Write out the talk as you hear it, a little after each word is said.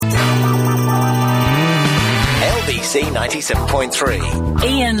LBC 97.3.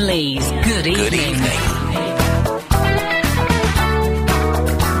 Ian Lee's Good Evening. Good evening.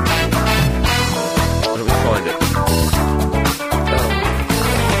 Where do we find it?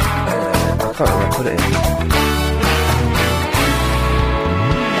 I can't remember where I put it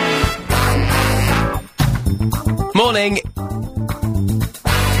in. Morning.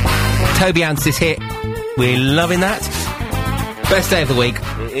 Toby Anstis hit. We're loving that. Best day of the week.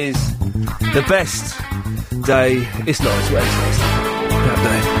 It is the best day. It's not, it's Wednesday. That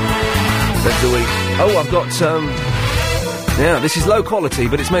day. Best of the week. Oh, I've got, yeah, this is low quality,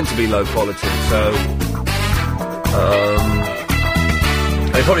 but it's meant to be low quality, so,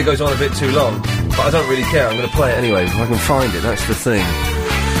 it probably goes on a bit too long, but I don't really care. I'm going to play it anyway, if I can find it, that's the thing.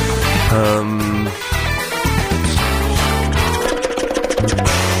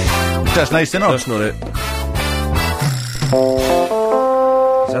 That's nice enough. That's not it.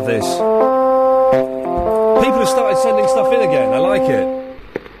 Let's have this. People have started sending stuff in again. I like it.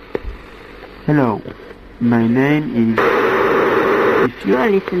 Hello, my name is... If you are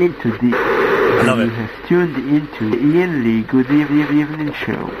listening to this, I love you it. have tuned into the Ian Lee Good Evening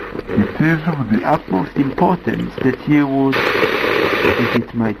Show. It is of the utmost importance that you would, if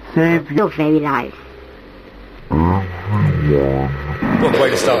it might save your very life. What a way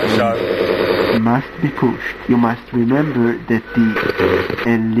to start a show. Must be pushed. You must remember that the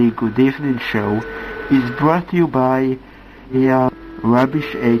Ian Lee Good Evening Show is brought to you by the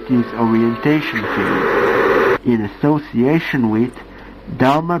Rubbish 80s Orientation Field in association with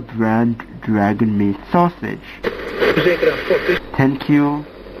Dharma Brand Dragon Meat Sausage. Thank you,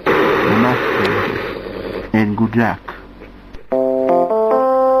 namaste, and good luck.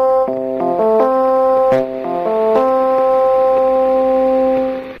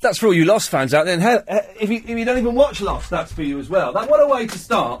 That's for all you Lost fans out there. And if you don't even watch Lost, that's for you as well. What a way to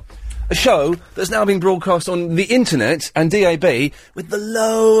start a show that's now being broadcast on the internet and DAB with the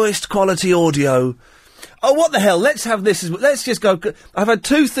lowest quality audio. Oh, what the hell? Let's have this. Let's just go. I've had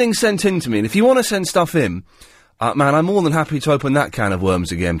 2 things sent in to me, and if you want to send stuff in, man, I'm more than happy to open that can of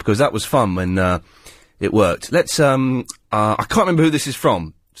worms again, because that was fun when it worked. Let's. I can't remember who this is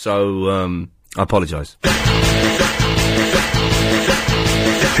from, so I apologise.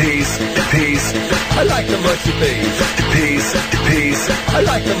 Peas. I like the mushy peas. Peas. I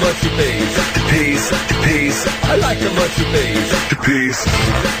like the mushy peas. Peas. I like the mushy peas. Peas. I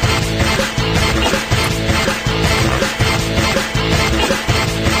like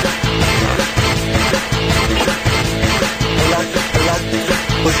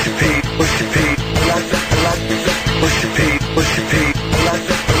mushy pea. Mushy pea. I like mushy pea. Mushy pea. I like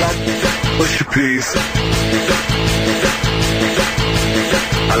mushy peas.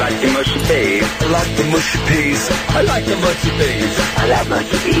 I like the mushy peas. I like the mushy peas. I like the mushy peas. I like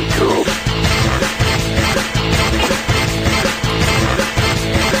mushy peas too.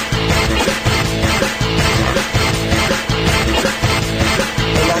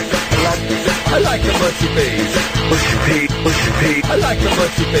 I like the mushy peas. Mushy pea. I like the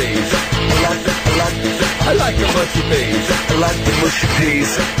mushy peas. I like the mushy peas. I like the mushy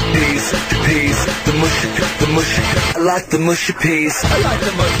peas. Peas. The mushy. I like the mushy peas. I like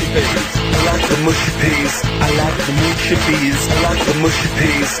the mushy peas. I like the mushy peas. I like the mushy peas. I like the mushy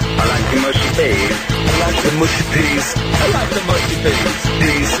peas. I like the mushy peas. I like the mushy peas. I like the mushy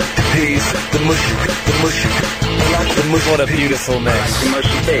peas. Peas. The mushy. I like the mushy. What a beautiful mess. I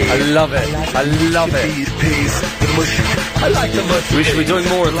love it. I love it. Peas. The mushy. I like the mushy. We should be doing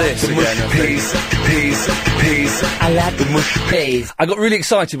more of this again, I think. Peas. I like the mushy peas. I got really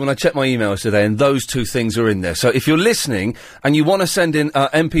excited when I checked my emails today, and those 2 things are in there. So if you're listening and you want to send in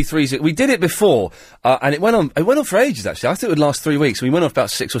MP3s, we did it before, and it went on for ages. Actually, I thought it would last 3 weeks. We went on for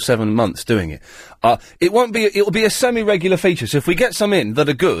about 6 or 7 months doing it. It won't be. It'll be a semi-regular feature. So if we get some in that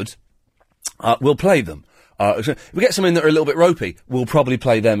are good, we'll play them. If we get some in that are a little bit ropey, we'll probably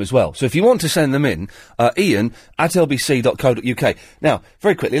play them as well. So if you want to send them in, ian@lbc.co.uk. Now,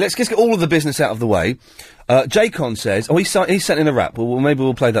 very quickly, let's just get all of the business out of the way. Jaycon says, he sent in a rap. Well, maybe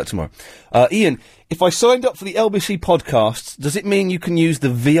we'll play that tomorrow. Ian, if I signed up for the LBC podcasts, does it mean you can use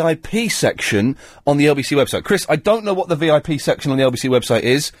the VIP section on the LBC website? Chris, I don't know what the VIP section on the LBC website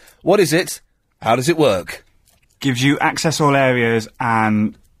is. What is it? How does it work? Gives you access all areas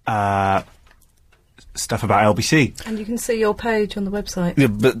and stuff about LBC. And you can see your page on the website. Yeah,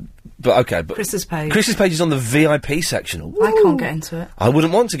 but okay, but Chris's page. Chris's page is on the VIP section. Ooh. I can't get into it. I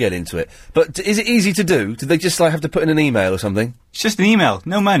wouldn't want to get into it. But is it easy to do? Do they just have to put in an email or something? It's just an email.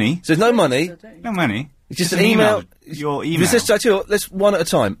 No money. So there's no money. No money. It's just an email. Your email. Let's one at a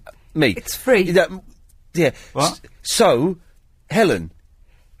time. Me. It's free. Yeah. What? So, Helen.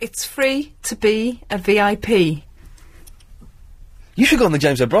 It's free to be a VIP. You should go on the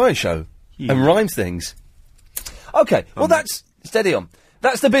James O'Brien show and rhyme things. Okay, well that's... Steady on.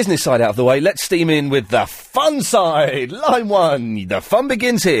 That's the business side out of the way. Let's steam in with the fun side. Line 1. The fun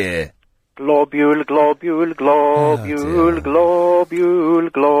begins here. Globule, globule, globule, globule,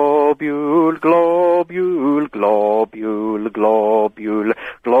 globule, globule, globule, globule, globule,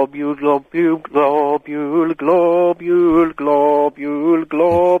 globule, globule, globule, globule,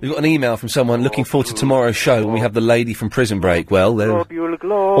 globule. We've got an email from someone looking forward to tomorrow's show when we have the lady from Prison Break. Well,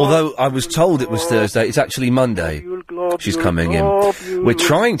 although I was told it was Thursday, it's actually Monday. She's coming in. We're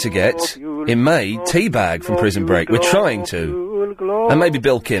trying to get, in May, Teabag from Prison Break. We're trying to. And maybe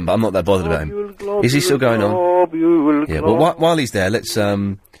Bill Kim, but I'm not that bothered about him. Is he still going on? Yeah, well, while he's there, let's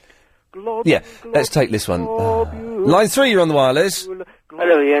take this one. Line 3, you're on the wireless.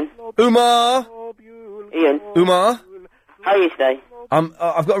 Hello, Ian. Umar! Ian. Umar? How are you today?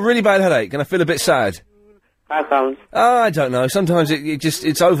 I've got a really bad headache and I feel a bit sad. How comes? I don't know. Sometimes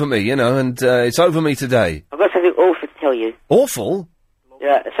it's over me, you know, and it's over me today. I've got something awful to tell you. Awful?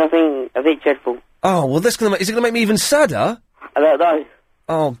 Yeah, something a bit dreadful. Oh, well, is it going to make me even sadder? I don't know.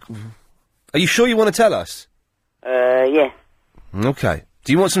 Oh, are you sure you want to tell us? Yeah. Okay.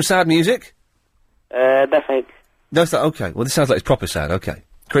 Do you want some sad music? No thanks. No, okay. Well, this sounds like it's proper sad. Okay.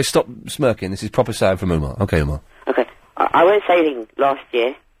 Chris, stop smirking. This is proper sad from Umar. Okay, Umar. Okay. I went sailing last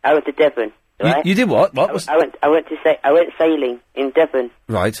year. I went to Devon. Right? You did what? What? I went sailing in Devon.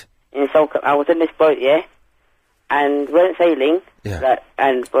 Right. In Salcombe. I was in this boat, yeah, and went sailing. Yeah.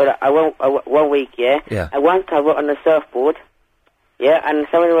 I went 1 week, yeah. Yeah. And once I went on a surfboard, yeah, and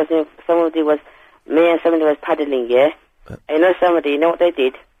somebody was paddling, yeah. And you know what they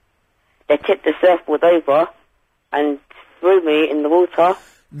did? They tipped the surfboard over and threw me in the water.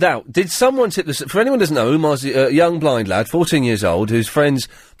 Now, did someone tip the... For anyone who doesn't know, Umar's a young blind lad, 14 years old, whose friends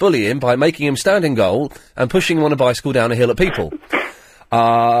bully him by making him stand in goal and pushing him on a bicycle down a hill at people.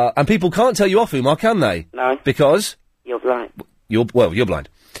 And people can't tell you off, Umar, can they? No. Because? You're blind. You're blind.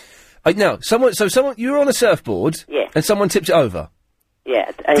 Now, you were on a surfboard... Yeah. And someone tipped it over.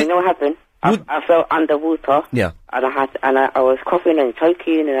 Yeah, and you know what happened? I fell underwater. Yeah. And I was coughing and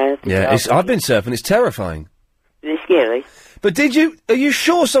choking and everything. Yeah, I've been surfing, it's terrifying. Is it scary? But are you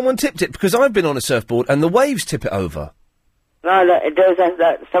sure someone tipped it? Because I've been on a surfboard and the waves tip it over. No, there was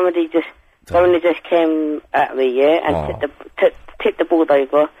somebody just came at me, yeah, and tipped the board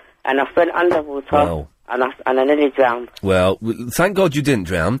over, and I fell underwater, Well. and I nearly drowned. Well, thank God you didn't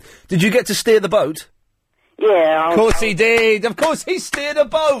drown. Did you get to steer the boat? Yeah. Of course he did. Of course he steered a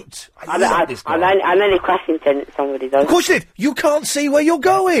boat. I love this guy. I nearly crashed into somebody, though. Of course you did. You can't see where you're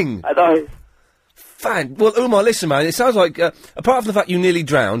going. I know. Fine. Well, Umar, listen, man, it sounds like, apart from the fact you nearly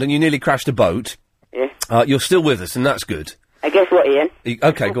drowned and you nearly crashed a boat, yeah, you're still with us, and that's good. And guess what, Ian?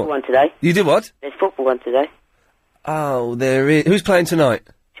 Okay, go on. One today. You did what? There's football one today. Oh, there is. Who's playing tonight?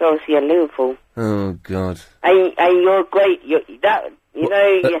 Chelsea and Liverpool. Oh, God. And you're great. Yesterday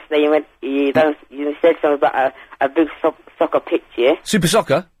you said something about a big soccer pitch, yeah? Super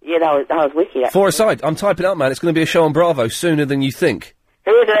Soccer? Yeah, that was wicked, actually. 4 aside. I'm typing up, man. It's going to be a show on Bravo sooner than you think.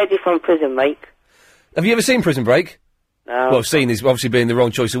 Who is the lady from Prison Break? Have you ever seen Prison Break? No. Well, seen is obviously being the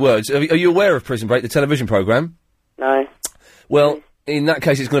wrong choice of words. Are you aware of Prison Break, the television programme? No. Well, in that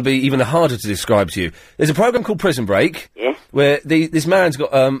case, it's going to be even harder to describe to you. There's a programme called Prison Break, yeah, where this man's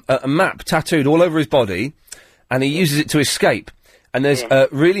got a map tattooed all over his body, and he uses it to escape. And there's a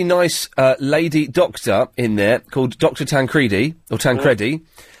really nice lady doctor in there called Dr. Tancredi,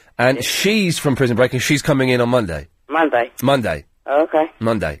 and she's from Prison Break, and she's coming in on Monday. Monday. Oh, okay.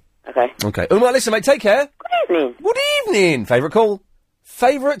 Monday. Okay. Umar, listen, mate, take care. Good evening. Good evening. Favourite call?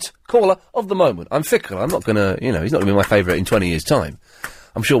 Favourite caller of the moment. I'm fickle. I'm not going to, he's not going to be my favourite in 20 years' time.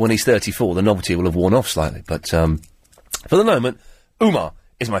 I'm sure when he's 34, the novelty will have worn off slightly. But for the moment, Umar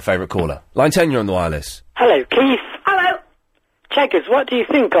is my favourite caller. Line 10, you're on the wireless. Hello, Keith. Hello. Checkers, what do you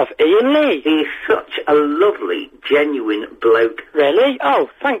think of Ian Lee? He's such a lovely, genuine bloke. Really? Oh,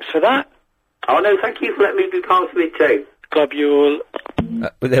 thanks for that. Oh, no, thank you for letting me be part of it, too. Globule.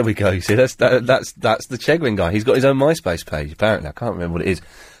 Well, there we go. You see, that's the Chegwin guy. He's got his own MySpace page, apparently. I can't remember what it is.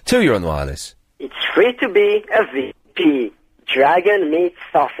 2, you're on the wireless. It's free to be a VP. Dragon meat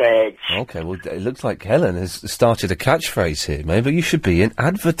sausage. Okay, well, it looks like Helen has started a catchphrase here. Maybe you should be in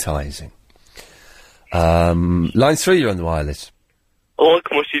advertising. Line 3, you're on the wireless. I like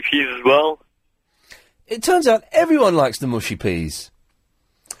mushy peas as well. It turns out everyone likes the mushy peas.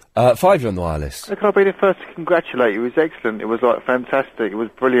 5, you're on the wireless. Look, I'll be the first to congratulate you. It was excellent. It was, fantastic. It was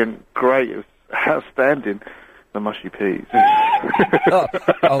brilliant. Great. It was outstanding. The mushy peas.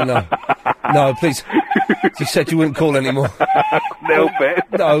 oh, no. No, please. You said you wouldn't call anymore. Little bit.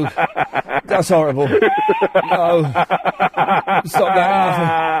 No. That's horrible. No. Stop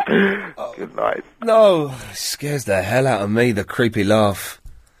that laughing. Good night. No. It scares the hell out of me, the creepy laugh.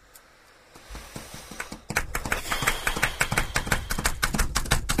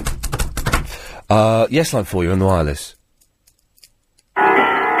 Yes, line 4, you're on the wireless.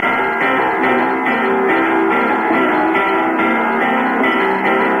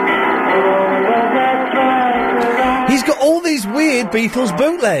 He's got all these weird Beatles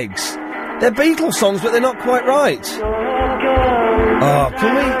bootlegs. They're Beatles songs, but they're not quite right. Oh,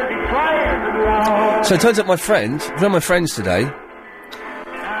 can we... So it turns out my friend, one of my friends today,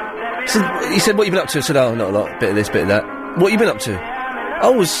 he said, what you been up to? I said, oh, not a lot, bit of this, bit of that. What you been up to? I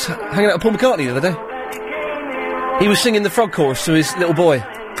was hanging out with Paul McCartney the other day. He was singing the frog chorus to his little boy.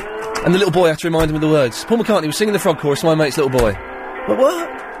 And the little boy had to remind him of the words. Paul McCartney was singing the frog chorus to my mate's little boy. But what?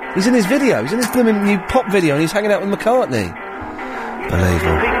 He's in his video. He's in his blooming new pop video and he's hanging out with McCartney.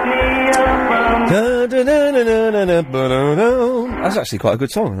 Unbelievable. That's actually quite a good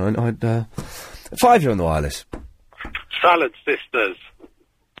song. I'd 5, you're on the wireless. Salad Sisters.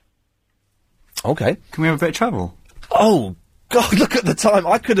 Okay. Can we have a bit of travel? Oh, God, look at the time.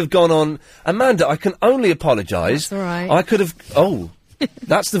 I could have gone on... Amanda, I can only apologise. That's all right. I could have... Oh,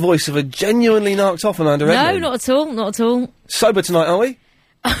 that's the voice of a genuinely knocked off Amanda No, Redman. not at all, not at all. Sober tonight, are we?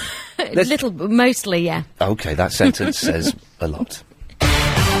 Mostly, yeah. OK, that sentence says a lot.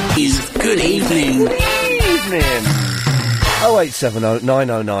 Good evening. Good evening. 0870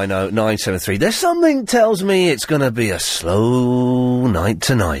 9090 973. There's something tells me it's going to be a slow night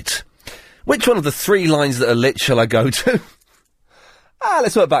tonight. Which one of the 3 lines that are lit shall I go to?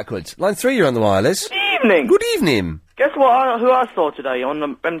 Let's work backwards. Line 3, you're on the wireless. Good evening. Good evening. Guess what? Who I saw today on the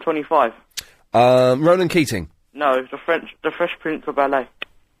M25? Roland Keating. No, the Fresh Prince of Bel-Air.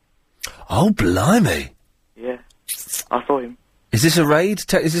 Oh, blimey. Yeah, I saw him. Is this a raid?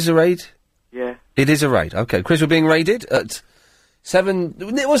 Is this a raid? Yeah. It is a raid. Okay, Chris, we're being raided at 7...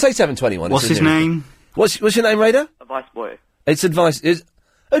 We'll say 7:21. What's his name? What's your name, Raider? Advice Boy. It's Advice...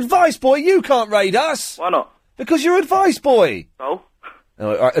 Advice Boy, you can't raid us! Why not? Because you're Advice Boy! So?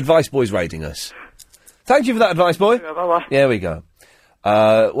 Oh, all right, Advice Boy's raiding us. Thank you for that, Advice Boy. Yeah, bye-bye. There we go.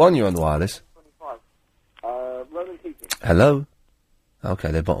 1, you're on the wireless. Hello?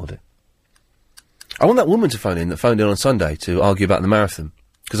 Okay, they bottled it. I want that woman to phone in that phoned in on Sunday to argue about the marathon.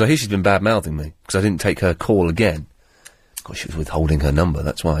 Because I hear she's been bad-mouthing me. Because I didn't take her call again. God, she was withholding her number.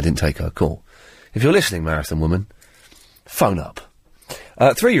 That's why I didn't take her call. If you're listening, marathon woman, phone up.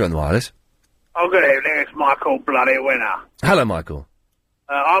 3, you're on the wireless. Oh, good evening. It's Michael Bloody Winner. Hello, Michael.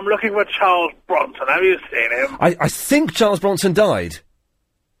 I'm looking for Charles Bronson. Have you seen him? I think Charles Bronson died.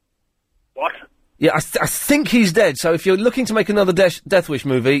 What? Yeah, I think he's dead. So if you're looking to make another Death Wish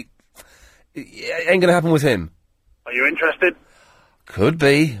movie, it ain't gonna happen with him. Are you interested? Could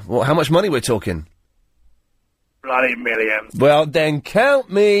be. Well, how much money we're talking? Bloody millions. Well, then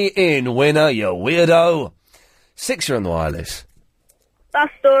count me in, winner, you weirdo. 6, you're on the wireless.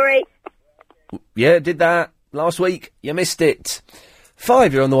 Last story. Yeah, did that last week. You missed it.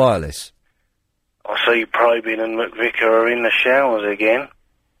 5, you're on the wireless. I see Probyn and McVicker are in the showers again.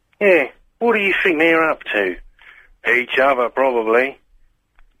 Yeah, what do you think they're up to? Each other, probably.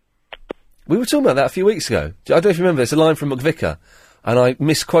 We were talking about that a few weeks ago. I don't know if you remember, there's a line from McVicker, and I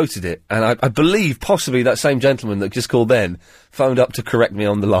misquoted it, and I believe possibly that same gentleman that just called then phoned up to correct me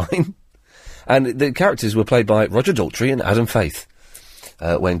on the line. And the characters were played by Roger Daltrey and Adam Faith.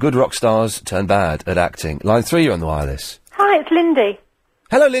 When good rock stars turn bad at acting. Line 3, you're on the wireless. Hi, it's Lindy.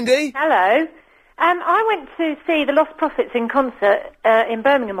 Hello, Lindy. Hello. I went to see the Lost Prophets in concert in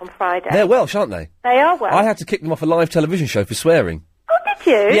Birmingham on Friday. They're Welsh, aren't they? They are Welsh. I had to kick them off a live television show for swearing. Oh, did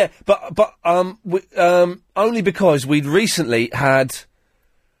you? Yeah, but only because we'd recently had...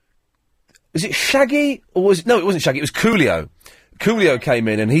 Was it Shaggy? Or was... No, it wasn't Shaggy, it was Coolio. Coolio came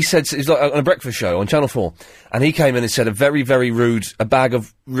in and he said... It was like on a breakfast show on Channel 4. And he came in and said a very, very rude... A bag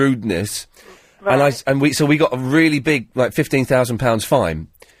of rudeness. Right. And we got a really big, like, £15,000 fine.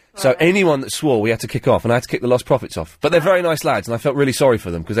 Right. So anyone that swore, we had to kick off, and I had to kick the Lost Prophets off. But they're very nice lads, and I felt really sorry for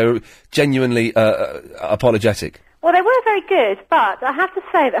them, because they were genuinely apologetic. Well, they were very good, but I have to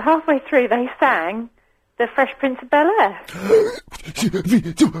say that halfway through they sang The Fresh Prince of Bel-Air.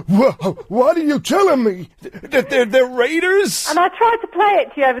 What are you telling me? They're raiders? And I tried to play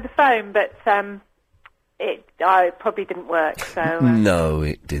it to you over the phone, but it probably didn't work, so... No,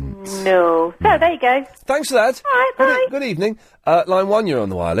 it didn't. No. So, there you go. Thanks for that. All right, bye. Good evening. Line 1, you're on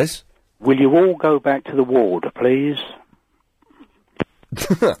the wireless. Will you all go back to the ward, please?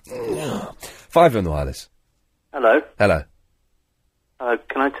 5, you're on the wireless. Hello. Hello.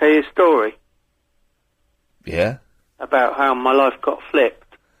 Can I tell you a story? Yeah? About how my life got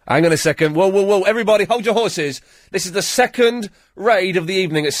flipped. Hang on a second. Whoa. Everybody, hold your horses. This is the second raid of the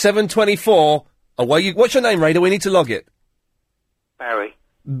evening at 7:24. What's your name, Raider? We need to log it.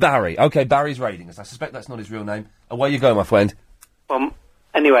 Barry. Okay, Barry's raiding us. I suspect that's not his real name. Away you go, my friend.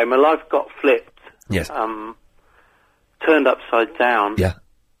 Anyway, my life got flipped. Yes. Turned upside down. Yeah.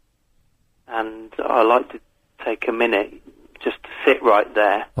 And I like to take a minute just to sit right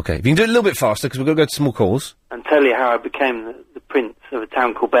there Okay, if you can do it a little bit faster, because we're going to go to some more calls. and tell you how I became the prince of a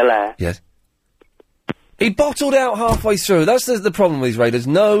town called Bel Air. Yes. He bottled out halfway through. That's the problem with these raiders.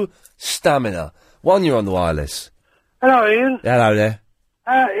 No stamina. One, you're on the wireless. Hello, Ian. Hello there.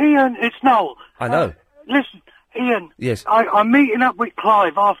 Ian, it's Noel. I know. Listen, Ian. Yes. I'm meeting up with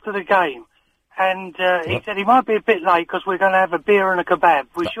Clive after the game, and he said he might be a bit late because we're going to have a beer and a kebab.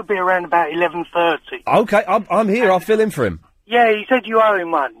 We should be around about 11:30. Okay, I'm here. I'll fill in for him. Yeah, he said you owe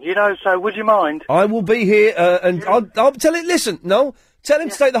him one, so would you mind? I will be here, and I'll tell it. Listen, no, tell him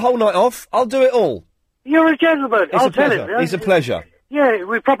to take the whole night off. I'll do it all. You're a gentleman. It's I'll a tell pleasure. him. It's a pleasure. Yeah,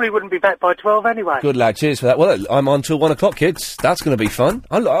 we probably wouldn't be back by 12 anyway. Good lad. Cheers for that. Well, I'm on till 1 o'clock, kids. That's going to be fun.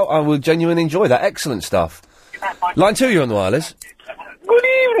 I will genuinely enjoy that. Excellent stuff. Line 2, you're on the wireless. Good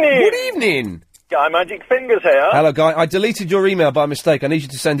evening. Good evening. Guy Magic Fingers here. Hello, Guy. I deleted your email by mistake. I need you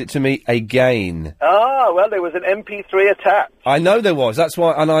to send it to me again. Ah, well, there was an MP3 attached. I know there was. That's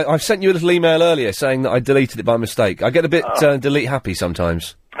why. And I've sent you a little email earlier saying that I deleted it by mistake. I get a bit delete happy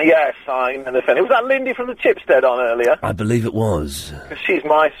sometimes. Yes, I know the feeling. Was that Lindy from the Chipstead on earlier? I believe it was. 'Cause she's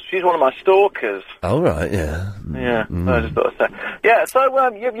one of my stalkers. Oh, right, yeah. Yeah, I just thought I'd say. Yeah, so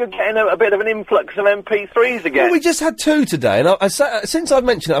you're getting a bit of an influx of MP3s again. Well, we just had 2 today, and since I've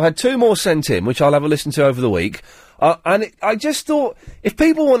mentioned it, I've had 2 more sent in, which I'll have a listen to over the week. I just thought, if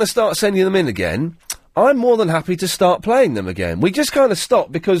people want to start sending them in again, I'm more than happy to start playing them again. We just kind of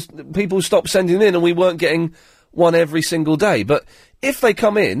stopped because people stopped sending in and we weren't getting one every single day. But if they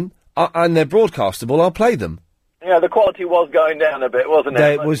come in and they're broadcastable, I'll play them. Yeah, the quality was going down a bit, wasn't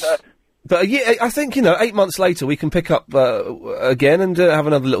it? It was. But I think, 8 months later we can pick up again and have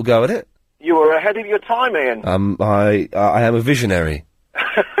another little go at it. You were ahead of your time, Ian. I am a visionary.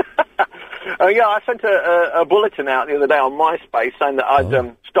 Yeah, I sent a bulletin out the other day on MySpace saying that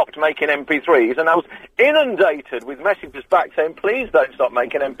I'd stopped making MP3s, and I was inundated with messages back saying, please don't stop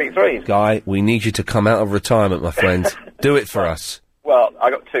making MP3s. Guy, we need you to come out of retirement, my friend. Do it for us. Well, I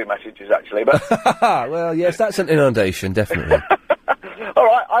got 2 messages, actually, but... Well, yes, that's an inundation, definitely. All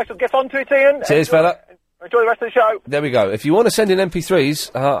right, I shall get on to it, Ian. Cheers, fella. Enjoy the rest of the show. There we go. If you want to send in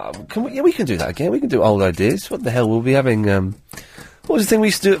MP3s, we can do that again. We can do old ideas. What the hell? We'll be having, what was the thing we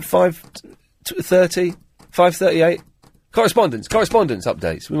used to do at 5:30? 5:38? Correspondence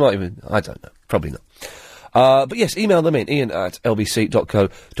updates. We might even, I don't know, probably not. But yes, email them in, ian@lbc.co.uk.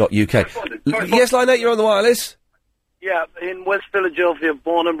 Yes, Line 8, you're on the wireless. Yeah, in West Philadelphia,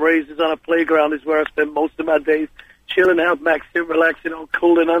 born and raised, is on a playground is where I spend most of my days, chilling out, maxing, relaxing, all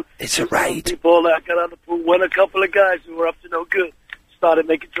cooling on. It's a raid. People that got on the pool, when a couple of guys who were up to no good started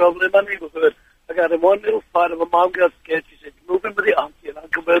making trouble in my neighborhood. I got in one little fight, and my mom got scared. She said, move in with the auntie, and I'll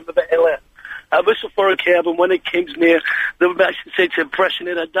come in with the LS. I whistled for a cab, and when it came near, the message said, impression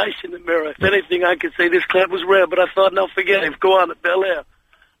it, I dice in the mirror. If anything, I could say this cab was rare, but I thought, no, forget it, go on to Bel Air.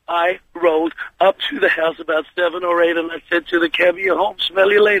 I rolled up to the house about 7 or 8, and I said to the cabbie, you're home,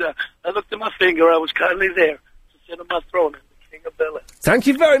 smell you later. I looked at my finger, I was kindly there. To sit on my throne as the king of Bel Air. Thank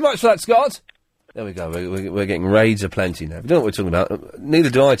you very much for that, Scott. There we go. We're getting raids aplenty now. If you don't know what we're talking about, neither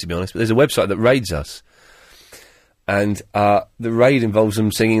do I, to be honest, but there's a website that raids us. And the raid involves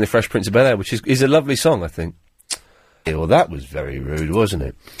them singing The Fresh Prince of Bel Air, which is a lovely song, I think. Yeah, well, that was very rude, wasn't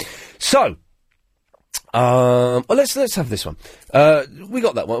it? So, well, let's have this one. We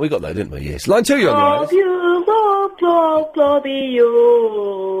got that one. We got that, didn't we? Yes. Line 2, you're on the wireless.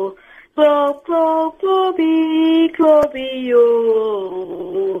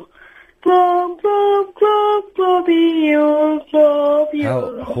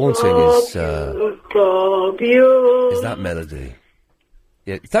 How haunting is that melody?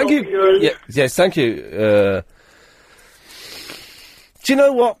 Yeah, thank you. Yeah, yes, thank you. Do you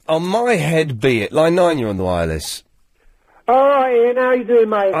know what? On my head be it. Line 9, you're on the wireless. All right, Ian, how you doing,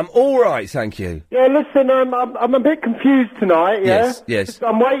 mate? I'm all right, thank you. Yeah, listen, I'm a bit confused tonight, yeah? Yes.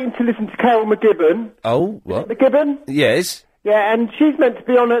 I'm waiting to listen to Carol McGibbon. Oh, what? McGibbon? Yes. Yeah, and she's meant to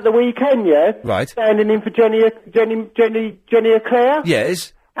be on at the weekend, yeah? Right. Standing in for Jenny Eclair.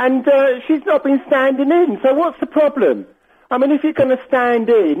 Yes. And she's not been standing in, so what's the problem? I mean, if you're going to stand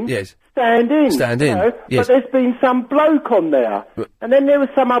in, Yes. stand in. Stand in, you know? yes. But there's been some bloke on there. And then there was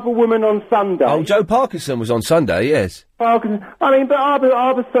some other woman on Sunday. Oh, Joe Parkinson was on Sunday, yes. Parkinson. I mean, but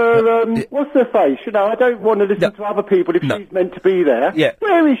Arbiter, what's her face? You know, I don't want to listen to other people if she's meant to be there. Yeah.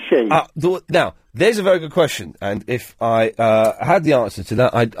 Where is she? Now, there's a very good question, and if I had the answer to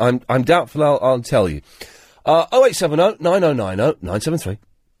that, I'm doubtful I'll tell you. 0870 9090 973.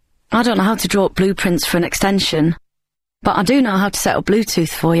 I don't know how to draw up blueprints for an extension, but I do know how to set up Bluetooth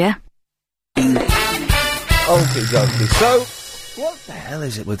for you. Okay, so, what the hell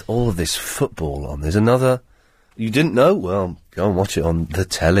is it with all of this football on? There's another... You didn't know? Well, go and watch it on the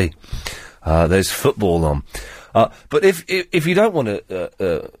telly. There's football on. But if you don't want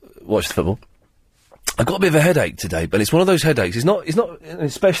to watch the football... I've got a bit of a headache today, but it's one of those headaches. It's not an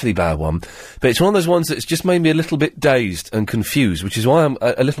especially bad one, but it's one of those ones that's just made me a little bit dazed and confused, which is why I'm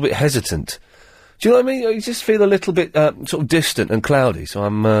a little bit hesitant. Do you know what I mean? You just feel a little bit sort of distant and cloudy, so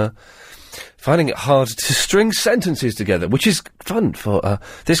I'm finding it hard to string sentences together, which is fun for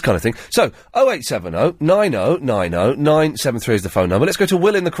this kind of thing. So, 0870 9090 973 is the phone number. Let's go to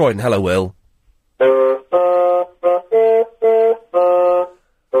Will in the Croydon. Hello, Will.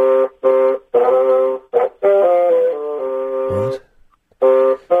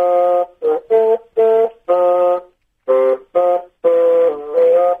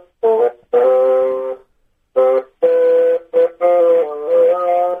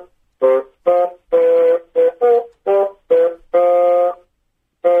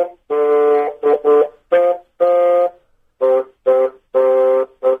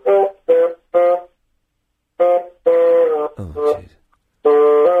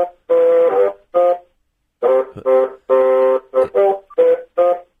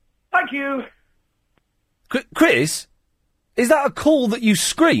 Thank you. Chris, is that a call that you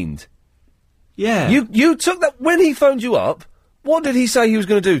screened? Yeah. You took that when he phoned you up. What did he say he was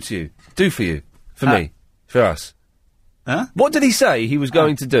going to do for you, for me, for us? Huh? What did he say he was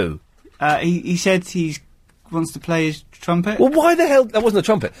going to do? He said he wants to play his trumpet. Well, why the hell that wasn't a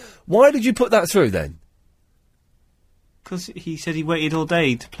trumpet? Why did you put that through then? Because he said he waited all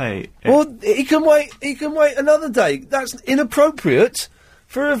day to play it. Well, he can wait. He can wait another day. That's inappropriate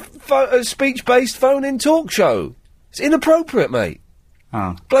for a speech-based phone-in talk show. It's inappropriate, mate.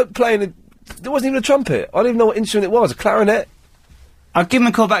 Oh. Bloke playing there wasn't even a trumpet. I don't even know what instrument it was. A clarinet. I'll give him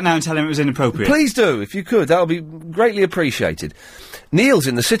a call back now and tell him it was inappropriate. Please do, if you could. That would be greatly appreciated. Neil's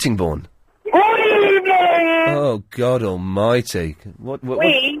in the Sittingbourne. Good evening! Oh, God almighty. What?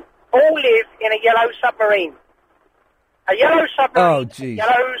 We all live in a yellow submarine. A yellow submarine. Oh, jeez.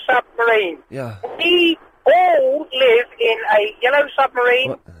 Yellow submarine. Yeah. We all live in a yellow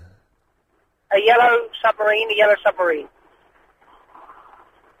submarine. A yellow submarine, a yellow submarine.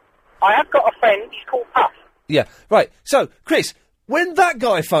 I have got a friend, he's called Puff. Yeah, right. So, Chris, when that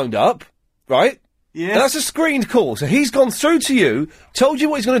guy phoned up, right? Yeah. And that's a screened call, so he's gone through to you, told you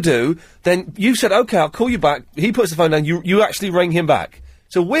what he's going to do, then you said, OK, I'll call you back. He puts the phone down, you actually ring him back.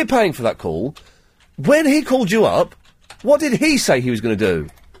 So we're paying for that call. When he called you up, what did he say he was going to do?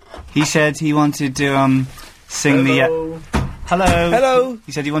 He said he wanted to, sing Hello. Hello. Hello.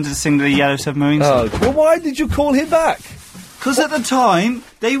 He said he wanted to sing the Yellow Submarine song. Oh, well, why did you call him back? Because at the time,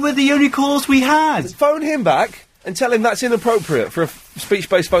 they were the only calls we had. Phone him back and tell him that's inappropriate for a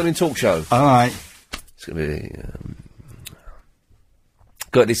speech-based phone-in talk show. All right. It's going to be...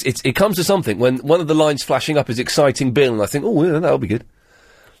 God, it comes to something when one of the lines flashing up is exciting Bill, and I think, oh, yeah, that'll be good.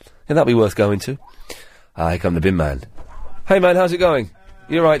 Yeah, that'll be worth going to. Here come the bin man. Hey, man, how's it going?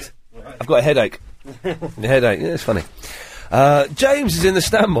 You right? I've got a headache. A headache. Yeah, it's funny. James is in the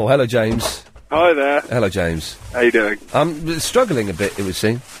Stanmore. Hello, James. Hi there. Hello, James. How you doing? I'm struggling a bit, it would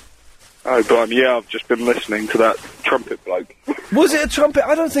seem. Oh, blimey, yeah, I've just been listening to that trumpet bloke. Was it a trumpet?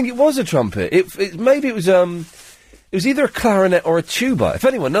 I don't think it was a trumpet. Maybe it was either a clarinet or a tuba. If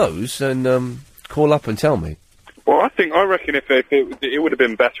anyone knows, then call up and tell me. Well, I reckon if it would have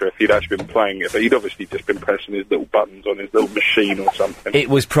been better if he'd actually been playing it, but he'd obviously just been pressing his little buttons on his little machine or something. It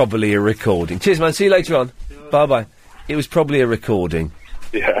was probably a recording. Cheers, man. See you later on. Bye-bye. It was probably a recording.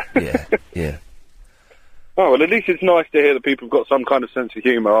 Yeah. Yeah. Oh, well, at least it's nice to hear that people have got some kind of sense of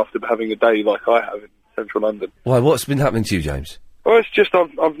humour after having a day like I have in central London. Why, what's been happening to you, James? Well, it's just,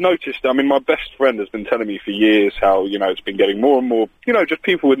 I've noticed, I mean, my best friend has been telling me for years how, it's been getting more and more, just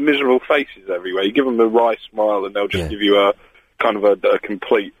people with miserable faces everywhere. You give them the wry smile and they'll just give you a kind of a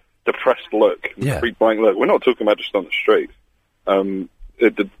complete depressed look, complete blank look. We're not talking about just on the street.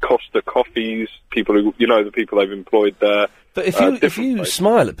 The Costa Coffees, people who, the people they've employed there. But if you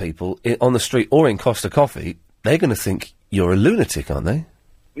smile at people on the street or in Costa Coffee, they're going to think you're a lunatic, aren't they?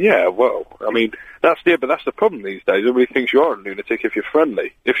 Yeah, well, I mean, but that's the problem these days. Everybody thinks you are a lunatic if you're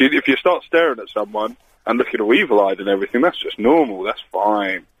friendly. If you start staring at someone and looking all evil-eyed and everything, that's just normal. That's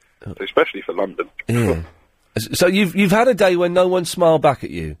fine, especially for London. Yeah. So you've had a day when no one smiled back at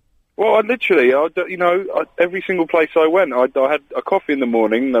you. Well, every single place I went, I had a coffee in the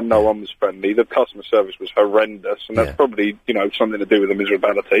morning and no one was friendly. The customer service was horrendous, and that's probably, something to do with the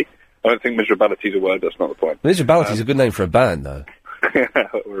miserability. I don't think miserability is a word, that's not the point. Miserability is a good name for a band, though.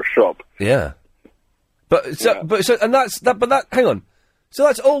 Or a shop. Yeah. But hang on. So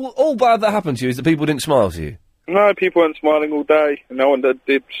that's all bad that happened to you is that people didn't smile to you? No, people weren't smiling all day, and no one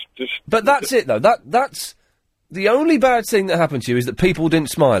did just... But that's it, though. That's... The only bad thing that happened to you is that people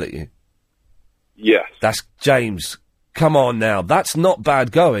didn't smile at you? Yes. That's... James, come on now. That's not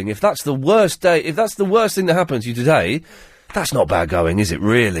bad going. If that's the worst thing that happened to you today, that's not bad going, is it,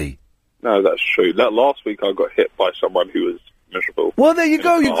 really? No, that's true. That last week I got hit by someone who was miserable. Well, there you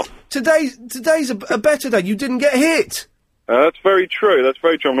go. Today's a better day. You didn't get hit. That's very true. I'm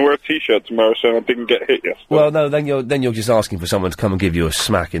going to wear a T-shirt tomorrow, so I didn't get hit yesterday. Well, no, then you're just asking for someone to come and give you a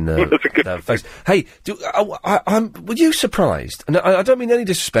smack in the face. Hey, were you surprised? And I don't mean any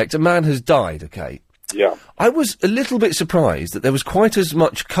disrespect. A man has died. Okay. Yeah. I was a little bit surprised that there was quite as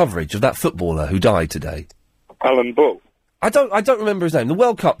much coverage of that footballer who died today. Alan Bull. I don't remember his name. The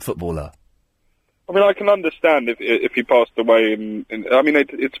World Cup footballer. I mean, I can understand if he passed away. I mean,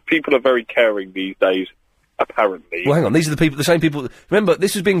 it's people are very caring these days. Apparently. Well, hang on. These are the same people. Remember,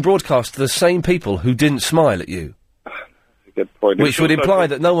 this is being broadcast to the same people who didn't smile at you. That's a good point. Which would imply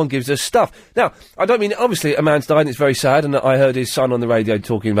that no one gives us stuff. Now, I don't mean, obviously, a man's died and it's very sad, and I heard his son on the radio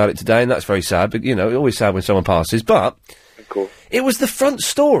talking about it today, and that's very sad, but, it's always sad when someone passes, but... Of course. It was the front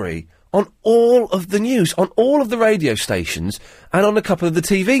story on all of the news, on all of the radio stations, and on a couple of the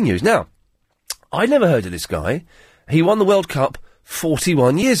TV news. Now, I'd never heard of this guy. He won the World Cup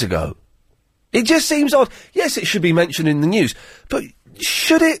 41 years ago. It just seems odd. Yes, it should be mentioned in the news, but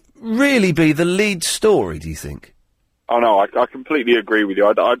should it really be the lead story, do you think? Oh, no, I completely agree with you.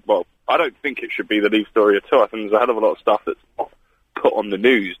 I don't think it should be the lead story at all. I think there's a hell of a lot of stuff that's not put on the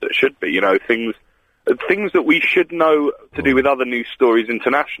news that should be, things that we should know to do with other news stories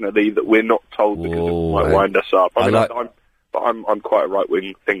internationally that we're not told because it might wind us up. I'm quite a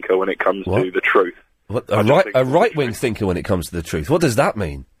right-wing thinker when it comes to the truth. What, a right-wing thinker when it comes to the truth? What does that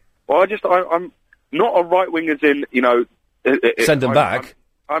mean? Well, I'm not a right wing as in, send them back.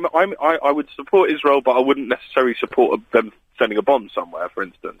 I would support Israel, but I wouldn't necessarily support them sending a bomb somewhere, for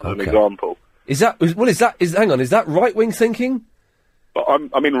instance, as an example. Is that right wing thinking? But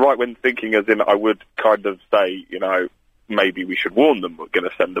I mean right wing thinking as in I would kind of say, maybe we should warn them we're going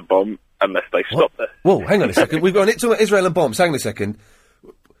to send a bomb unless they stop this. Whoa, hang on a second. We've got talking about Israel and bombs. Hang on a second.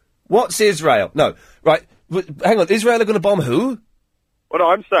 What's Israel? No, right. Hang on. Israel are going to bomb who? Well, no,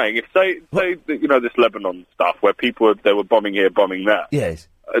 I'm saying, if say this Lebanon stuff where they were bombing here, bombing there. Yes.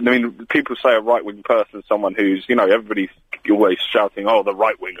 I mean, people say a right-wing person, someone who's, everybody's always shouting, oh, the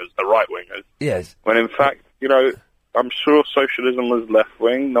right-wingers. Yes. When in fact, I'm sure socialism was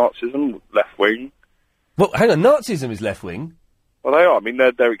left-wing, Nazism, left-wing. Well, hang on, Nazism is left-wing? Well, they are. I mean,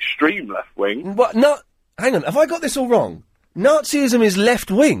 they're extreme left-wing. What? Hang on, have I got this all wrong? Nazism is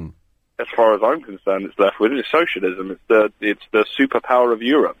left-wing? As far as I'm concerned, it's left wing. It's socialism. It's the superpower of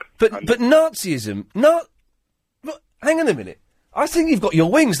Europe. But Nazism, hang on a minute. I think you've got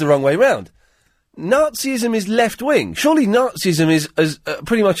your wings the wrong way round. Nazism is left wing. Surely Nazism is as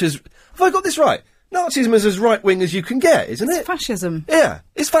pretty much as. Have I got this right? Nazism is as right wing as you can get, isn't it? It's fascism. Yeah,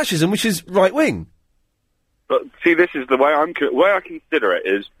 it's fascism, which is right wing. But see, this is the way I consider it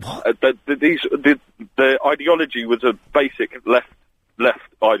is the ideology was a basic left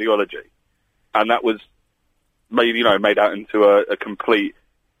ideology, and that was made out into a complete.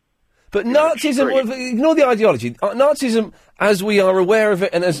 But Nazism, ignore the ideology. Nazism, as we are aware of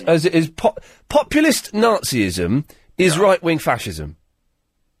it, and as it is, populist Nazism is right-wing fascism.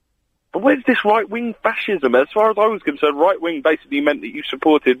 But where's this right-wing fascism? As far as I was concerned, right-wing basically meant that you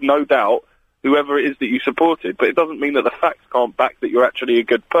supported, no doubt, whoever it is that you supported, but it doesn't mean that the facts can't back that you're actually a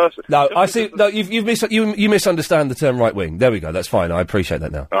good person. No, I see. No, you misunderstand the term right wing. There we go. That's fine. I appreciate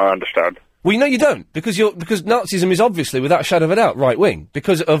that now. I understand. Well, no, you don't, because Nazism is obviously, without a shadow of a doubt, right wing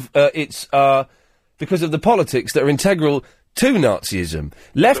because of because of the politics that are integral to Nazism.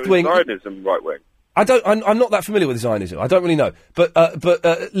 Left wing. Zionism, right wing. I'm not that familiar with Zionism. I don't really know, but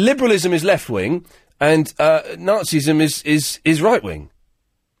liberalism is left wing, and Nazism is right wing.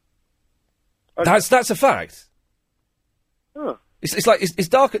 That's a fact. Huh. It's like it's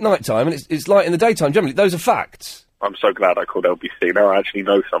dark at night time and it's light in the daytime. Generally, those are facts. I'm so glad I called LBC. Now I actually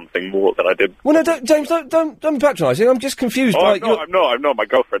know something more than I did. Well, no, James, don't be patronising. I'm just confused. Oh, I'm not. My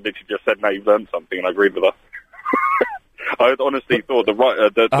girlfriend literally just said, "Now you've learned something," and I agreed with her. I honestly thought the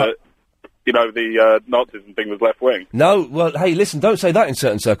Nazism thing was left wing. No, well, hey, listen, don't say that in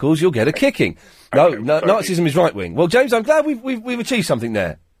certain circles. You'll get a kicking. No, Nazism is right wing. Well, James, I'm glad we've achieved something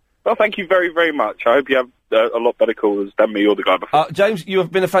there. Well, thank you very, very much. I hope you have a lot better callers than me or the guy before. James, you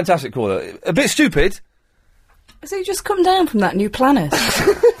have been a fantastic caller. A bit stupid. So you just come down from that new planet?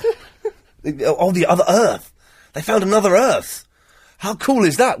 Oh, the other Earth. They found another Earth. How cool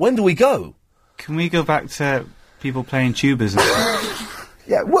is that? When do we go? Can we go back to people playing tubas and stuff?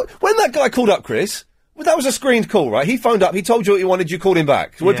 Yeah, when that guy called up, Chris, that was a screened call, right? He phoned up, he told you what he wanted, you called him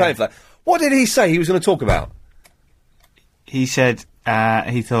back. So we're paying for that. What did he say he was going to talk about? He said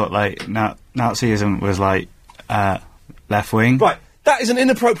he thought, like, Nazism was, like, left wing. Right, that is an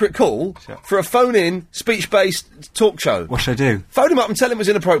inappropriate call for a phone-in, speech-based talk show. What should I do? Phone him up and tell him it was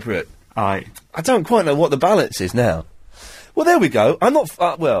inappropriate. I don't quite know what the balance is now. Well, there we go. I'm not...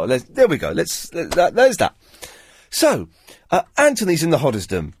 there we go. There's that. So, Anthony's in the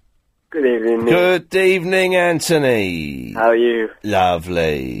Hoddesdom. Good evening, Nick. Good evening, Anthony. How are you?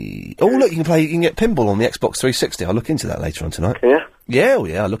 Lovely. Oh, look, you can get pinball on the Xbox 360. I'll look into that later on tonight. Yeah?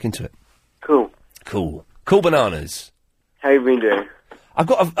 Yeah, I'll look into it. Cool. Cool bananas. How you been doing? I've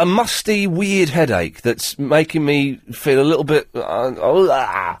got a musty, weird headache that's making me feel a little bit...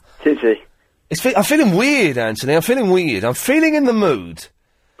 Titty. I'm feeling weird, Anthony. I'm feeling weird. I'm feeling in the mood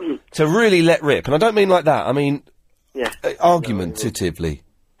to really let rip. And I don't mean like that. I mean... Yeah. Argumentatively.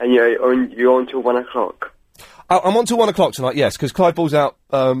 And you're on till 1 o'clock? I'm on till 1 o'clock tonight, yes, because Clive Ball's out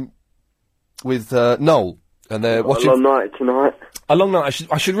with Noel. And they're watching... A long night tonight. A long night.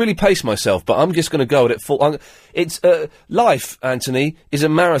 I should really pace myself, but I'm just going to go at it full... It's... life, Anthony, is a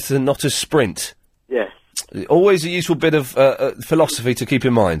marathon, not a sprint. Yes. Always a useful bit of philosophy to keep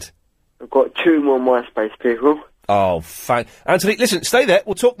in mind. I've got 2 more MySpace people. Oh, Anthony, listen, stay there.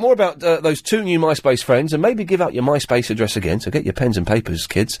 We'll talk more about those 2 new MySpace friends and maybe give out your MySpace address again, so get your pens and papers,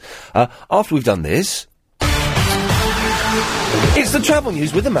 kids. After we've done this... It's the travel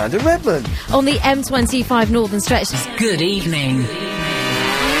news with Amanda Redmond. On the M25 Northern stretch. Good evening.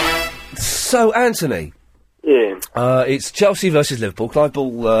 So, Anthony... Yeah. It's Chelsea versus Liverpool. Clive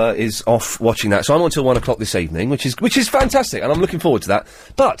Ball is off watching that, so I'm on till 1 o'clock this evening, which is fantastic, and I'm looking forward to that.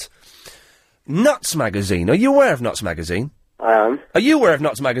 But... Nuts Magazine. Are you aware of Nuts Magazine? I am. Are you aware of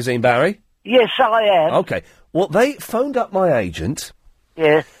Nuts Magazine, Barry? Yes, I am. Okay. Well, they phoned up my agent.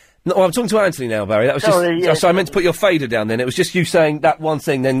 Yeah. No, I'm talking to Anthony now, Barry. That was Sorry, I meant to put your fader down then. It was just you saying that one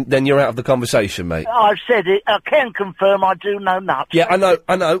thing, then you're out of the conversation, mate. I've said it. I can confirm I do know nuts. Yeah, I know.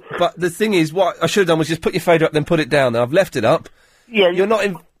 But the thing is, what I should have done was just put your fader up, then put it down. Now, I've left it up. Yeah. You're not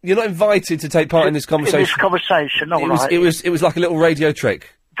invited to take part in this conversation. In this conversation, all right. It was like a little radio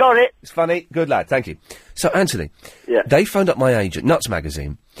trick. Got it. It's funny. Good lad. Thank you. So, Anthony, they phoned up my agent, Nuts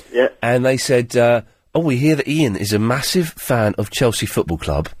Magazine, and they said, we hear that Ian is a massive fan of Chelsea Football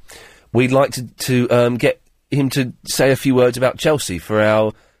Club. We'd like to get him to say a few words about Chelsea for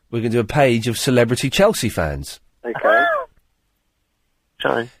we're going to do a page of celebrity Chelsea fans. Okay.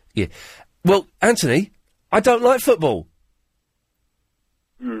 Sorry. Yeah. Well, Anthony, I don't like football.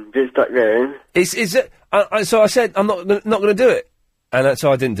 Just stuck there. So I said, I'm not going to do it. And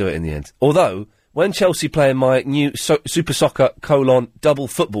so I didn't do it in the end. Although, when Chelsea play in my new Super Soccer : Double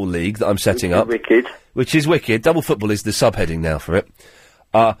Football League that I'm setting up... Which is wicked. Double Football is the subheading now for it.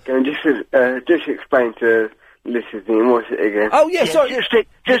 Can I just explain to listeners what's it again? Oh, yeah, sorry.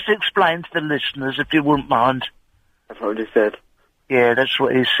 Just explain to the listeners, if you wouldn't mind. That's what I just said. Yeah, that's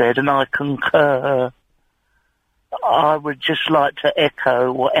what he said, and I concur. I would just like to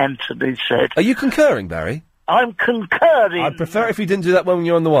echo what Anthony said. Are you concurring, Barry? I'm concurring. I'd prefer if you didn't do that when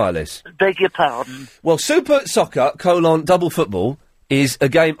you're on the wireless. Beg your pardon. Well, Super Soccer : Double Football is a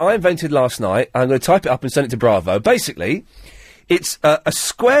game I invented last night. I'm going to type it up and send it to Bravo. Basically, it's a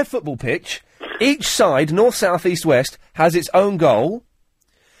square football pitch. Each side, north, south, east, west, has its own goal.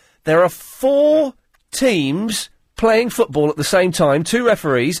 There are 4 teams playing football at the same time, 2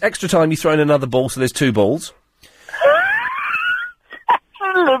 referees, extra time you throw in another ball, so there's 2 balls.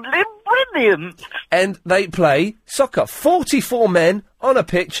 Absolutely brilliant. And they play soccer. 44 men on a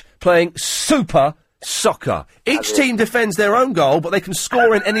pitch playing Super Soccer. Each team defends their own goal, but they can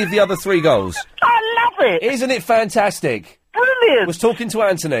score in any of the other 3 goals. I love it. Isn't it fantastic? Brilliant. I was talking to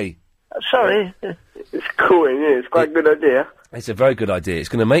Anthony. Sorry. It's cool, isn't it? It's quite a good idea. It's a very good idea. It's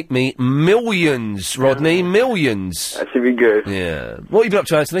going to make me millions, Rodney, millions. That should be good. Yeah. What have you been up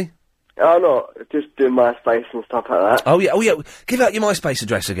to, Anthony? Oh, no, just doing MySpace and stuff like that. Oh, yeah. Give out your MySpace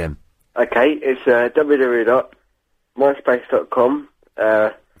address again. Okay, it's www.facebook.com/. MySpace.com.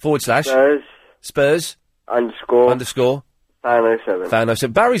 / Spurs. _. Fan07.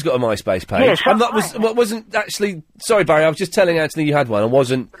 Fan07. Barry's got a MySpace page. Yes, I'm not, wasn't actually... Sorry, Barry, I was just telling Anthony you had one and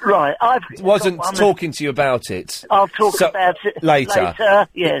wasn't talking to you about it. I'll talk about it later.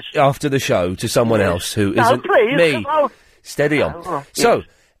 Yes. After the show to someone else who isn't please, me. I'll- Steady on. Oh, So,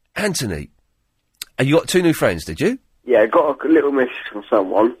 Anthony, you got 2 new friends, did you? Yeah, I got a little message from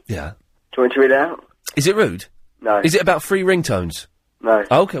someone. Yeah. Do you want me to read it out? Is it rude? No. Is it about free ringtones? No.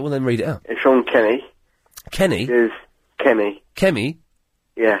 Oh, okay, well then read it out. It's from Kenny. Kenny? It says, Kenny. Kemi?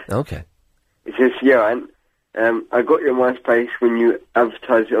 Yeah. Okay. It says, Johan, I got your MySpace when you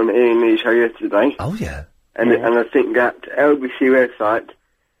advertised it on the Ian Lee show yesterday. Oh, yeah. And I think that LBC website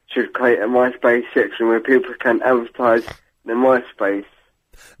should create a MySpace section where people can advertise their MySpace.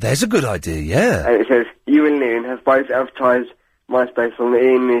 There's a good idea, yeah. And it says, you and Ian have both advertised MySpace on the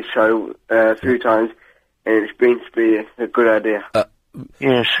Ian Lee show 3 times, and it's been to be a good idea.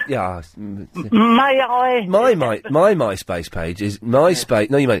 Yes. Yeah. May I? My MySpace page is MySpace...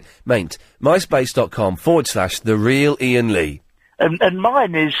 No, you mayn't. MySpace.com / The Real Ian Lee. And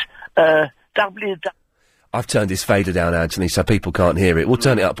mine is www. I've turned his fader down, Anthony, so people can't hear it. We'll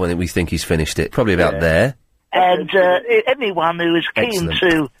turn it up when we think he's finished it. Probably about there. And anyone who is keen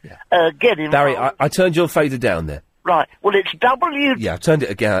to get involved... Barry, I turned your fader down there. Right. Well, it's W. Yeah, I've turned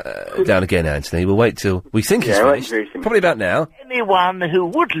it down again, Anthony. We'll wait till we think he's finished. Probably about now. Anyone who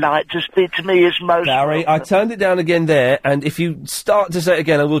would like to speak to me is most Barry, I turned it down again there, and if you start to say it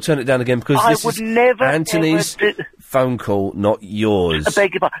again, I will turn it down again because I this would is never, Anthony's phone call, not yours. I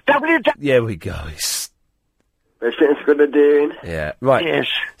beg your pardon. There we go. It's good at doing. Yeah, right.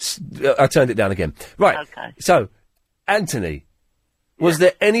 Yes. I turned it down again. Right. Okay. So, Anthony, was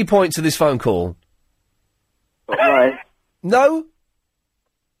there any point to this phone call? No. No?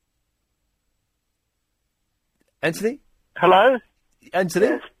 Anthony? Hello? Anthony?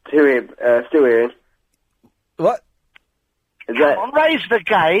 Yes, still here. What? Come on, raise the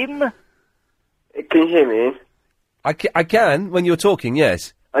game. Can you hear me? I can, when you're talking,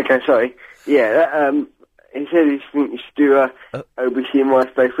 yes. Okay, sorry. Yeah, he said he thinks you should do a OBC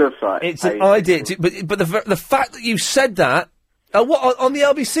MySpace website. It's an idea, but the fact that you said that, what, on the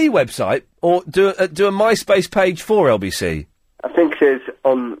LBC website, or do a MySpace page for LBC? I think it says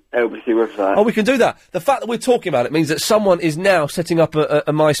on LBC website. Oh, we can do that. The fact that we're talking about it means that someone is now setting up a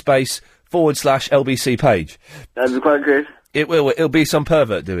MySpace / LBC page. That'd be quite good. It will. It'll be some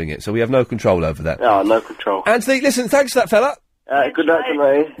pervert doing it, so we have no control over that. Oh, no control. Anthony, listen, thanks for that, fella. Good night to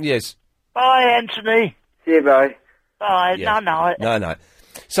me. Yes. Bye, Anthony. See you, bye. Bye. Yeah. No.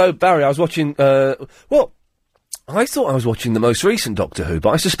 So, Barry, I was watching, I thought I was watching the most recent Doctor Who, but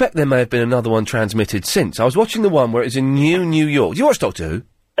I suspect there may have been another one transmitted since. I was watching the one where it's in New York. Do you watch Doctor Who?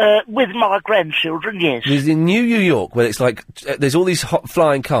 With my grandchildren, yes. It's in New York, where it's like, there's all these hot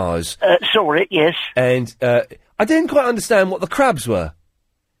flying cars. Saw it, yes. And, I didn't quite understand what the crabs were.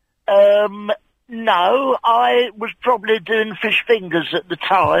 No, I was probably doing fish fingers at the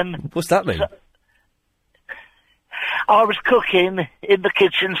time. What's that mean? I was cooking in the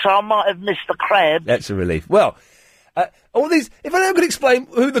kitchen, so I might have missed the crab. That's a relief. Well, all these... If I now could explain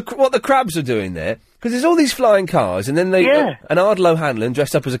what the crabs are doing there, because there's all these flying cars, and then an Ardal O'Hanlon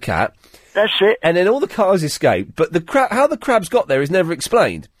dressed up as a cat. That's it. And then all the cars escape, but how the crabs got there is never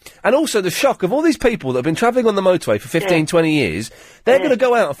explained. And also the shock of all these people that have been travelling on the motorway for 15, 20 years, they're going to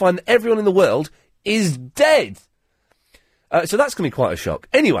go out and find that everyone in the world is dead. So that's going to be quite a shock.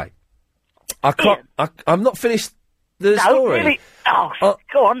 Anyway, I'm not finished the story. Really? Oh,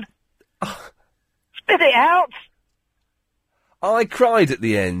 go on. Spit it out. I cried at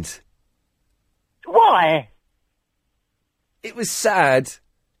the end. Why? It was sad.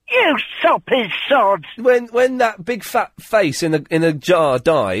 You soppy sod. When that big fat face in a jar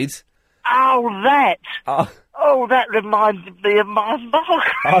died. Oh, that. Oh, that reminded me of my mom.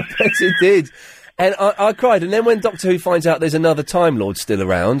 I bet it did. And I cried. And then when Doctor Who finds out there's another Time Lord still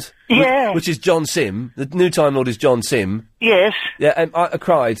around. Yeah. Which is John Sim. The new Time Lord is John Sim. Yes. Yeah, and I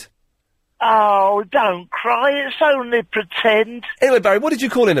cried. Oh, don't cry. It's only pretend. Anyway, Barry, what did you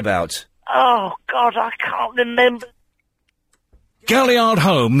call in about? Oh, God, I can't remember. Galliard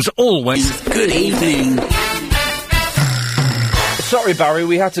Homes always... Good evening. Sorry, Barry,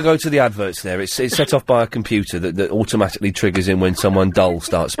 we had to go to the adverts there. It's set off by a computer that automatically triggers in when someone dull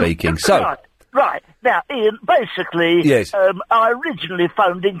starts speaking. So... Right. Now, Ian, basically... Yes. I originally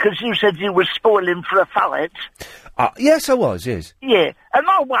phoned in because you said you were spoiling for a fight. Yes, I was, yes. Yeah, and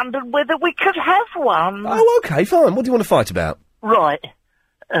I wondered whether we could have one. Oh, OK, fine. What do you want to fight about? Right.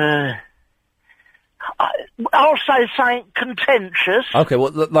 I'll say something contentious. OK,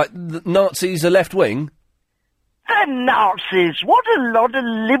 well, like the Nazis are left wing? The Nazis. What a lot of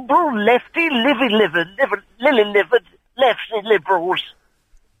liberal, lefty, lily-livered, lefty liberals.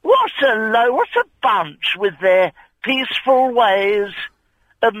 What a bunch with their peaceful ways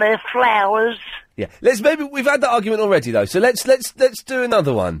and their flowers. Yeah. We've had that argument already, though, so let's do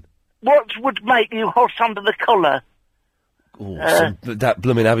another one. What would make you hot under the collar? That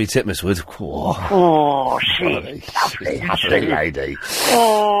blooming Abby Titmuss would. Oh, she's lovely lady.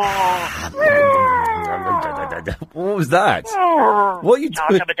 Oh. What was that? What are you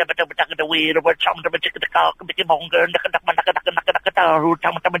doing?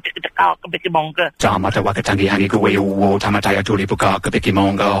 Tamata wakatangi hangi kuwe uo tamataya tuli puka kapiki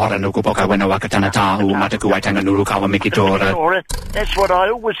monga hora nuku poka wena wakatana tahu mataku waitanga nuru kawa mikitora. That's what I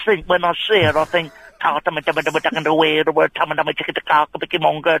always think when I see it. I think oh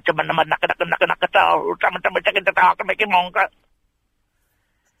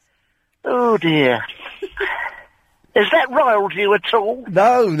dear. Is that riled you at all?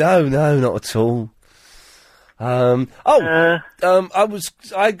 No, not at all. I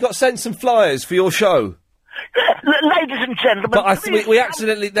got sent some flyers for your show. Ladies and gentlemen, but they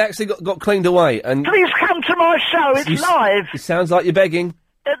accidentally got cleaned away. And please come to my show. It's live. It sounds like you're begging.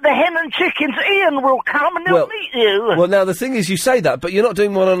 The Hen and Chickens, Ian will come and he'll meet you. Well, now the thing is, you say that, but you're not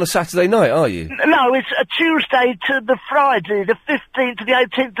doing one on a Saturday night, are you? No, it's a Tuesday to the Friday, the 15th to the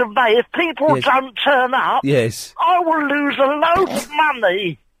 18th of May. If people don't turn up, yes, I will lose a load of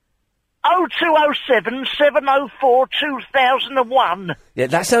money. 0207 704 2001. Yeah,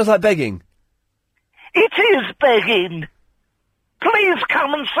 that sounds like begging. It is begging. Please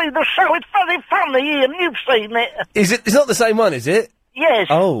come and see the show. It's very funny, Ian. You've seen it. Is it? It's not the same one, is it? Yes.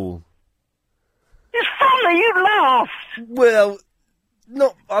 Oh. It's funny, you laugh. Well,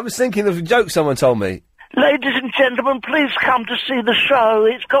 I was thinking of a joke someone told me. Ladies and gentlemen, please come to see the show.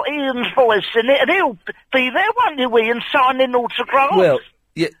 It's got Ian's voice in it, and he'll be there, won't you, Ian, signing autographs? Well,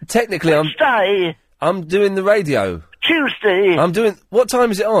 yeah, technically Tuesday. I'm doing the radio. Tuesday. What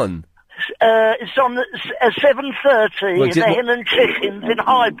time is it on? It's on 7:30, the Hen and Chickens in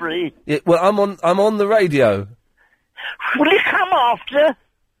Highbury. Yeah, well, I'm on the radio. Will you come after?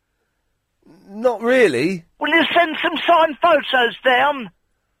 Not really. Will you send some signed photos down?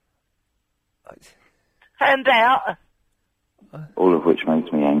 Hand out. All of which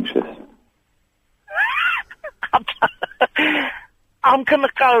makes me anxious. I'm gonna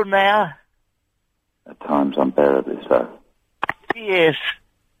go now. At times unbearably so. Yes.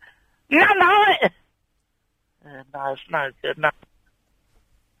 No. No, it's no good, no.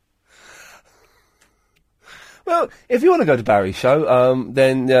 Well, if you want to go to Barry's show,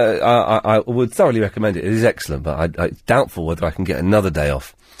 then I would thoroughly recommend it. It is excellent, but I'm doubtful whether I can get another day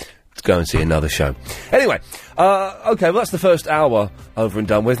off to go and see another show. Anyway, okay, well, that's the first hour over and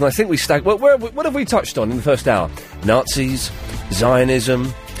done with, and I think we what have we touched on in the first hour? Nazis,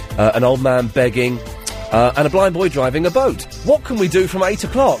 Zionism, an old man begging, and a blind boy driving a boat. What can we do from 8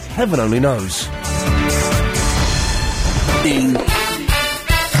 o'clock? Heaven only knows.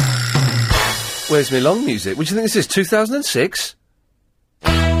 Where's my long music? What do you think this is, 2006?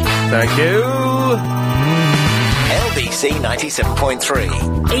 Thank you. LBC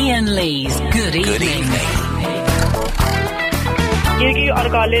 97.3. Ian Lee's Good Evening. Irgi,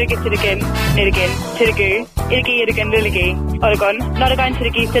 Oregon, Lilligay, Tilligan, Tilligu, Irgi, Irrigan, Lilligay, Oregon, Noregon,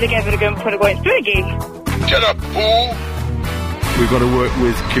 Tilligy, Tilligan, Virgin, Oregon, Tilligy. Shut up, fool! We've got to work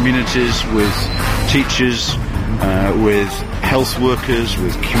with communities, with teachers, with health workers,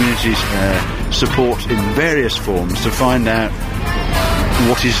 with community support in various forms to find out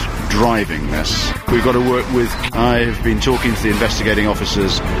what is driving this. We've got to work with... I've been talking to the investigating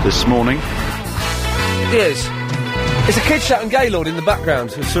officers this morning. Yes. It's a kid shouting Gaylord in the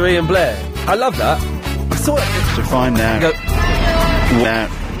background with Sir Ian Blair. I love that. I thought... To find out...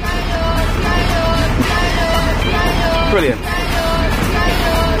 Brilliant.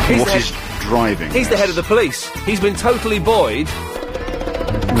 What is driving He's the head of the police. He's been totally buoyed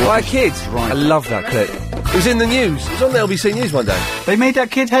by a kid. I love that clip. It was in the news. It was on the LBC News one day. They made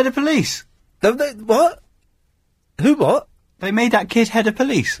that kid head of police. What? Who what? They made that kid head of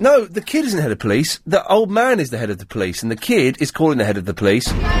police. No, the kid isn't head of police. The old man is the head of the police, and the kid is calling the head of the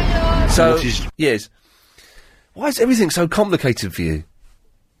police. So, yes. Why is everything so complicated for you?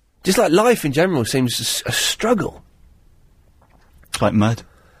 Just like life in general seems a struggle. It's like mud.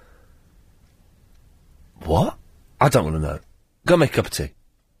 What? I don't want to know. Go make a cup of tea.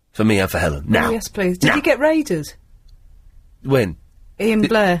 For me and for Helen. Now. Oh, yes, please. Did you get raided? When? Ian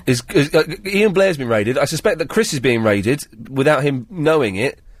Blair. Ian Blair's been raided. I suspect that Chris is being raided without him knowing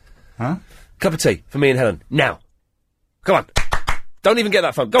it. Huh? Cup of tea for me and Helen. Now. Come on. Don't even get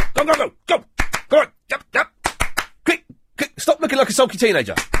that phone. Go. Go on. Yep. Stop looking like a sulky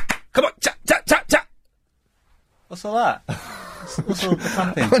teenager. Come on, tap, tap, tap, tap. What's all that? What's all the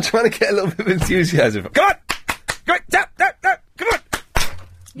clapping? I'm trying to get a little bit of enthusiasm. Come on! Come on, tap, tap, tap, come on!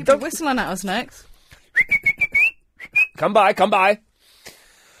 You'll be whistling at us next. Come by, come by.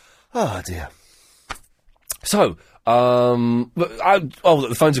 Oh, dear. So, look,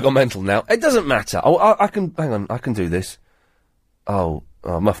 the phones have gone mental now. It doesn't matter. I can, hang on, I can do this. Oh,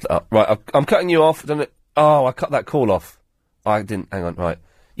 muffed it up. Right, I'm cutting you off. I cut that call off. I didn't, hang on, right.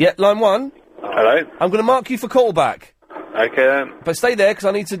 Yeah, line 1. Hello? I'm going to mark you for callback. Okay, then. But stay there, because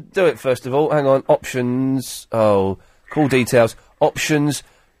I need to do it first of all. Hang on, options, call details, options,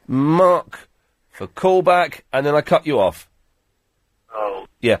 mark for callback, and then I cut you off. Oh.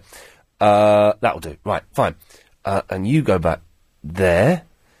 Yeah. That'll do. Right, fine. And you go back there.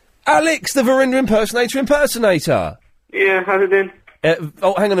 Alex, the Verinder impersonator! Yeah, how's it doing?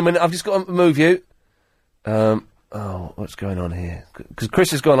 Hang on a minute, I've just got to move you. What's going on here? Because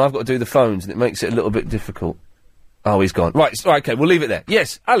Chris has gone, I've got to do the phones, and it makes it a little bit difficult. Oh, he's gone. Right, okay, we'll leave it there.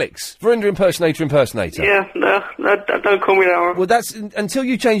 Yes, Alex, Verinder impersonator. Yeah, no, don't call me that one. Well, that's, until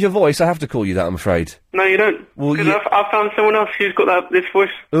you change your voice, I have to call you that, I'm afraid. No, you don't. Well, because I found someone else who's got this voice.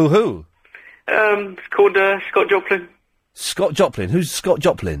 Oh, who? It's called Scott Joplin. Scott Joplin? Who's Scott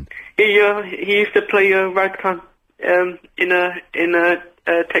Joplin? He used to play ragtime in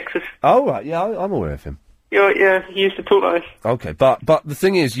Texas. Oh, right, yeah, I'm aware of him. Yeah, he used to talk like this. Okay, but the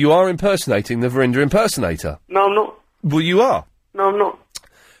thing is, you are impersonating the Verinder impersonator. No, I'm not. Well, you are. No, I'm not.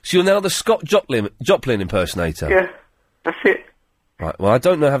 So you're now the Scott Joplin impersonator? Yeah, that's it. Right, well, I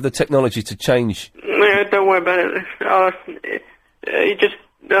don't have the technology to change... Yeah, don't worry about it. You just...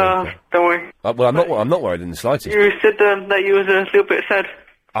 don't worry. Well, I'm not worried in the slightest. You said that you was a little bit sad.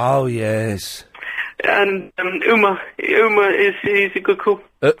 Oh, yes. And Umar he's a good call.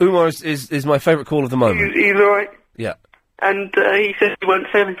 Umar is my favourite call of the moment. He's alright. Yeah. And he said he went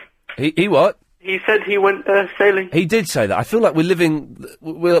sailing. He what? He said he went sailing. He did say that. I feel like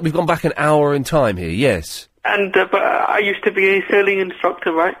we've gone back an hour in time here, yes. And, but I used to be a sailing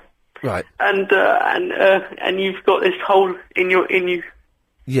instructor, right? Right. And you've got this hole in you.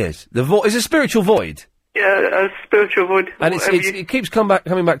 Yes. It's a spiritual void. Yeah, a spiritual void. And it keeps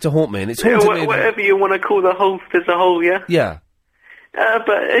coming back to haunt me, and it's haunted me. Whatever you want to call the hole, there's a hole, yeah? Yeah.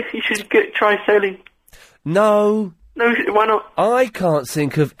 But you should try sailing. No. No, why not? I can't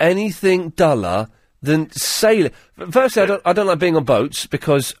think of anything duller than sailing. Firstly, I don't like being on boats,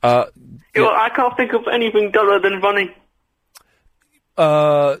 because... I can't think of anything duller than running.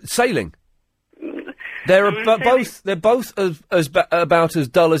 Sailing. They're both about as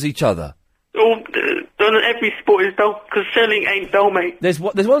dull as each other. Well, every sport is dull, because sailing ain't dull, mate. There's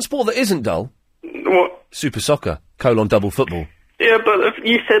one sport that isn't dull. What? Super soccer, double football. Yeah, but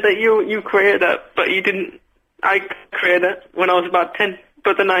you said that you created that, but you didn't. I created that when I was about 10,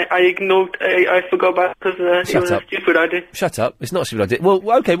 but then I ignored, I forgot about it because it was a stupid idea. Shut up, it's not a stupid idea. Well,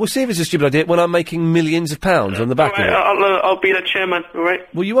 okay, we'll see if it's a stupid idea when I'm making millions of pounds on the back of it. I'll be the chairman, alright?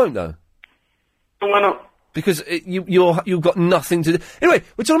 Well, you won't, though. Why not? Because you've got nothing to do. Anyway,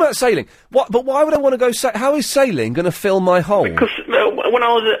 we're talking about sailing. But why would I want to go how is sailing going to fill my hole? Because when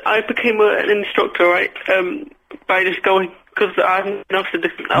I became an instructor, right, by just going, because I had enough to do.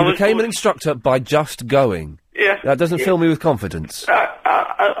 You became an instructor by just going? Yeah. That doesn't fill me with confidence. I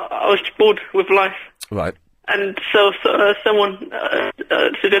was bored with life. Right. And so someone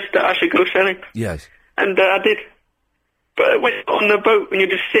suggested that I should go sailing. Yes. And I did. But when you're on the boat, when you're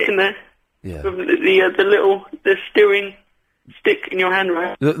just sitting there, yeah, with the steering stick in your hand,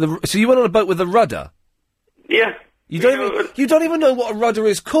 right? So you went on a boat with a rudder? Yeah. You don't even know what a rudder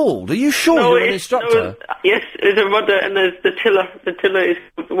is called. Are you sure you're an instructor? Yes, there's a rudder and there's the tiller. The tiller is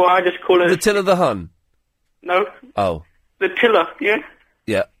what I just call it. The tiller, the hun? No. Oh. The tiller, yeah.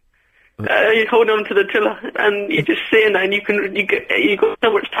 Yeah. You hold on to the tiller and you just sit in there and you got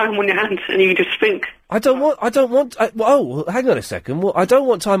so much time on your hands and you just think. I don't want. Hang on a second. Well, I don't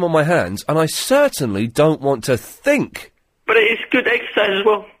want time on my hands, and I certainly don't want to think. But it's good exercise as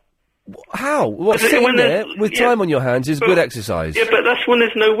well. How? Well, sitting there with time on your hands is good exercise. Yeah, but that's when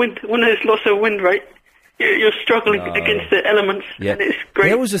there's no wind. When there's lots of wind, right? You're struggling against the elements. Yeah. And it's great.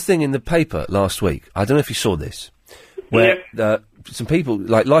 There was a thing in the paper last week. I don't know if you saw this, where some people,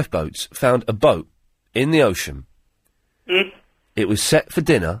 like lifeboats, found a boat in the ocean. Mm. It was set for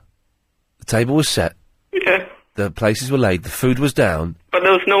dinner. The table was set. Yeah. The places were laid. The food was down. But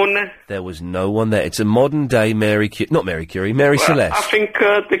there was no one there. There was no one there. It's a modern day Mary Celeste. I think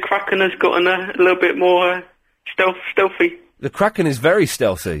the Kraken has gotten a little bit more stealthy. The Kraken is very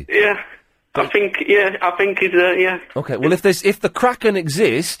stealthy. Yeah. I think he's yeah. Okay, well if the Kraken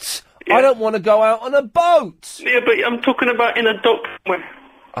exists, I don't want to go out on a boat. Yeah, but I'm talking about in a dock somewhere.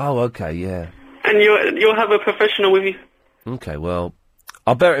 Oh, okay, yeah. And you'll have a professional with you. Okay, well,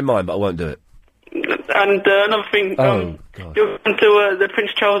 I'll bear it in mind, but I won't do it. And another thing, Oh, God. you're going to the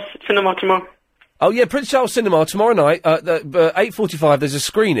Prince Charles Cinema tomorrow. Oh, yeah, Prince Charles Cinema tomorrow night, 8:45, there's a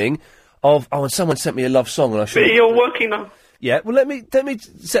screening of... Oh, and someone sent me a love song, and I should... But you're working now. Yeah, well, let me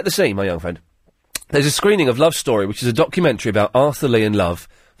set the scene, my young friend. There's a screening of Love Story, which is a documentary about Arthur Lee and Love,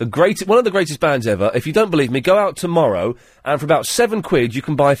 one of the greatest bands ever. If you don't believe me, go out tomorrow, and for about £7 you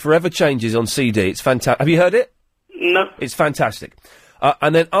can buy Forever Changes on CD. It's fantastic. Have you heard it? No. It's fantastic.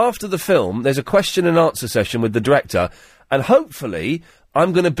 And then after the film, there's a question and answer session with the director, and hopefully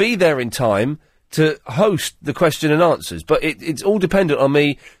I'm going to be there in time to host the question and answers. But it's all dependent on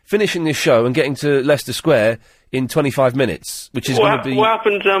me finishing this show and getting to Leicester Square in 25 minutes, which is going to be... What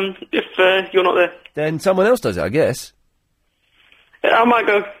happens if you're not there? Then someone else does it, I guess. I might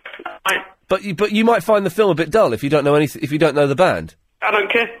go. But you might find the film a bit dull if you don't know anything. If you don't know the band. I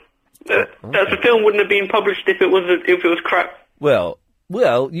don't care. The film wouldn't have been published if it was crap. Well,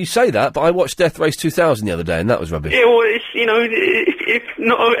 you say that, but I watched Death Race 2000 the other day, and that was rubbish. Yeah, well, it's if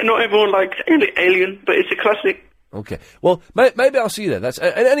not everyone likes Alien, but it's a classic. Okay. Well, maybe I'll see you there. That's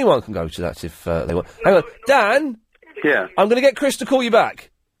and anyone can go to that if they want. Hang on, Dan. Yeah. I'm going to get Chris to call you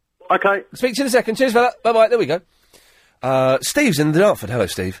back. Okay. Speak to you in a second. Cheers, fella. Bye bye. There we go. Steve's in Dartford. Hello,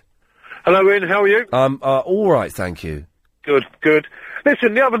 Steve. Hello, Ian. How are you? All right, thank you. Good, good.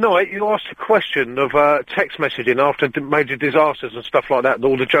 Listen, the other night you asked a question of text messaging after major disasters and stuff like that, and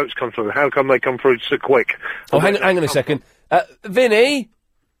all the jokes come through. How come they come through so quick? Oh, hang on a second. Vinny?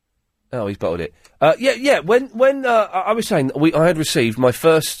 Oh, he's bottled it. Yeah, when I was saying I had received my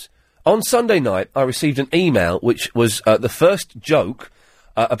first... On Sunday night, I received an email which was the first joke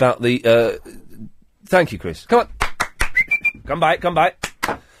about the... Thank you, Chris. Come on. Come back.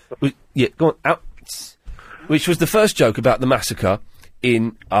 Yeah, go on, out. Which was the first joke about the massacre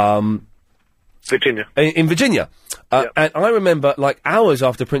in... Virginia. In Virginia. And I remember, like, hours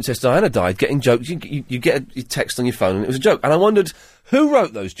after Princess Diana died, getting jokes. You get a text on your phone and it was a joke. And I wondered, who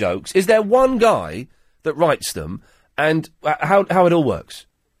wrote those jokes? Is there one guy that writes them? And how it all works?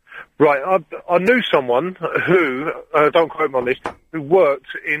 Right, I knew someone who, don't quote me on this, who worked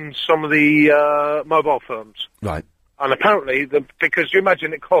in some of the mobile firms. Right. And apparently, because you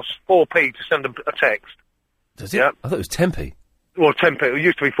imagine it costs 4p to send a text. Does it? Yeah. I thought it was 10p. Well, 10p. It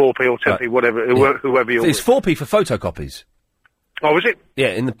used to be 4p or 10p, right. Whatever, yeah. Whoever you're It's 4p for photocopies. Oh, is it? Yeah,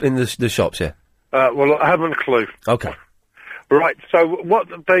 in the shops, yeah. Well, I haven't a clue. Okay. Right, so what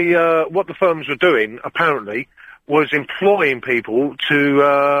the firms were doing, apparently, was employing people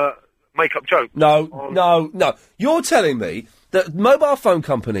to make up jokes. No. You're telling me that mobile phone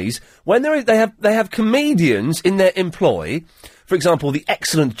companies, when they have comedians in their employ, for example, the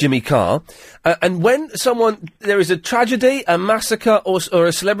excellent Jimmy Carr, and when there is a tragedy, a massacre, or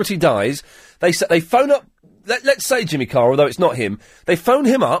a celebrity dies, they phone up. Let's say Jimmy Carr, although it's not him. They phone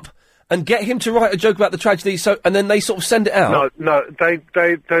him up and get him to write a joke about the tragedy. And then they sort of send it out. No,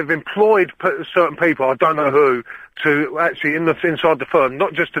 they've employed certain people. I don't know who. To actually inside the firm,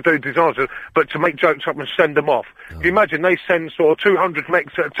 not just to do disasters, but to make jokes up and send them off. Oh. If you imagine they send sort of 200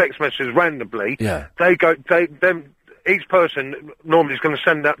 text messages randomly. Yeah. Each person normally is going to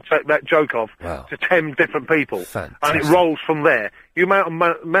send that joke off to 10 different people. Fantastic. And it rolls from there. The amount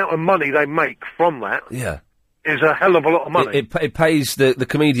of money they make from that is a hell of a lot of money. It pays the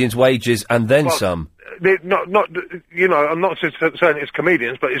comedians' wages and then some. I'm not saying it's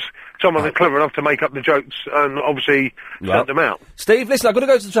comedians, but it's someone that's clever enough to make up the jokes and obviously send them out. Steve, listen, I've got to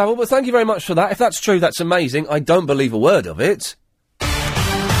go to the travel, but thank you very much for that. If that's true, that's amazing. I don't believe a word of it.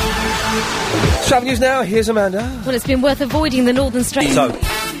 Travel news now, here's Amanda. Well, it's been worth avoiding the Northern Strait. So, I'm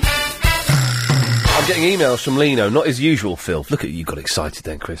getting emails from Lino, not his usual filth. Look at you, got excited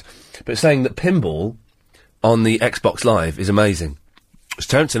then, Chris. But saying that pinball on the Xbox Live is amazing. It's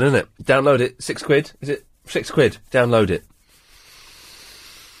tempting, isn't it? Download it. £6. Is it? £6. Download it.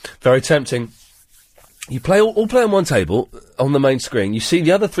 Very tempting. You play all play on one table on the main screen. You see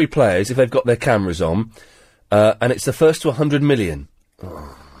the other three players if they've got their cameras on, and it's the first to 100 million.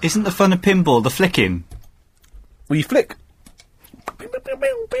 Oh. Isn't the fun of pinball the flicking? Well, you flick.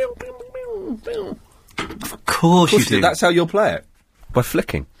 Of course you do. That's how you'll play it. By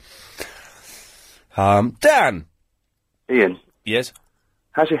flicking. Dan. Ian. Yes.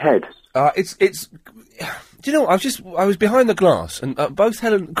 How's your head? It's. Do you know what? I was behind the glass, and both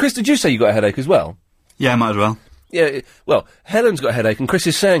Helen... Chris, did you say you got a headache as well? Yeah, might as well. Yeah, well, Helen's got a headache, and Chris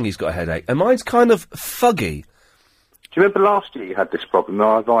is saying he's got a headache, and mine's kind of fuggy. Do you remember last year you had this problem?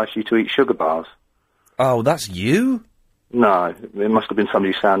 I advised you to eat sugar bars. Oh, that's you? No, it must have been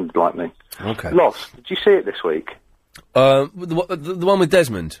somebody who sounded like me. Okay. Lost. Did you see it this week? The one with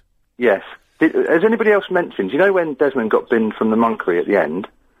Desmond? Yes. Has anybody else mentioned? You know when Desmond got binned from the monkery at the end?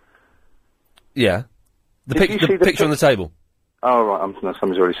 Yeah. The Did you see the picture on the table. Oh, right. No,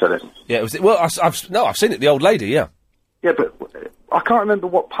 somebody's already said it. Yeah, it was. Well, I've seen it. The old lady. Yeah. Yeah, but I can't remember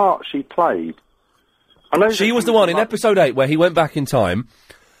what part she played. I know she was the one in episode 8 where he went back in time.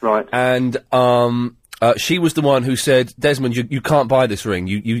 Right. And she was the one who said, Desmond, you can't buy this ring.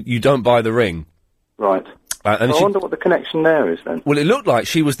 You don't buy the ring. Right. And I wonder what the connection there is then. Well, it looked like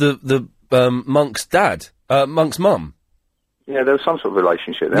she was the Monk's dad, Monk's mum. Yeah, there was some sort of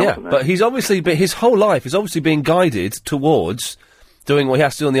relationship there, wasn't there? But he's obviously his whole life is obviously being guided towards doing what he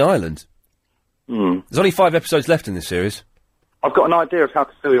has to do on the island. There's only 5 episodes left in this series. I've got an idea of how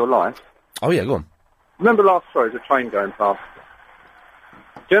to fill your life. Oh yeah, go on. Remember there's a train going past.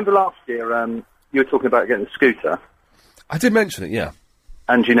 Do you remember last year, you were talking about getting a scooter? I did mention it, yeah.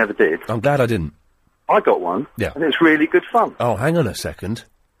 And you never did? I'm glad I didn't. I got one. Yeah. And it's really good fun. Oh, hang on a second.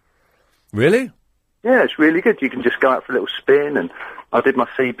 Really? Yeah, it's really good. You can just go out for a little spin, and I did my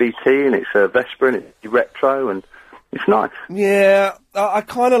CBT, and it's a Vespa, and it's retro, and it's nice. Yeah, I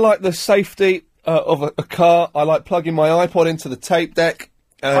kind of like the safety of a car. I like plugging my iPod into the tape deck.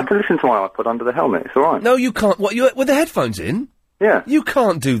 I can listen to my iPod under the helmet, it's alright. No, you can't. What, with the headphones in? Yeah. You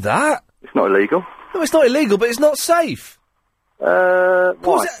can't do that. It's not illegal. No, it's not illegal, but it's not safe. Why?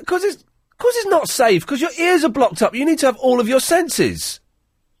 Because it's not safe, because your ears are blocked up. You need to have all of your senses.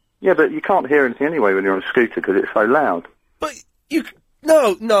 Yeah, but you can't hear anything anyway when you're on a scooter because it's so loud. But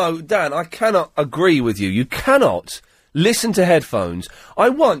No, Dan, I cannot agree with you. You cannot listen to headphones. I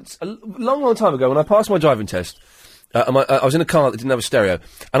once, a long time ago, when I passed my driving test, I was in a car that didn't have a stereo,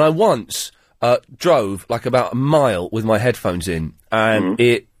 and I once drove like about a mile with my headphones in, and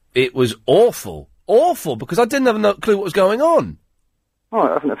it was awful, because I didn't have no clue what was going on. Oh,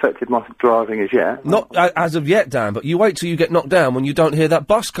 it hasn't affected my driving as yet. Not as of yet, Dan, but you wait till you get knocked down when you don't hear that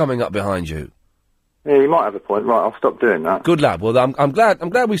bus coming up behind you. Yeah, you might have a point. Right, I'll stop doing that. Good lad. Well, I'm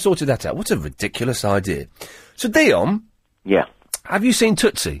glad we sorted that out. What a ridiculous idea. So, Dion. Yeah. Have you seen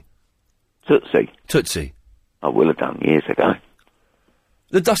Tootsie? Tootsie? Tootsie. I will have done years ago.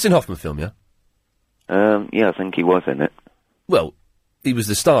 The Dustin Hoffman film, yeah? Yeah, I think he was in it. Well, he was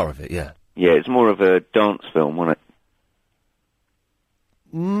the star of it, yeah. Yeah, it's more of a dance film, wasn't it?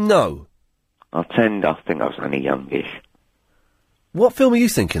 No. I think I was only youngish. What film are you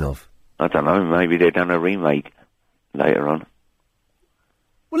thinking of? I don't know, maybe they've done a remake later on.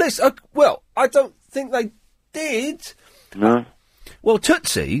 Well, I don't think they did. No? Well,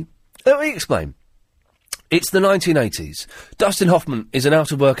 Tootsie, let me explain. It's the 1980s. Dustin Hoffman is an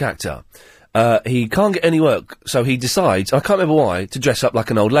out-of-work actor. He can't get any work, so he decides, I can't remember why, to dress up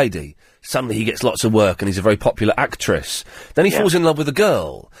like an old lady. Suddenly he gets lots of work and he's a very popular actress. Then he falls in love with a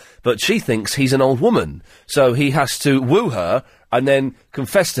girl, but she thinks he's an old woman. So he has to woo her and then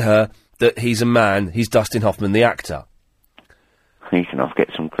confess to her that he's a man, he's Dustin Hoffman, the actor. He can off get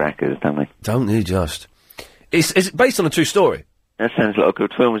some crackers, don't he? Don't he just? It's based on a true story. That sounds like a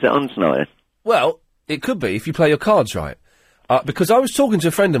good film. Is it on tonight? Well, it could be if you play your cards right. Because I was talking to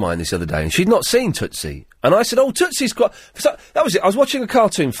a friend of mine this other day, and she'd not seen Tootsie. And I said, oh, Tootsie's got... So, that was it. I was watching a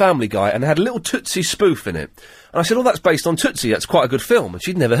cartoon, Family Guy, and it had a little Tootsie spoof in it. And I said, oh, that's based on Tootsie. That's quite a good film. And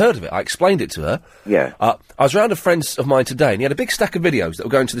she'd never heard of it. I explained it to her. Yeah. I was round a friend of mine today, and he had a big stack of videos that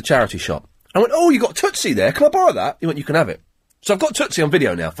were going to the charity shop. I went, oh, you got Tootsie there. Can I borrow that? He went, you can have it. So I've got Tootsie on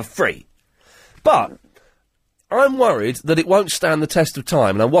video now for free. But I'm worried that it won't stand the test of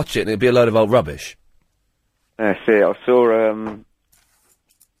time, and I watch it, and it'll be a load of old rubbish. That's it. I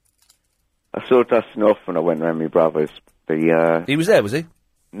saw Dustin off when I went round my brother's. He was there, was he?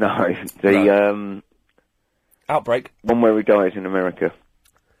 No, Outbreak. One where he dies in America.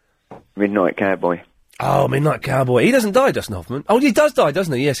 Midnight Cowboy. Oh, Midnight Cowboy. He doesn't die, Dustin Hoffman. Oh, he does die,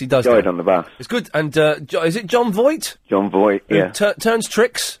 doesn't he? Yes, he does. Died on the bus. It's good. And is it John Voight? John Voight, yeah. Turns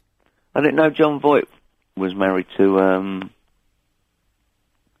tricks. I didn't know John Voight was married to,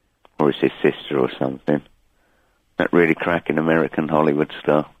 or is his sister or something. That really cracking American Hollywood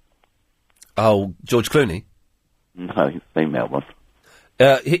star. Oh, George Clooney? No, female one.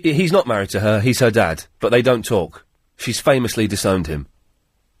 He's not married to her, he's her dad, but they don't talk. She's famously disowned him.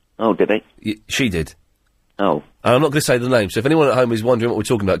 Oh, did he? She did. Oh. And I'm not going to say the name, so if anyone at home is wondering what we're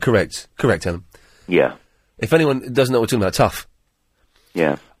talking about, correct, Helen. Yeah. If anyone doesn't know what we're talking about, tough.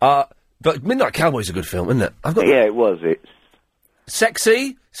 Yeah. But Midnight Cowboy's a good film, isn't it? Yeah, it was. It's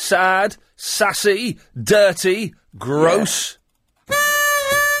sexy, sad, sassy, dirty, gross. Yeah.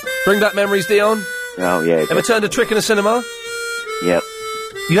 Bring back memories, Dion. Oh, yeah. Ever turned a trick in a cinema? Yep.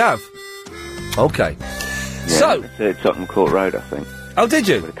 You have? Okay. Yeah, So, it's Tottenham Court Road, I think. Oh, did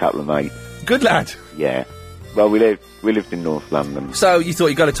you? With a couple of mates. Good lad. Yeah. Well, we lived in North London. So you thought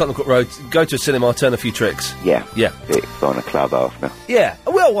you'd go to Tottenham Court Road, go to a cinema, turn a few tricks. Yeah. Yeah. Go on a club after. Yeah.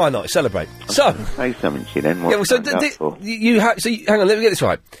 Well, why not? Celebrate. So. Say something to you then. Yeah, well, so hang on, let me get this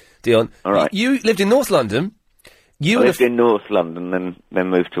right, Dion. All right. You lived in North London. I lived in North London, then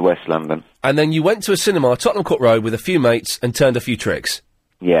moved to West London. And then you went to a cinema, Tottenham Court Road, with a few mates and turned a few tricks.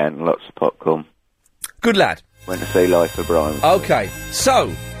 Yeah, and lots of popcorn. Good lad. Went to see Life of Brian. Okay,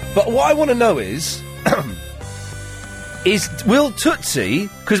 so, but what I want to know is, will Tootsie,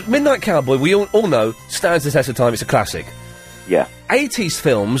 because Midnight Cowboy, we all know, stands the test of time, it's a classic. Yeah. 80s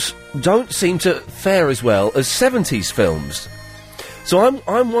films don't seem to fare as well as 70s films. So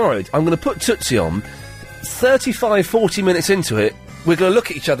I'm worried. I'm going to put Tootsie on, 35, 40 minutes into it, we're going to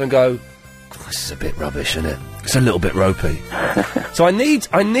look at each other and go, this is a bit rubbish, isn't it? It's a little bit ropey. So I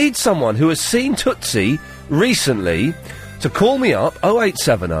need someone who has seen Tootsie recently to call me up,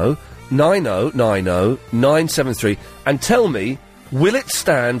 0870 9090 973, and tell me, will it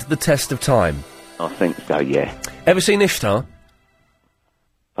stand the test of time? I think so, yeah. Ever seen Ishtar?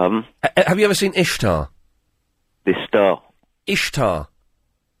 Have you ever seen Ishtar? This star. Ishtar.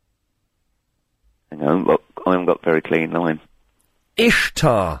 Hang on, I haven't got very clean line.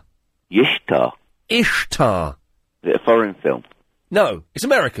 Ishtar. Ishtar? Ishtar. Is it a foreign film? No, it's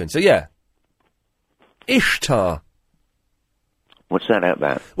American, so yeah. Ishtar. What's that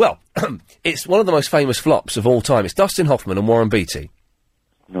about? Well, it's one of the most famous flops of all time. It's Dustin Hoffman and Warren Beatty.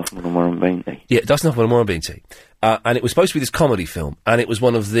 Hoffman and Warren Beatty? Yeah, Dustin Hoffman and Warren Beatty. And it was supposed to be this comedy film, and it was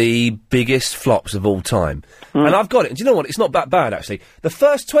one of the biggest flops of all time. And I've got it. And do you know what? It's not that bad, actually. The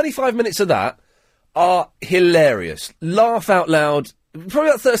first 25 minutes of that are hilarious. Laugh out loud. Probably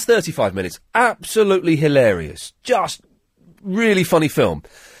about the first 35 minutes. Absolutely hilarious. Just really funny film.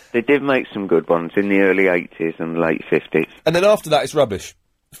 They did make some good ones in the early 80s and late 50s. And then after that, it's rubbish.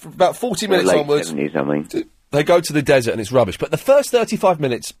 For about 40 minutes late onwards... 70s, I mean. They go to the desert and it's rubbish. But the first 35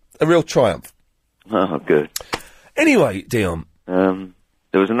 minutes, a real triumph. Oh, good. Anyway, Dion. There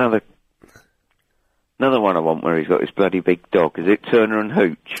was another one I want where he's got this bloody big dog. Is it Turner and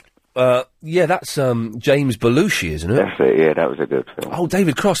Hooch? Yeah, that's James Belushi, isn't it? That's it, yeah, that was a good film. Oh,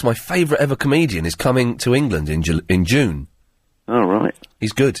 David Cross, my favourite ever comedian, is coming to England in June. Oh, right.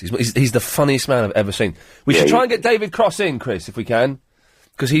 He's good. He's the funniest man I've ever seen. We should try and get David Cross in, Chris, if we can.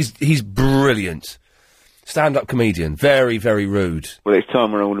 Because he's brilliant. Stand-up comedian. Very, very rude. Well, it's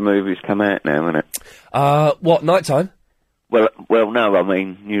time when all the movies come out now, isn't it? What, night time? Well, no, I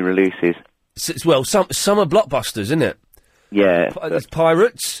mean, new releases. Some are blockbusters, isn't it? Yeah. There's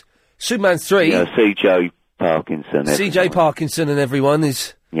Pirates, Superman 3. Yeah, C.J. Parkinson. C.J. Parkinson and everyone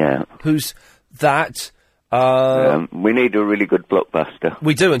is... Yeah. Who's that? We need a really good blockbuster.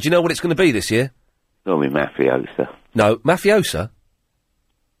 We do, and do you know what it's going to be this year? It'll be Mafiosa. No, Mafiosa?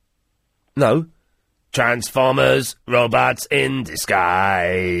 No. Transformers, robots in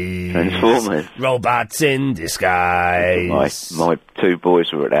disguise. Transformers? Robots in disguise. My two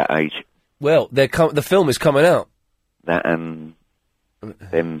boys were at that age. Well, the film is coming out. That and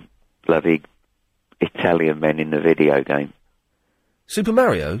them bloody Italian men in the video game. Super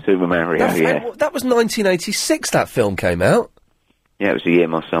Mario? Super Mario, yeah. That was 1986 that film came out. Yeah, it was the year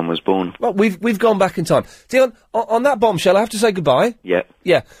my son was born. Well, we've gone back in time. Dion, on that bombshell, I have to say goodbye. Yeah.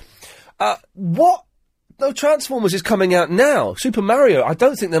 Yeah. What? No, Transformers is coming out now. Super Mario, I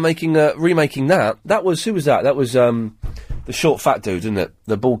don't think they're remaking that. That was, who was that? That was, the short fat dude, isn't it?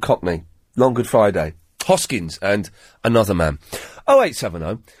 The bald cockney. Long Good Friday. Hoskins and another man.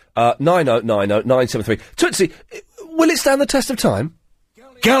 0870 9090 973. Tootsie, will it stand the test of time?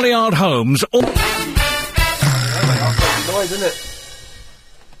 Galliard Homes. Noise, isn't it?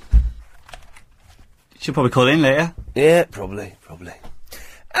 She'll probably call in later. Yeah, probably.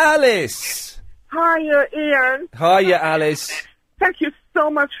 Alice! Hiya, Ian. Hiya, Alice. Thank you so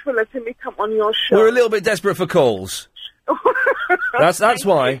much for letting me come on your show. We're a little bit desperate for calls. That's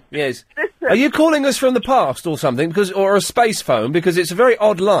why, yes. Listen. Are you calling us from the past or something? Or a space phone? Because it's a very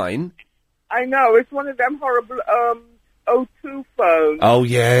odd line. I know, it's one of them horrible, O2 phones. Oh,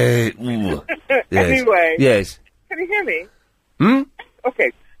 yeah. Ooh. Yes. Anyway. Yes. Can you hear me? Hmm?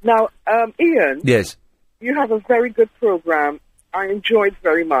 Okay. Now, Ian. Yes. You have a very good program. I enjoyed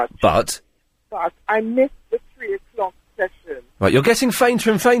very much. But I missed the 3 o'clock session. Right, you're getting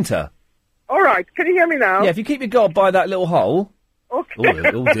fainter and fainter. All right, can you hear me now? Yeah, if you keep your gob by that little hole. Okay.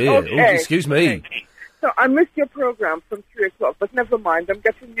 Oh dear. Okay. Oh, excuse me. Okay. So I missed your program from 3 o'clock, but never mind. I'm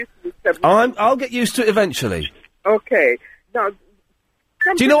getting used to this. I'll get used to it eventually. Okay. Now,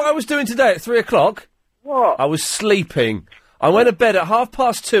 do you know what I was doing today at 3 o'clock? What? I was sleeping. I went to bed at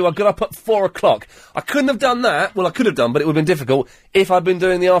 2:30. I got up at 4 o'clock. I couldn't have done that. Well, I could have done, but it would have been difficult if I'd been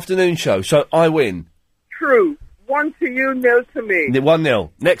doing the afternoon show. So I win. True. 1 to you, 0 to me.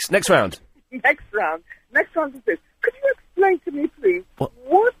 1-0. Next round. Next round. Next round is this. Could you explain to me, please,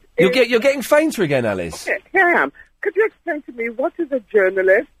 what is... You're getting fainter again, Alice. Okay, here I am. Could you explain to me what is a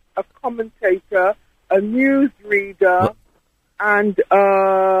journalist, a commentator, a newsreader, and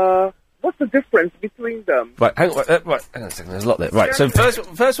what's the difference between them? Right, hang on a second. There's a lot there. Right, so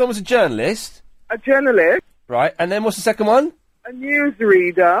first one was a journalist. A journalist. Right, and then what's the second one? A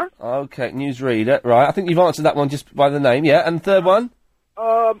newsreader. Okay, newsreader. Right, I think you've answered that one just by the name. Yeah, and the third one?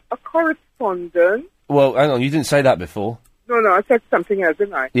 A correspondent. Well, hang on, you didn't say that before. No, I said something else,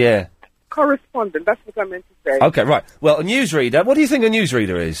 didn't I? Yeah. Correspondent, that's what I meant to say. Okay, right. Well, a newsreader, what do you think a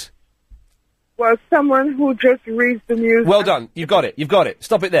newsreader is? Well, someone who just reads the news. Well done, you've got it.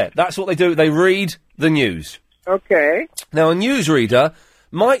 Stop it there. That's what they do, they read the news. Okay. Now, a newsreader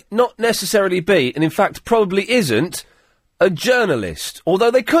might not necessarily be, and in fact probably isn't, a journalist,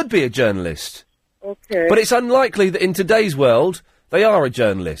 although they could be a journalist. Okay. But it's unlikely that in today's world, they are a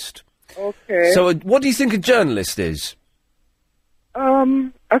journalist. Okay. So, what do you think a journalist is?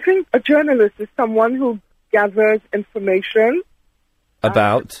 I think a journalist is someone who gathers information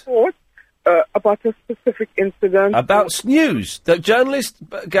About? About a specific incident. About news. The journalist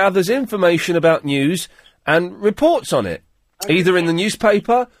gathers information about news and reports on it, either in the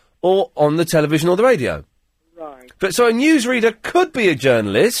newspaper or on the television or the radio. Right. But so a newsreader could be a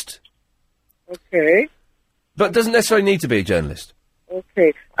journalist. Okay. But doesn't necessarily need to be a journalist.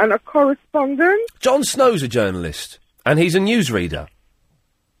 Okay. And a correspondent? Jon Snow's a journalist, and he's a newsreader.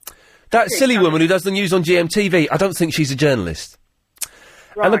 That silly woman who does the news on GMTV, I don't think she's a journalist.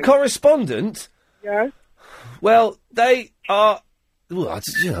 Right. And the correspondent... Yes? Well, they are... Well,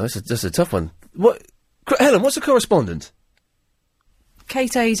 that's a tough one. What, Helen, what's a correspondent?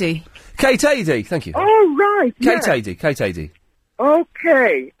 Kate Adie. Kate Adie, thank you. Oh, right, Kate Adie.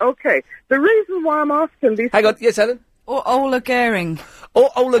 Okay. The reason why I'm asking these... Hang on, yes, Helen? Or Ola Gehring. Or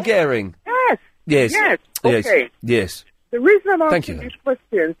Ola Gehring. Yes. Yes. Okay. Yes. The reason I'm Thank asking you. these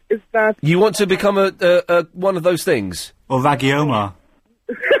questions is that... You want to become a one of those things? Or Raggy Omar.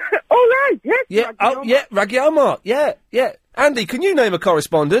 Oh, right, yes. Yeah, Raggy Omar. Yeah. Andy, can you name a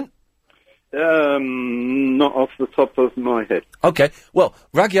correspondent? Not off the top of my head. Okay, well,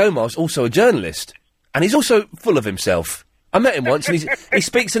 Raggy Omar's also a journalist, and he's also full of himself. I met him once, and he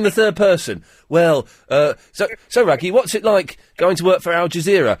speaks in the third person. Well, so Raggy, what's it like going to work for Al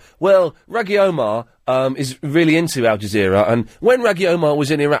Jazeera? Well, Raggy Omar is really into Al Jazeera, and when Raggy Omar was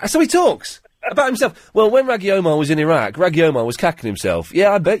in Iraq... So he talks about himself. Well, when Raggy Omar was in Iraq, Raggy Omar was cacking himself.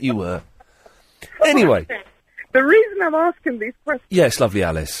 Yeah, I bet you were. Anyway. The reason I'm asking these questions... Yes, lovely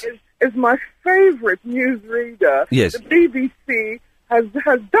Alice. Is my favourite newsreader. Yes. The BBC has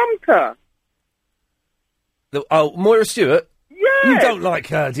dumped her. Moira Stewart? Yes. You don't like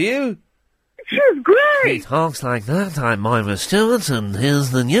her, do you? She's great. He talks like that. I'm Moira Stewart, and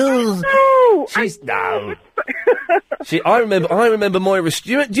here's the news. No. I remember Moira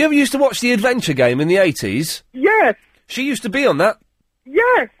Stewart. Do you ever used to watch the Adventure Game in the 80s? Yes. She used to be on that.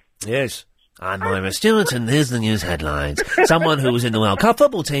 Yes. Yes. I'm Moira Stewart, and here's the news headlines. Someone who was in the World Cup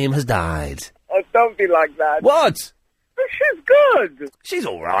football team has died. Oh, don't be like that. What? She's good. She's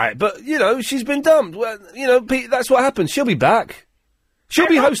all right, but, she's been dumped. Well, that's what happens. She'll be back. She'll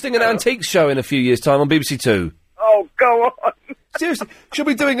be hosting an antiques show in a few years' time on BBC Two. Oh, go on. Seriously, she'll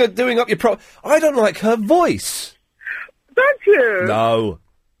be doing up your I don't like her voice. Don't you? No.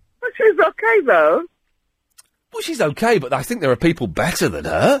 But she's okay, though. Well, she's okay, but I think there are people better than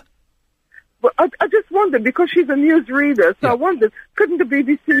her. But I just wondered, because she's a newsreader, so I wondered, couldn't the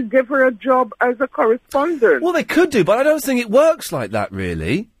BBC give her a job as a correspondent? Well, they could do, but I don't think it works like that,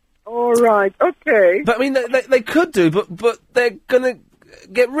 really. All right, okay. But, I mean, they could do, but they're going to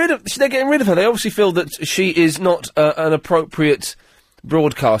they're getting rid of her. They obviously feel that she is not an appropriate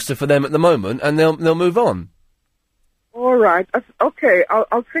broadcaster for them at the moment, and they'll move on. All right, okay,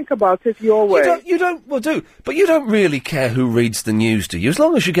 I'll think about it your way. You don't really care who reads the news, do you? As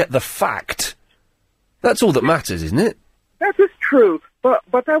long as you get the fact. That's all that matters, isn't it? That is true, but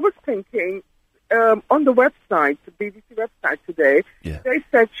I was thinking, on the website, the BBC website today, they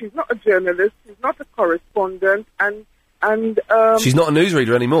said she's not a journalist, she's not a correspondent, and she's not a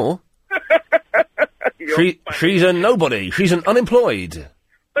newsreader anymore. She's a nobody. She's an unemployed.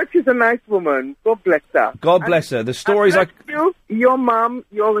 But she's a nice woman. God bless her. God bless her. The stories you, your mum,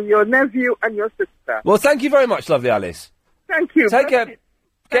 your nephew, and your sister. Well, thank you very much, lovely Alice. Thank you. Take care.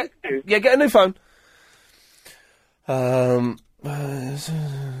 Get a new phone.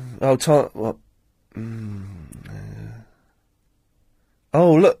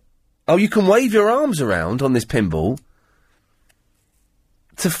 Oh, look. Oh, you can wave your arms around on this pinball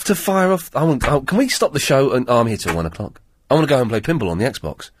to fire off... can we stop the show? I'm here till 1 o'clock. I want to go home and play pinball on the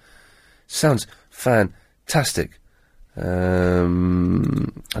Xbox. Sounds fantastic. I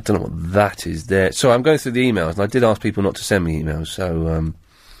don't know what that is there. So I'm going through the emails, and I did ask people not to send me emails, so,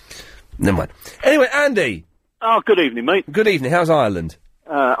 never mind. Anyway, Andy! Oh, good evening, mate. Good evening. How's Ireland?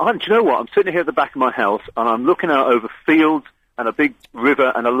 Do you know what? I'm sitting here at the back of my house, and I'm looking out over fields and a big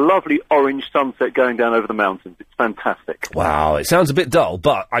river and a lovely orange sunset going down over the mountains. It's fantastic. Wow, it sounds a bit dull,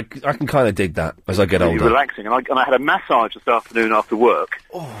 but I can kind of dig that as I get Really older. relaxing. And I had a massage this afternoon after work.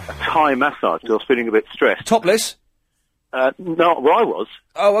 A Thai massage, because I was feeling a bit stressed. Topless? No, where I was.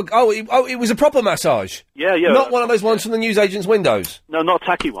 It was a proper massage? Yeah. Not one of those ones from the newsagent's windows? No, not a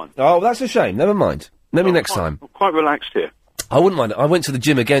tacky one. Oh, that's a shame. Never mind. Maybe next time. I'm quite relaxed here. I wouldn't mind. I went to the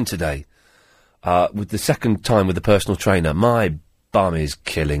gym again today, with the second time with the personal trainer. My bum is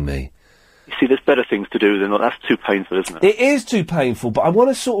killing me. You see, there's better things to do than that. That's too painful, isn't it? It is too painful, but I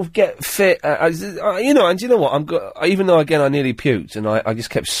want to sort of get fit. And you know what? Even though, again, I nearly puked and I just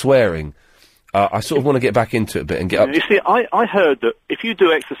kept swearing, I sort of want to get back into it a bit and get up. You see, I heard that if you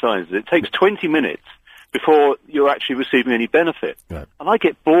do exercises, it takes 20 minutes before you're actually receiving any benefit. Right. And I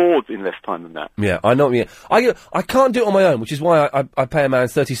get bored in less time than that. Yeah, I know. Yeah, I can't do it on my own, which is why I pay a man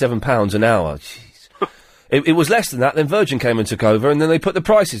 £37 an hour. Jeez. it was less than that. Then Virgin came and took over, and then they put the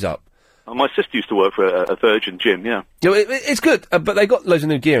prices up. And my sister used to work for a Virgin gym. Yeah, it's good, but they got loads of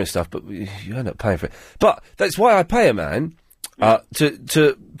new gear and stuff. But you end up paying for it. But that's why I pay a man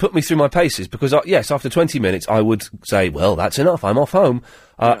to put me through my paces, because yes, after 20 minutes I would say, well, that's enough. I'm off home,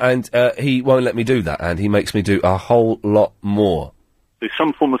 and he won't let me do that, and he makes me do a whole lot more. He's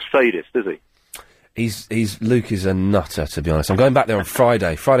some form of sadist, is he? Luke is a nutter, to be honest. I'm going back there on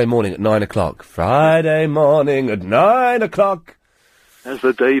Friday morning at 9 o'clock. Friday morning at 9 o'clock. As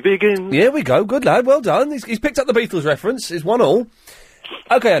the day begins. Here we go. Good lad. Well done. He's picked up the Beatles reference. It's 1-1.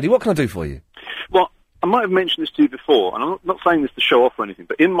 Okay, Andy, what can I do for you? Well, I might have mentioned this to you before, and I'm not saying this to show off or anything,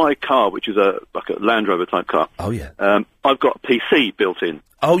 but in my car, which is like a Land Rover type car. Oh, yeah. I've got a PC built in.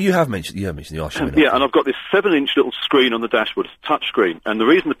 Oh, you have mentioned you are showing Yeah, and I've got this 7-inch little screen on the dashboard, it's a touch screen, and the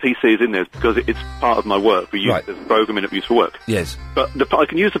reason the PC is in there is because it's part of my work. We use it as a programming that we use for work. Yes. But I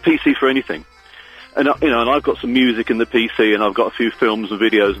can use the PC for anything. And, and I've got some music in the PC, and I've got a few films and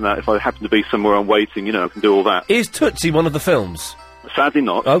videos and that. If I happen to be somewhere I'm waiting, I can do all that. Is Tootsie one of the films? Sadly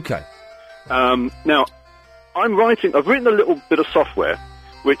not. Okay. Now, I've written a little bit of software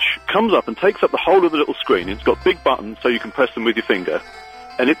which comes up and takes up the whole of the little screen. It's got big buttons so you can press them with your finger.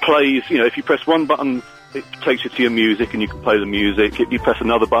 And it plays, if you press one button, it takes you to your music and you can play the music. If you press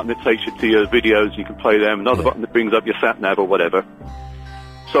another button, it takes you to your videos and you can play them. Another button that brings up your sat-nav or whatever.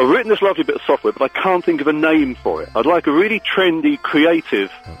 So I've written this lovely bit of software, but I can't think of a name for it. I'd like a really trendy,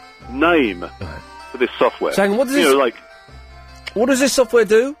 creative name for this software. So what does what does this software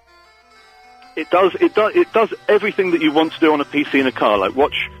do? It does everything that you want to do on a PC in a car, like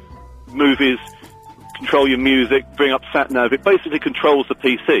watch movies, control your music, bring up sat-nav. It basically controls the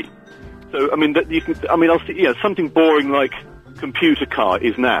PC. So, I'll see, something boring like computer car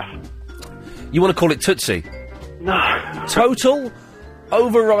is naff. You want to call it Tootsie? No. Total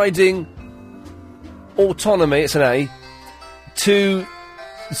overriding autonomy, it's an A, to...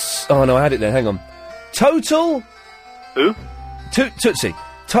 Oh, no, I had it there, hang on. Total... Who? Tootsie.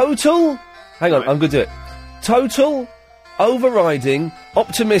 Total... Hang on, I'm going to do it. Total overriding,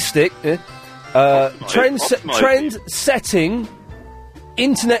 optimistic, trend-setting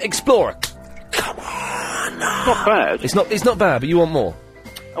Internet Explorer. Come on! Not bad. It's not bad, but you want more.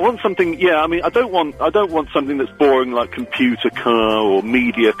 I want something. Yeah, I don't want something that's boring like computer car or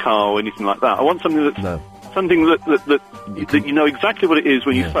media car or anything like that. I want something that's something that you know exactly what it is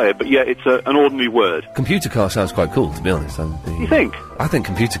when you say it, but yeah, it's an ordinary word. Computer car sounds quite cool, to be honest. You think? I think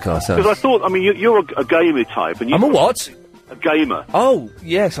computer car sounds. Because I thought, you're a gamey type, and I'm a what? A gamer. Oh,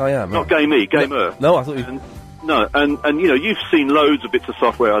 yes, I am. Not gamey, gamer. No, I thought you. No, and you've seen loads of bits of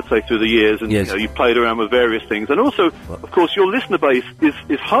software, I'd say, through the years, and you've played around with various things, and also, of course, your listener base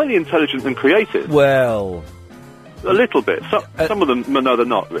is highly intelligent and creative. Well, a little bit. Some of them, no, they're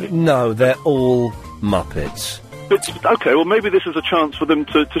not really. No, they're all Muppets. But okay, well, maybe this is a chance for them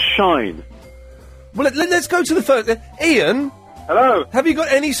to shine. Well, let's go to the first. Ian. Hello. Have you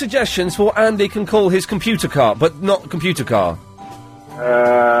got any suggestions for what Andy can call his computer car, but not computer car?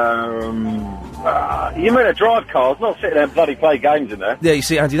 You mean a drive car? It's not sitting there and bloody play games in there. Yeah, you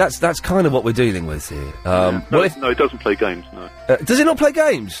see, Andy, that's kind of what we're dealing with here. No, it doesn't play games, no. Does it not play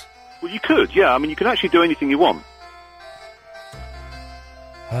games? Well, you could, yeah. You can actually do anything you want.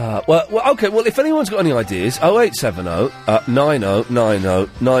 Well, okay, well, if anyone's got any ideas, 0870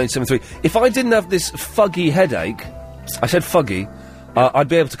 9090 973. If I didn't have this fuggy headache, I said fuggy, I'd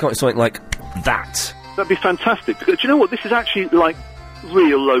be able to come up with something like that. That'd be fantastic. Do you know what? This is actually like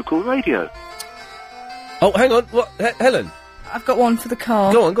real local radio. Oh, hang on. What? Helen? I've got one for the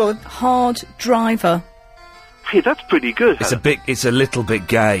car. Go on. Hard driver. Hey, that's pretty good. It's a little bit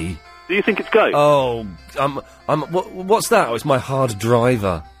gay. Do you think it's gay? Oh, what's that? Oh, it's my hard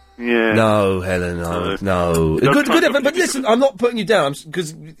driver. Yeah. No, Helen, no. Good effort, but listen, I'm not putting you down,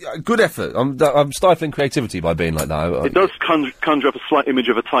 because good effort. I'm stifling creativity by being like that. It does conjure up a slight image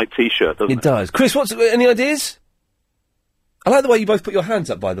of a tight T-shirt, doesn't it? It does. Chris, any ideas? I like the way you both put your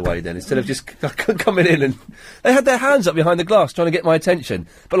hands up, by the way, then, instead of just coming in and... They had their hands up behind the glass trying to get my attention.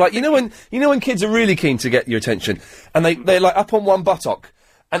 But, like, you know when kids are really keen to get your attention, and they're, like, up on one buttock,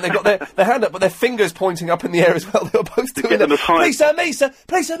 and they've got their hand up, but their fingers pointing up in the air as well. They were both doing that. Please, sir, me, sir.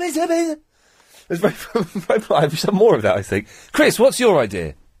 Please, sir, me, sir, me, sir. There's very polite. Some more of that, I think. Chris, what's your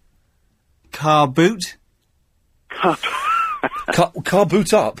idea? Car boot. Car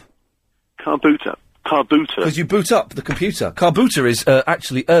boot up? Car boot up. Car booter. Because you boot up the computer. Car booter is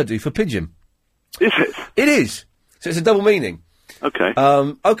actually Urdu for pigeon. Is it? It is. So it's a double meaning. Okay.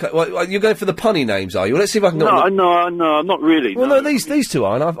 Okay. Well, you're going for the punny names, are you? Well, let's see if I can... No, I'm not really. Well, no, these two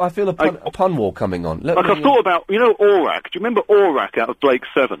are, and I feel a pun war coming on. I've thought about, Aurak. Do you remember Aurak out of Blake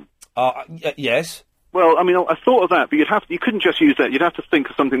 7? Yes. Well, I mean, I thought of that, but you couldn't just use that. You'd have to think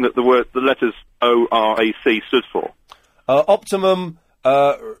of something that the letters ORAC stood for. Optimum...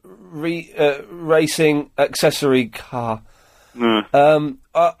 racing accessory car. Hang on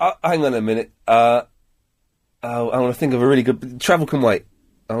a minute. I want to think of a really good... Travel can wait.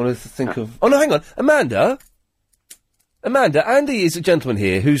 I want to think of... Oh, no, hang on. Amanda, Andy is a gentleman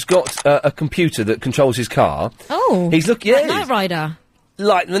here who's got a computer that controls his car. Oh. He's looking... Like Knight Rider.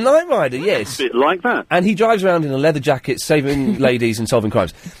 Like the Knight Rider, yes. A bit like that. And he drives around in a leather jacket, saving ladies and solving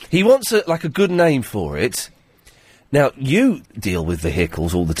crimes. He wants a good name for it. Now, you deal with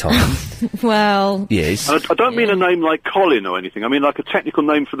vehicles all the time. Well... Yes. I don't mean a name like Colin or anything. I mean like a technical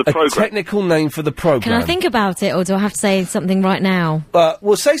name for the programme. A technical name for the programme. Can I think about it, or do I have to say something right now?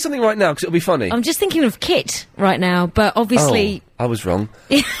 Well, say something right now, because it'll be funny. I'm just thinking of Kit right now, but obviously... Oh, I was wrong.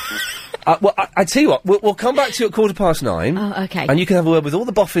 Well, I tell you what, we'll come back to you at 9:15. Oh, okay. And you can have a word with all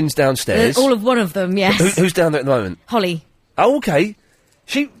the boffins downstairs. All of one of them, yes. Who's down there at the moment? Holly. Oh, okay.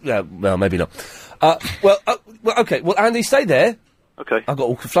 Well, maybe not. Okay. Well, Andy, stay there. Okay. I got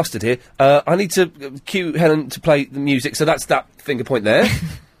all flustered here. I need to cue Helen to play the music, so that's that finger point there.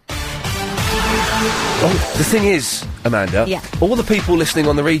 The thing is, Amanda, all the people listening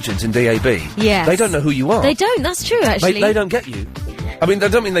on the regions in DAB, they don't know who you are. They don't, that's true, actually. They don't get you. I mean, I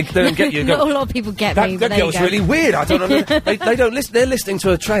don't mean they don't get you. Not a lot of people get me, but that girl's really weird. I don't know. They don't listen. They're listening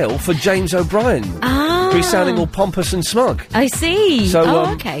to a trail for James O'Brien. Who's sounding all pompous and smug. I see.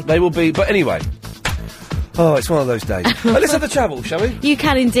 So, okay. They will be... But anyway... Oh, it's one of those days. Let's have the travel, shall we? You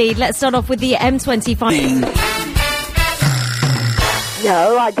can indeed. Let's start off with the M25.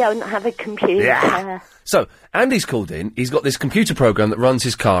 No, I don't have a computer. Yeah. So, Andy's called in. He's got this computer program that runs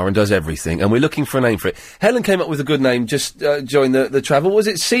his car and does everything, and we're looking for a name for it. Helen came up with a good name just during the travel. Was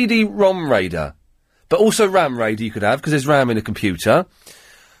it CD-ROM Raider? But also RAM Raider you could have, because there's RAM in a computer.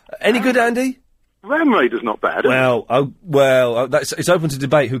 Any good, Andy? RAM Raider's not bad. It's open to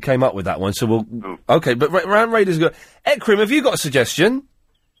debate who came up with that one, so we'll... Okay, but RAM Raider's good. Ekrim, have you got a suggestion?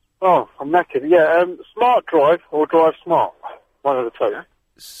 Oh, I'm knackered. Yeah, Smart Drive or Drive Smart. One of the two.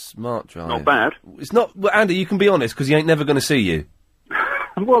 Smart Drive. Not bad. It's not... Well, Andy, you can be honest, because he ain't never going to see you.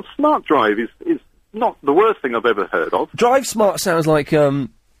 Well, Smart Drive is not the worst thing I've ever heard of. Drive Smart sounds like,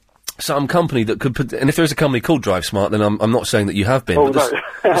 some company that could put... And if there's a company called Drive Smart, then I'm not saying that you have been, but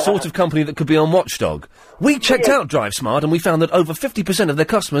the sort of company that could be on Watchdog. We checked out Drive Smart, and we found that over 50% of their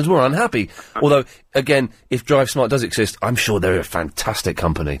customers were unhappy. Although, again, if Drive Smart does exist, I'm sure they're a fantastic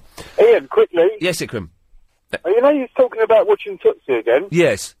company. Ian, quickly. Yes, Ikram. You know you're talking about watching Tootsie again?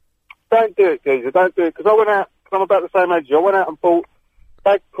 Yes. Don't do it, geezer, don't do it, because I went out, because I'm about the same age as you, I went out and bought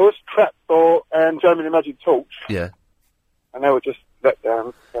Bagpuss, Trapdoor, and Jamie the Magic Torch. Yeah. And they were just let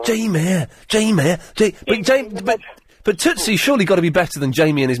down. So. But Tootsie surely got to be better than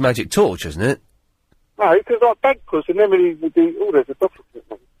Jamie and his Magic Torch, hasn't it? No, because like Bagpuss and Emily would be... Oh, there's a dog looking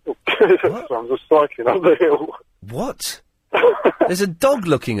at me. So I'm just cycling up the hill. What? There's a dog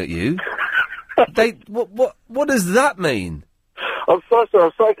looking at you? What does that mean? I'm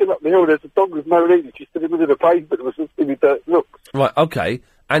cycling up the hill, there's a dog with no lead, she's still in the middle of the pavement, it was just giving me dirt looks. Right, okay.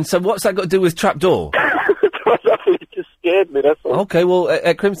 And so what's that got to do with Trapdoor? It just scared me, that's all. Okay, well,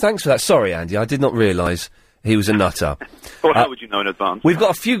 Ekrim, thanks for that. Sorry, Andy, I did not realise he was a nutter. Or how would you know in advance? We've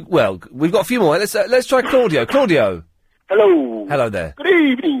got a few. Well, we've got a few more. Let's try Claudio. Claudio. Hello. Hello there. Good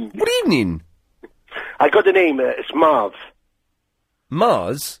evening. Good evening. I got the name. It's Marv.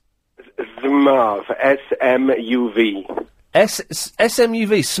 Mars. Smuv. S-M-U-V.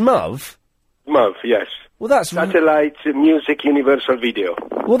 S-M-U-V. Smuv. Smuv. Yes. Well, that's Satellite Music Universal Video.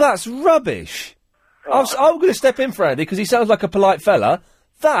 Well, that's rubbish. I'm going to step in for Andy because he sounds like a polite fella.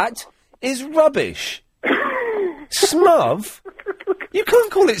 That is rubbish. Smuv? You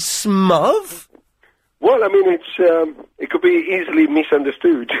can't call it Smuv. Well, I mean, it could be easily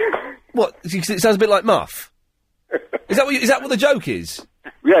misunderstood. What? It sounds a bit like Muff. Is that what the joke is?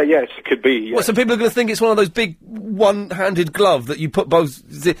 Yeah, yes, it could be. Yeah. What? So people are going to think it's one of those big one-handed glove that you put both.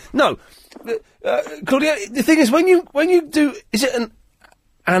 No, Claudia. The thing is, when you do, is it an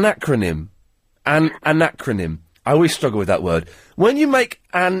acronym? An acronym. I always struggle with that word. When you make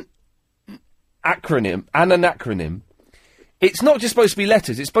an acronym, it's not just supposed to be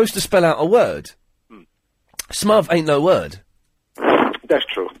letters. It's supposed to spell out a word. Smuv ain't no word. That's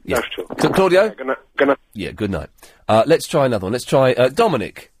true. Yeah. That's true. Claudio? Gonna. Yeah, good night. Let's try another one. Let's try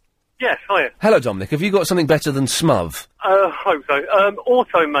Dominic. Yes, hiya. Hello, Dominic. Have you got something better than Smuv? Hope so.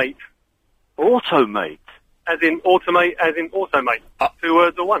 Automate. Automate? As in automate, as in automate. 2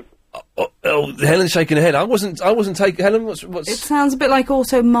 words or one? Oh, Helen's shaking her head. I wasn't taking... Helen, what's... It sounds a bit like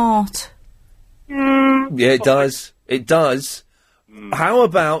automart. Yeah, it does. It does. How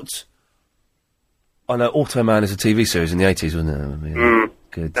about... Oh, no, Automan is a TV series in the 80s, wasn't it? I mean,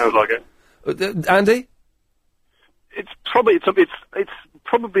 good. Sounds like it. Andy? It's probably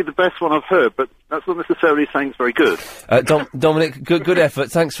the best one I've heard, but that's not necessarily saying it's very good. Dominic, good effort.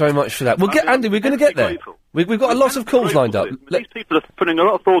 Thanks very much for that. Andy, we're going to get there. We've got a lot of calls lined up. These people are putting a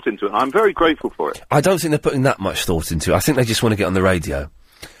lot of thought into it, and I'm very grateful for it. I don't think they're putting that much thought into it. I think they just want to get on the radio.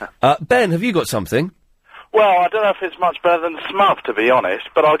 Ben, have you got something? Well, I don't know if it's much better than Smuv, to be honest,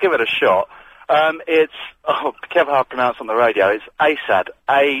 but I'll give it a shot. It's, be careful how I pronounce on the radio, it's ASAD,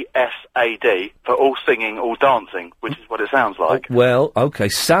 A-S-A-D, for all singing, all dancing, which is what it sounds like. Well, okay,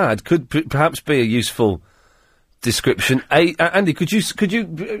 sad could perhaps be a useful description. Andy, could you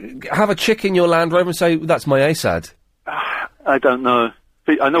have a chick in your Land Rover and say, that's my ASAD? I don't know.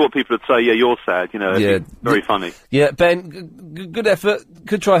 I know what people would say, yeah, you're sad, you know, it'd be very funny. Yeah, Ben, good effort,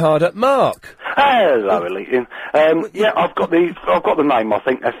 could try harder. Mark! Hello, Elise. Yeah, I've got the name, I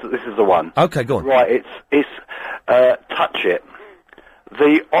think this is the one. Okay, go on. Right, it's Touch It.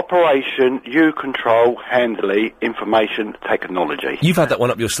 The Operation You Control Handley Information Technology. You've had that one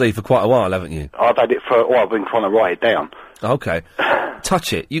up your sleeve for quite a while, haven't you? I've had it I've been trying to write it down. Okay.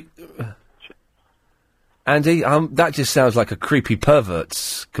 Touch It. Andy, that just sounds like a creepy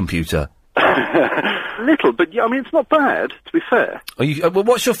pervert's computer. Little, but yeah, I mean, it's not bad, to be fair. Well,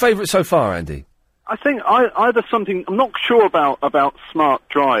 what's your favourite so far, Andy? I think either something, I'm not sure about Smart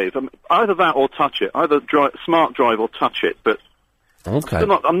Drive, either that or Touch It, either Smart Drive or Touch It, but okay. I'm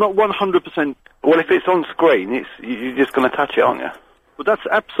not 100%... Well, if it's on screen, you're just going to touch it, aren't you? Well, that's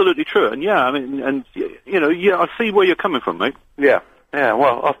absolutely true, and yeah, I mean, and, you know, yeah, I see where you're coming from, mate. Yeah. Yeah,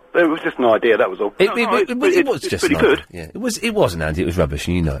 well, it was just an idea, that was all. It was just pretty an good. Idea. Yeah, it wasn't, Andy, it was rubbish,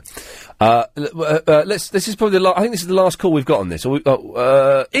 and you know it. This is probably I think this is the last call we've got on this.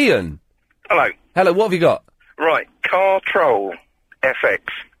 Ian. Hello. Hello, what have you got? Right, Cartroll FX.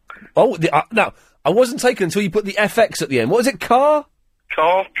 Oh, now, I wasn't taken until you put the FX at the end. What is it, Cartroll?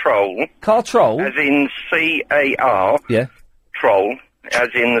 Cartroll? As in C-A-R. Yeah. Troll, as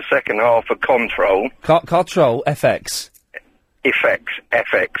in the second half of control. Cartroll FX. FX.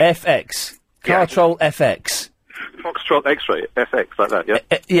 Cartroll FX. Foxtrot X-ray, FX, like that, yeah?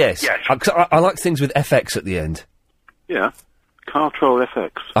 Yes. I like things with FX at the end. Yeah. Cartroll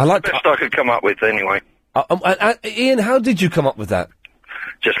FX. I like... Best I could come up with, anyway. Ian, how did you come up with that?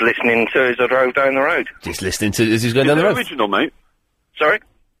 Just listening to as I drove down the road. Just listening to as he's going down the road? Is it original, mate? Sorry?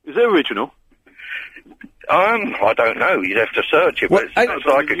 Is it original? I don't know. You'd have to search it, but it's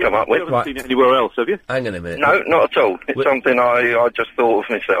not I could come up with. You haven't seen it anywhere else, have you? Hang on a minute. No, not at all. It's something I just thought of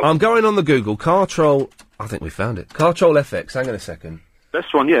myself. I'm going on the Google. Cartroll... I think we found it. Cartroll FX. Hang on a second.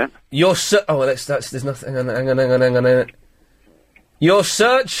 Best one yet. There's nothing... Hang on. Your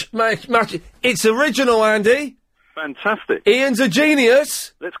search match... It's original, Andy. Fantastic. Ian's a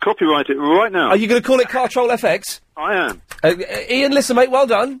genius. Let's copyright it right now. Are you going to call it Cartroll FX? I am. Ian, listen, mate, well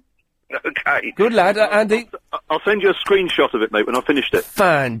done. Okay. Good lad, Andy. I'll send you a screenshot of it, mate, when I've finished it.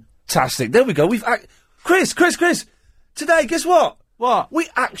 Fantastic. There we go. Chris. Today, guess what? What? We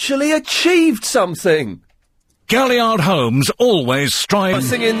actually achieved something. Galliard Homes always strive... I was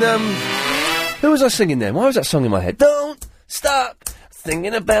singing, who was I singing then? Why was that song in my head? Don't stop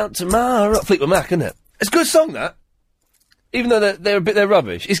thinking about tomorrow. Fleetwood Mac, isn't it? It's a good song, that. Even though they're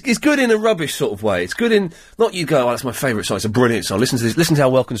rubbish. It's good in a rubbish sort of way. It's good in, not you go, oh, that's my favourite song, it's a brilliant song. Listen to this, listen to how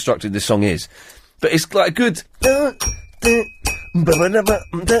well constructed this song is. But it's like a good, don't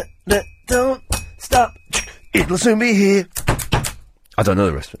stop, it'll soon be here. I don't know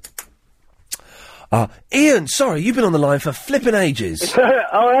the rest of it. Ian, sorry, you've been on the line for flipping ages.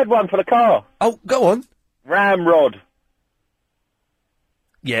 I had one for the car. Oh, go on. Ramrod.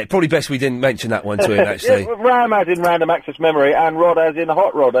 Yeah, probably best we didn't mention that one to him, actually. Yeah, RAM as in random access memory, and rod as in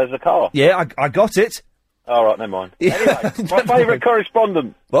hot rod as a car. Yeah, I got it. All right, never mind. Yeah. Anyway, my favourite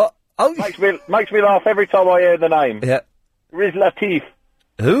correspondent. What? Oh, makes me laugh every time I hear the name. Yeah. Riz Latif.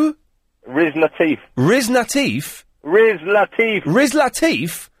 Who? Riz Latif. Riz Latif? Riz Latif. Riz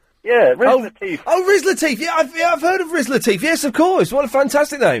Latif? Yeah, Riz Latif. Oh, Riz Latif. Yeah, I've heard of Riz Latif. Yes, of course. What a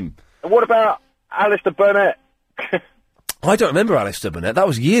fantastic name. And what about Alistair Burnett? I don't remember Alistair Burnett. That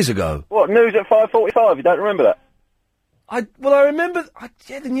was years ago. What, news at 5:45? You don't remember that? I remember...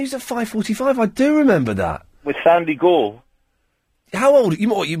 yeah, the news at 5:45. I do remember that. With Sandy Gall. How old are you?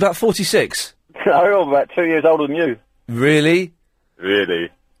 What, you about 46? No, I'm about 2 years older than you. Really?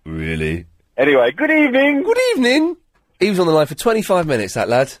 Really. Anyway, good evening. Good evening. He was on the line for 25 minutes, that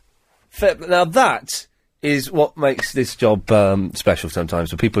lad. Now that is what makes this job special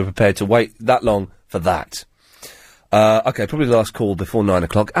sometimes, when people are prepared to wait that long for that. Okay, probably the last call before 9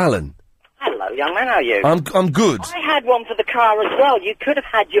 o'clock. Alan. Hello, young man, how are you? I'm good. I had one for the car as well. You could have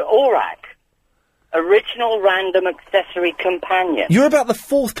had your ORAC. Original Random Accessory Companion. You're about the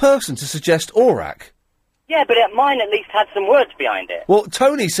fourth person to suggest ORAC. Yeah, but mine at least had some words behind it. Well,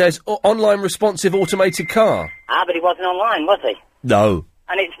 Tony says online responsive automated car. Ah, but he wasn't online, was he? No.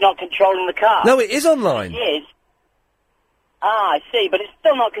 And it's not controlling the car. No, it is online. It is. Ah, I see, but it's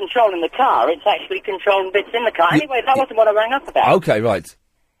still not controlling the car. It's actually controlling bits in the car. Anyway, that wasn't what I rang up about. Okay, right.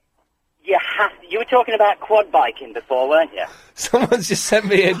 You were talking about quad biking before, weren't you? Someone's just sent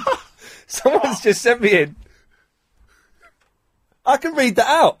me in. I can read that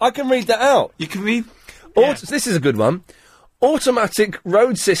out. You can read... This is a good one. Automatic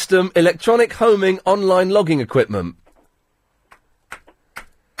road system, electronic homing, online logging equipment.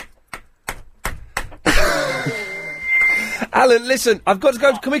 Alan, listen, I've got to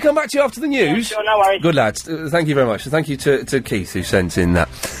go. Can we come back to you after the news? Yeah, sure, no worries. Good, lads. Thank you very much. Thank you to Keith, who sent in that.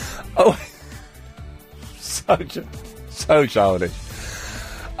 Oh, so childish.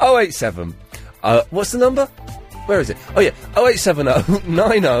 087. What's the number? Where is it? Oh, yeah. 0870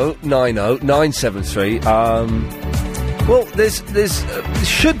 90 90 973. Well, there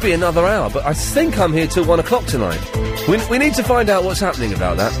should be another hour, but I think I'm here till 1 o'clock tonight. We need to find out what's happening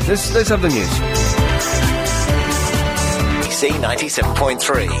about that. Let's have the news.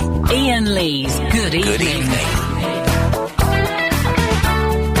 C97.3. Ian Lee's Good Evening. Good evening.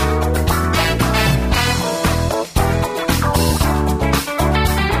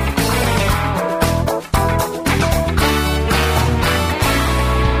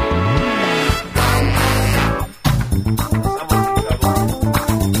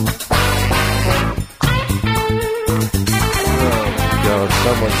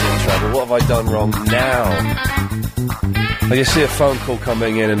 Someone's in trouble. What have I done wrong now? I just see a phone call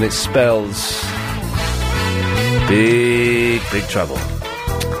coming in and it spells big trouble.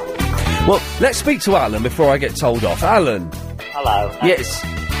 Well, let's speak to Alan before I get told off. Alan. Hello. Yes.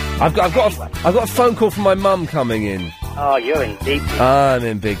 I've got a phone call from my mum coming in. Oh, you're in deep. I'm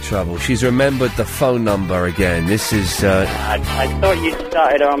in big trouble. She's remembered the phone number again. This is, I thought you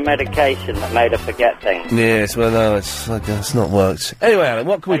started on medication that made her forget things. Yes, well, no, it's not worked. Anyway, Alan,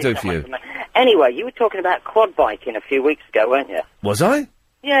 what can we do for you? Anyway, you were talking about quad biking a few weeks ago, weren't you? Was I?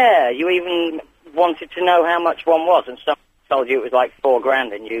 Yeah, you even wanted to know how much one was, and someone told you it was like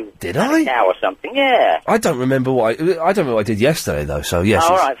 $4,000, and you did had a cow or something. Yeah. I don't remember what I don't remember what I did yesterday though. So yes.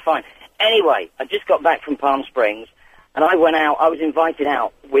 All right, fine. Anyway, I just got back from Palm Springs, and I went out. I was invited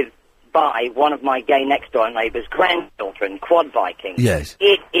out by one of my gay next door neighbours' grandchildren quad biking. Yes.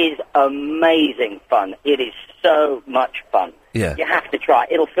 It is amazing fun. It is so much fun. Yeah. You have to try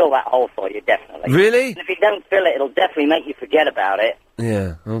it. It'll fill that hole for you, definitely. Really? And if you don't fill it, it'll definitely make you forget about it.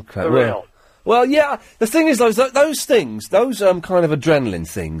 Yeah, okay. For real. Well, yeah, the thing is, those things, those kind of adrenaline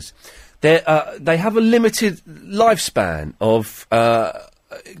things, they have a limited lifespan of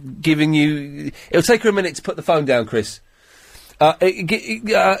giving you... It'll take her a minute to put the phone down, Chris. They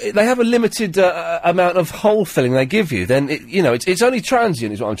have a limited amount of hole filling they give you. Then, it's only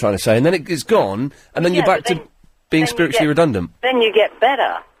transient, is what I'm trying to say, and then it's gone, and then you're back to being spiritually redundant. Then you get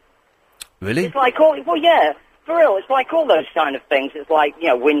better. Really? It's like for real, it's like all those kind of things. It's like,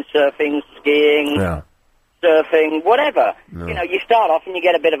 windsurfing, skiing. Yeah. surfing, whatever. No. You know, you start off and you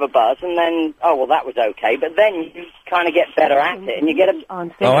get a bit of a buzz, and then, oh, well, that was okay, but then you kind of get better at it, and you get a...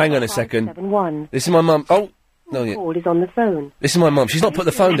 Oh, hang on a second. This is my mum. Oh, no, yeah. Call is on the phone. This is my mum. She's not put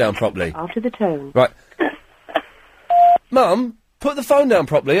the phone down properly. After the tone. Right. Mum, put the phone down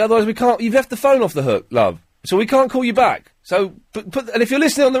properly, otherwise we can't... You've left the phone off the hook, love. So we can't call you back. So, and if you're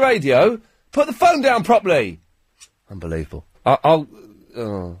listening on the radio, put the phone down properly. Unbelievable. I'll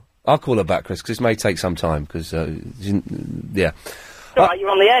call her back, Chris, because this may take some time, because, yeah. All right, you're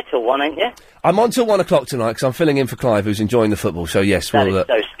on the air till 1, ain't you? I'm on till 1 o'clock tonight, because I'm filling in for Clive, who's enjoying the football, so yes, That we'll... is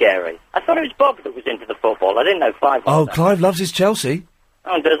so scary. I thought it was Bob that was into the football. I didn't know Clive was. Oh, Clive loves his Chelsea.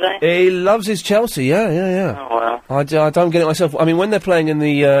 Oh, does he? He loves his Chelsea, yeah. Oh, well. I don't get it myself. I mean, when they're playing in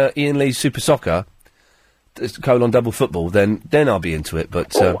the Ian Lee's Super Soccer, double football, then I'll be into it,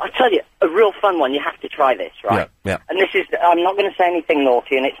 but... Oh, I tell you, a real fun one. You have to try this, right? Yeah. And this is, I'm not going to say anything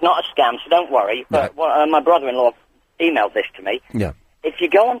naughty, and it's not a scam, so don't worry. But my brother-in-law emailed this to me. Yeah. If you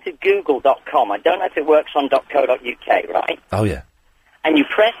go onto google.com, I don't know if it works on .co.uk, right? Oh, yeah. And you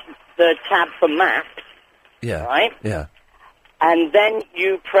press the tab for maps, Yeah. right? Yeah. And then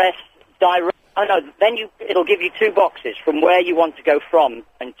you press direct... Oh, no, then it'll give you 2 boxes from where you want to go from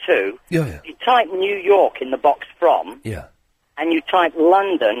and to. Yeah. You type New York in the box from. Yeah. And you type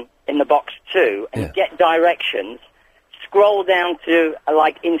London in the box 2 and you get directions. Scroll down to,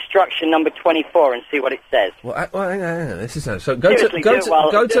 instruction number 24 and see what it says. Well, hang on. This is... So go Seriously, do it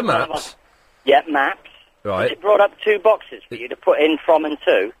while- go do to it while I'm maps. Yeah, maps. Right. It brought up 2 boxes for you to put in from and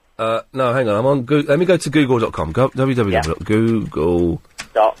to. No, hang on. I'm on Google. Let me go to google.com. www.google.com.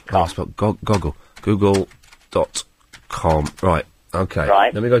 Goggle. Google.com. Right. Okay.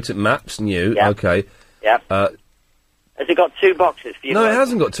 Right. Let me go to maps, new. Yeah. Okay. Yep. Has it got 2 boxes for you? No, to it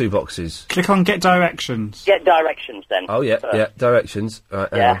hasn't got 2 boxes. Click on Get Directions. Get directions then. Oh, yeah, first. yeah. Directions. Right,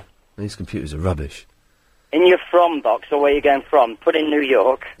 hang Yeah. on. These computers are rubbish. In your from box, or where you're going from, put in New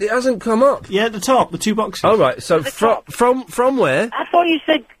York. It hasn't come up. Yeah, at the top, the 2 boxes. Oh, right. So from where? I thought you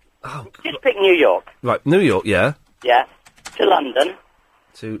said... just pick New York. Right, New York, yeah. Yeah. To London.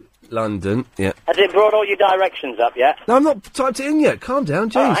 To London, yeah. Has it brought all your directions up yet? No, I'm not typed it in yet. Calm down,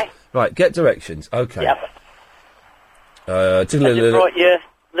 jeez. All right. Right, get directions. Okay. Yep. Has it Yeah, brought your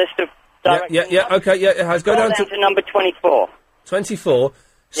list of directions? yeah, okay, yeah, it has. Go Scroll down to number 24. 24.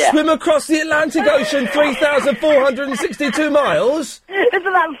 Yeah. Swim across the Atlantic Ocean 3,462 miles? Isn't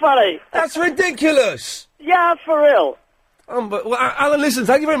that funny? That's ridiculous. Yeah, for real. But, well, Alan, listen,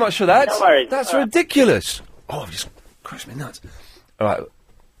 thank you very much for that. No worries. That's All right. ridiculous. Oh, I've just crushed me nuts. All right.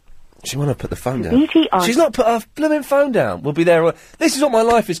 She want to put the phone down. BT on. She's not put her blooming phone down. We'll be there. This is what my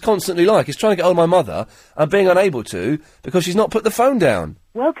life is constantly like. It's trying to get hold of my mother and being unable to because she's not put the phone down.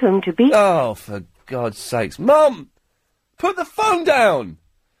 Welcome to BT. Oh, for God's sakes. Mum! Put the phone down!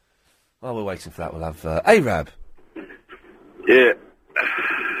 While we're waiting for that, we'll have Arab. Yeah.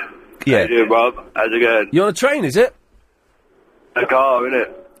 Yeah. How you doing, Bob? How's it going? You're on a train, is it? A car,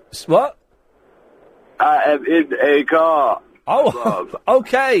 innit? What? I am in a car. Oh,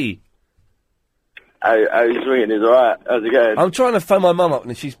 okay. How you swinging? Is alright? How's it going? I'm trying to phone my mum up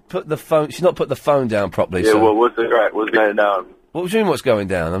and she's not put the phone down properly. Yeah, so. well, what's the crack? What's going down? What do you mean what's going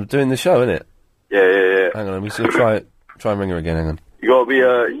down? I'm doing the show, innit? Yeah. Hang on, I'm just going to try and ring her again, hang on. You gotta be,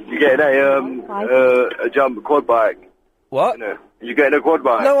 you getting a jump quad bike. What? You know? You getting a quad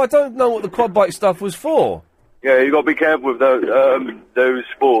bike? No, I don't know what the quad bike stuff was for. Yeah, you gotta be careful with those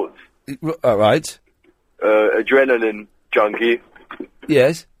sports. All right. Adrenaline junkie.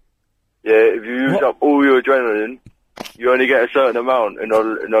 Yes. Yeah, if you use up all your adrenaline, you only get a certain amount in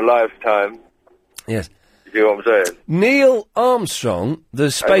a lifetime. Yes. You see what I'm saying? Neil Armstrong,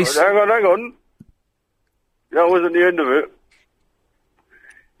 the space... Hang on. That wasn't the end of it.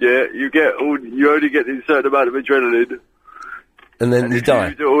 Yeah, you only get a certain amount of adrenaline. And then you die.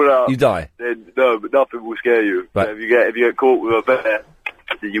 Use it all up, You die. Then no, but nothing will scare you. Right. So if you get caught with a bear,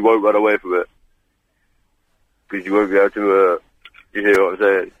 then you won't run away from it. Because you won't be able to, you hear what I'm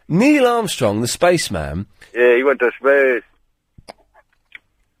saying? Neil Armstrong, the spaceman... Yeah, he went to space.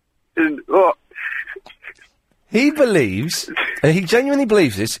 What? He believes, and he genuinely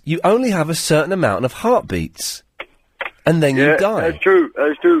believes this, you only have a certain amount of heartbeats. And then you die. That's true.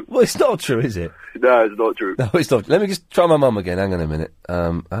 Well, it's not true, is it? No, it's not true. No, it's not. Let me just try my mum again. Hang on a minute.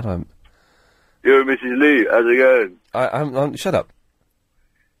 How do I... Yo, Mrs. Lee, how's it going? I'm shut up.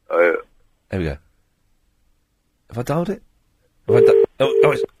 Oh, yeah. There we go. Have I dialed it?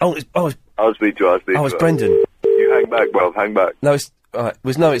 It's I'll speak to her. it's Brendan. You hang back, bruv, hang back. No, it's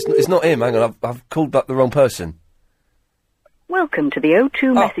not him. Hang on, I've called back the wrong person. Welcome to the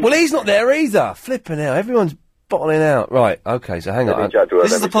O2 message. Well, he's not there either. Flipping hell, everyone's bottling out. Right, okay, so hang on.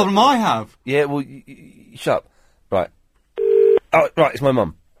 This is the problem I have. Yeah, well, shut up. Right. Oh, right, it's my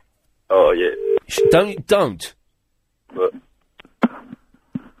mum. Oh, yeah. Don't. But...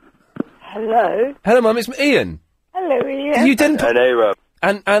 Hello? Hello, Mum, it's Ian. Hello, Ian. You didn't An Arab.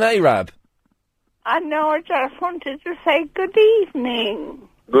 An Arab. I know, I just wanted to say good evening.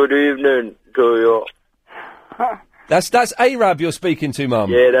 Good evening to you. That's Arab you're speaking to,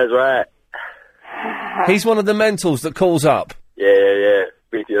 Mum. Yeah, that's right. He's one of the mentals that calls up. Yeah.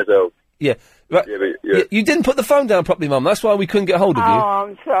 Speak to yourself. Yeah. Right. Yeah, but, yeah. You didn't put the phone down properly, Mum. That's why we couldn't get hold of you. Oh,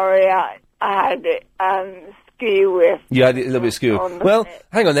 I'm sorry, I had it skew with... You had it a little bit skew. Well,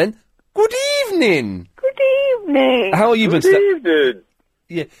 hang on then. Good evening. Good evening. How are you been Good today? evening.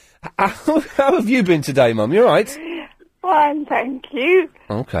 Yeah. How have you been today, Mum? You all right? Fine, thank you.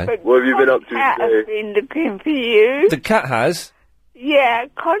 Okay. But What have you been up to cat today? has been looking for you. The cat has. Yeah,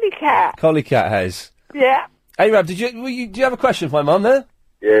 collie cat. Collie cat has. Yeah. Arab, do you have a question for my mum there?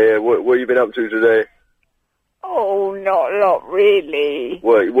 Yeah. What have you been up to today? Oh, not a lot, really.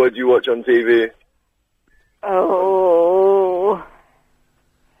 What do you watch on TV? Oh...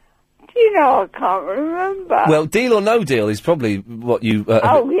 Do you know, I can't remember. Well, Deal or No Deal is probably what you...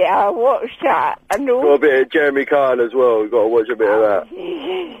 oh, yeah, I watched that. And Got a bit of Jeremy Kyle as well. You've got to watch a bit of that.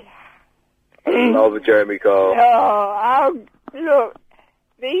 Love Jeremy Kyle. Oh, look,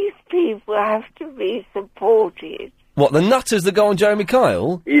 these people have to be supported. What, the nutters that go on Jeremy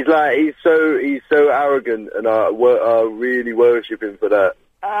Kyle? He's so arrogant, and I really worship him for that.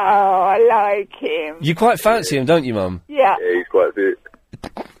 Oh, I like him. You quite fancy him, don't you, Mum? Yeah. Yeah, he's quite fit.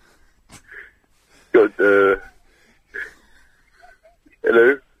 Got,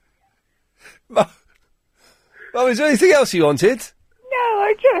 hello? Mum, is there anything else you wanted? No,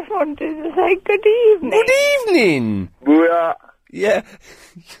 I just wanted to say good evening. Good evening! Yeah.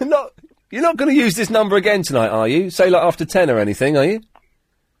 You're not going to use this number again tonight, are you? Say, like, after 10 or anything, are you?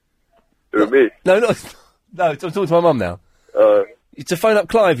 Who, me? No, I'm talking to my mum now. To phone up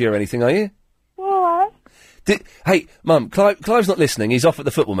Clive or anything, are you? What? Hey, Mum, Clive's not listening. He's off at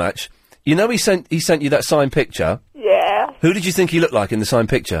the football match. You know he sent you that signed picture? Yeah. Who did you think he looked like in the signed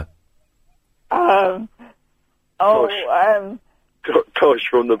picture? Tosh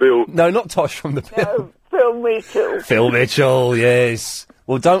from the Bill. No, not Tosh from the Bill. No, Phil Mitchell. Phil Mitchell, yes.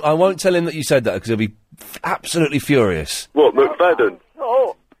 Well, I won't tell him that you said that, because he'll be absolutely furious. What, McFadden?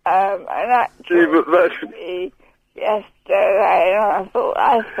 Oh, and actually, McFadden. Yesterday, and I thought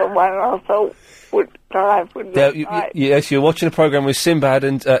that's the one I thought Clive would look like. Yes, you're watching a programme with Sinbad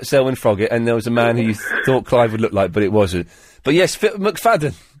and Selwyn Froggatt, and there was a man who you thought Clive would look like, but it wasn't. But yes,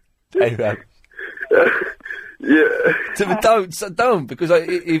 McFadden. Hey, yeah. Don't, because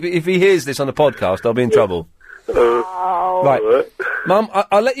if he hears this on the podcast, I'll be in trouble. Right. Mum,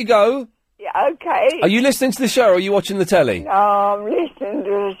 I'll let you go. Yeah, okay. Are you listening to the show, or are you watching the telly? No, I'm listening to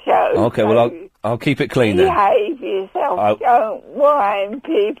the show. Okay, well, I'll keep it clean then. Behave yourself. Don't wind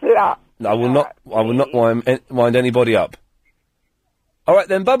people up. I will not wind anybody up. All right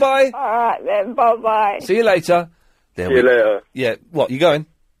then, bye-bye. All right then, bye-bye. See you later. See you later. Yeah, what, you going?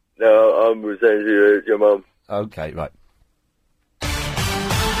 No, I'm saying to your mum. Okay, right.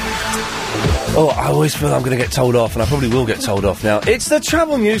 Oh, I always feel I'm going to get told off, and I probably will get told off now. It's the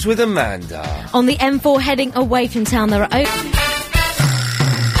travel news with Amanda. On the M4 heading away from town, there are...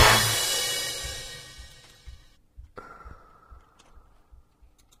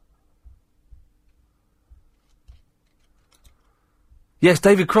 Yes,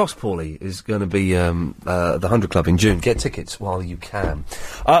 David Cross, Paulie, is going to be the 100 Club in June. Get tickets while you can.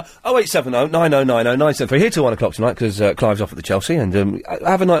 0870 9090 973. Here till 1 o'clock tonight, because Clive's off at the Chelsea, and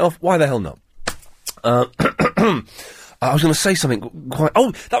have a night off. Why the hell not? I was going to say something quite...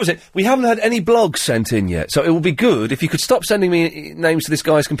 Oh, that was it. We haven't had any blogs sent in yet, so it would be good if you could stop sending me names to this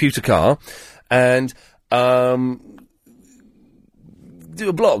guy's computer car, and do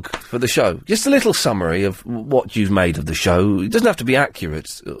a blog for the show. Just a little summary of what you've made of the show. It doesn't have to be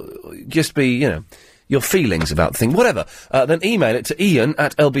accurate. Just be, your feelings about the thing. Whatever. Then email it to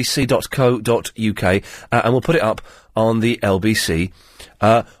ian@lbc.co.uk, and we'll put it up on the LBC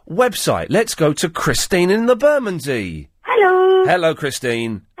website. Let's go to Christine in the Bermondsey. Hello. Hello,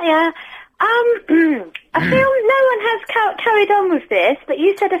 Christine. Hiya. I feel no one has carried on with this, but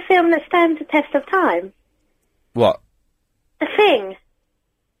you said a film that stands the test of time. What? The Thing.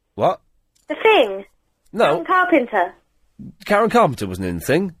 What? The Thing. No. John Carpenter. Karen Carpenter wasn't in the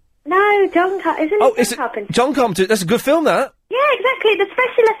thing. No, John Carpenter. Oh, is it John Carpenter? That's a good film, that. Yeah, exactly. The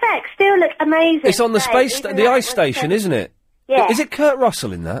special effects still look amazing. It's on the the ice station, isn't it? Yeah. Is it Kurt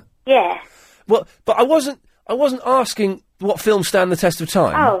Russell in that? Yeah. Well, but I wasn't I wasn't asking what films stand the test of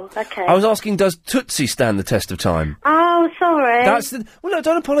time. Oh, okay. I was asking, does Tootsie stand the test of time? Oh, sorry. Well, no,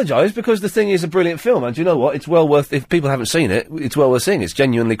 don't apologise, because the thing is a brilliant film, and you know what? It's well worth, if people haven't seen it, it's well worth seeing. It's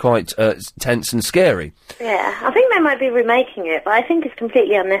genuinely quite tense and scary. Yeah, I think they might be remaking it, but I think it's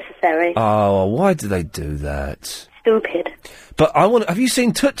completely unnecessary. Oh, why do they do that? Stupid. But have you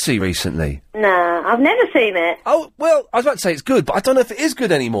seen Tootsie recently? No, I've never seen it. Oh, well, I was about to say it's good, but I don't know if it is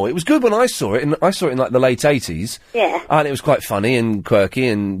good anymore. It was good when I saw it, and I saw it in, like, the late 80s. Yeah. And it was quite funny and quirky,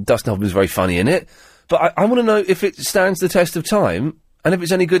 and Dustin Hoffman was very funny in it. But I want to know if it stands the test of time, and if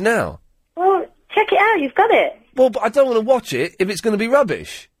it's any good now. Well, check it out, you've got it. Well, but I don't want to watch it if it's going to be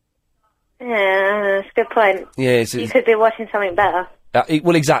rubbish. Yeah, that's a good point. Yeah, You could be watching something better.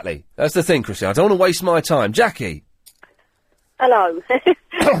 well, exactly. That's the thing, Christine. I don't want to waste my time. Jackie. Hello.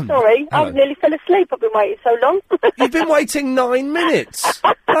 Sorry, I nearly fell asleep. I've been waiting so long. You've been waiting 9 minutes.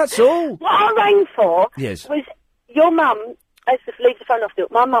 That's all. What I rang for Yes. was your mum has to leave the phone off.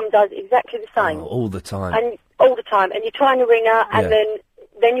 My mum does exactly the same. All the time. And all the time. And you're trying to ring her, and then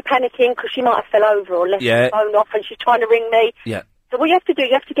you're panicking because she might have fell over or left the phone off, and she's trying to ring me. Yeah. So what you have to do,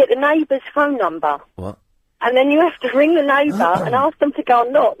 you have to get the neighbour's phone number. What? And then you have to ring the neighbour and ask them to go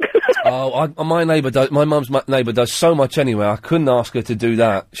and knock. My neighbour does. My mum's neighbour does so much anyway. I couldn't ask her to do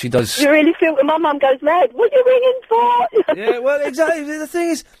that. She does. You really feel my mum goes mad. What are you ringing for? Yeah, well, exactly. The thing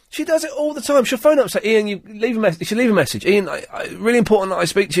is, she does it all the time. She'll phone up and say, Ian, you leave a message. She'll leave a message. Ian, really important that I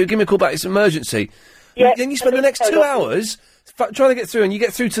speak to you. Give me a call back. It's an emergency. Yeah. Then you spend the next 2 hours trying to get through, and you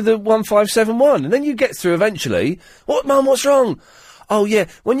get through to the 1571, and then you get through eventually. What, Mum? What's wrong? Oh yeah.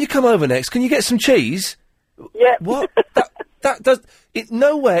 When you come over next, can you get some cheese? Yeah. What? that does.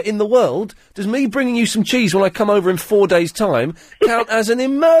 Nowhere in the world does me bringing you some cheese when I come over in 4 days' time count as an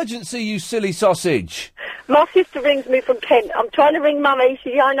emergency, you silly sausage. My sister rings me from Kent. I'm trying to ring Mummy. She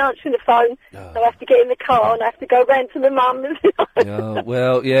ain't answering the phone. So I have to get in the car and I have to go round to my mum. Oh,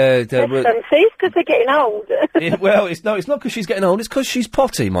 well, yeah. See, it's because they're getting old. It's not because she's getting old. It's because she's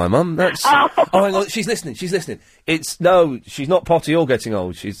potty, my mum. That's. Oh, hang on. She's listening. She's not potty or getting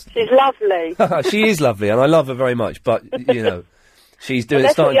old. She's lovely. She is lovely, and I love her very much. But you know. She's doing.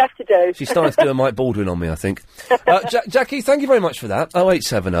 That's what you have to do. She's starting to do a Mike Baldwin on me, I think. Jackie, thank you very much for that.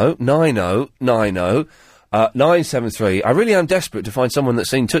 0870 90 90 973. I really am desperate to find someone that's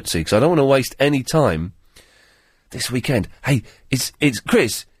seen Tootsie, because I don't want to waste any time this weekend. Hey, it's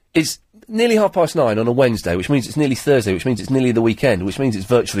Chris. It's nearly 9:30 on a Wednesday, which means it's nearly Thursday, which means it's nearly the weekend, which means it's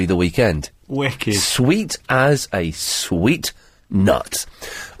virtually the weekend. Wicked. Sweet as a sweet nut.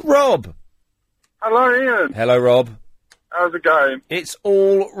 Rob. Hello, Ian. Hello, Rob. How's it going? It's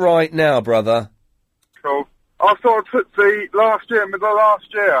all right now, brother. Cool. I saw Tootsie last year, middle of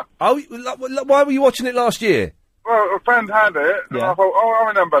last year. Oh, why were you watching it last year? Well, a friend had it, and Yeah. I thought, I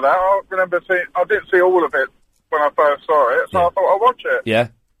remember that. I didn't see all of it when I first saw it, so I thought I'll watch it. Yeah.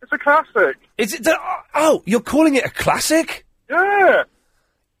 It's a classic. Is it? You're calling it a classic? Yeah.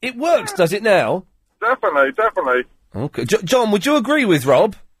 It works, does it now? Definitely. Okay. John, would you agree with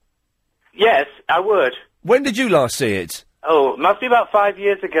Rob? Yes, I would. When did you last see it? Oh, must be about 5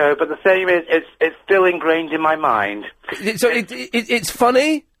 years ago, but the thing is, it's still ingrained in my mind. So it's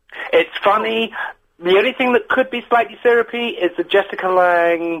funny? It's funny. The only thing that could be slightly syrupy is the Jessica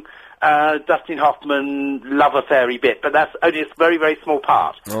Lange, Dustin Hoffman love affair-y bit, but that's only a very, very small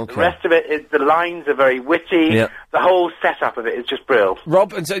part. Okay. The rest of it, the lines are very witty. Yeah. The whole setup of it is just brilliant.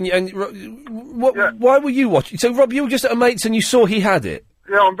 Rob, why were you watching? So, Rob, you were just at a mate's and you saw he had it?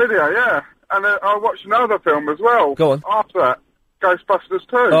 Yeah, on video, yeah. And I watched another film as well. Go on. After that, Ghostbusters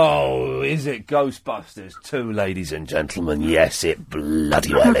 2. Oh, is it Ghostbusters 2, ladies and gentlemen? Yes, it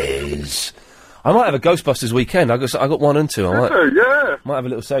bloody well is. I might have a Ghostbusters weekend. I got 1 and 2. Yeah. Might have a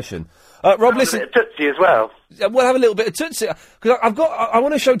little session. Rob, listen. A bit of Tootsie as well. We'll have a little bit of Tootsie because I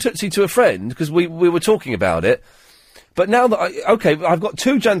want to show Tootsie to a friend because we were talking about it. But now that I've got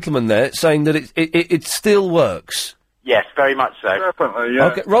 2 gentlemen there saying that it still works. Yes, very much so. Definitely, yeah.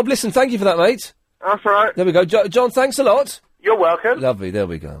 Okay, Rob, listen, thank you for that, mate. That's all right. There we go. John, thanks a lot. You're welcome. Lovely, there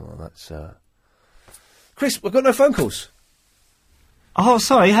we go. Well, that's, Chris, we've got no phone calls. Oh,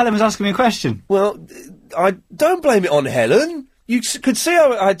 sorry, Helen was asking me a question. Well, I don't blame it on Helen. You could see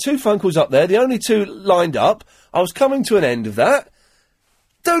I had 2 phone calls up there, the only 2 lined up. I was coming to an end of that.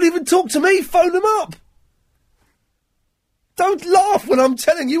 Don't even talk to me, phone them up. Don't laugh when I'm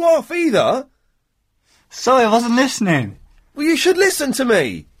telling you off either. Sorry, I wasn't listening. Well, you should listen to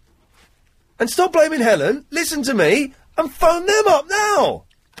me. And stop blaming Helen, listen to me, and phone them up now.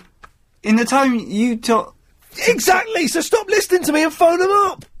 In the time you talk... Exactly, so stop listening to me and phone them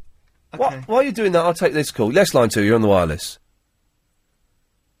up. Okay. While you're doing that, I'll take this call. Les line 2, you're on the wireless.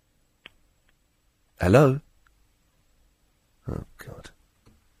 Hello? Oh, God.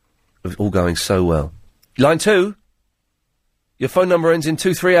 It's all going so well. Line 2. Your phone number ends in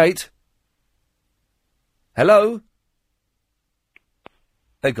 238. Hello?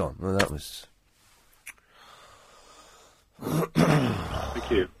 They're gone. Well, that was...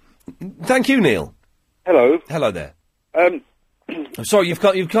 Thank you. Thank you, Neil. Hello. Hello there. I'm sorry, you've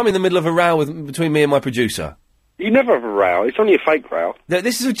come in the middle of a row between me and my producer. You never have a row. It's only a fake row. No,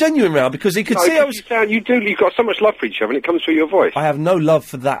 this is a genuine row because he could No, see I was... You've got so much love for each other and it comes through your voice. I have no love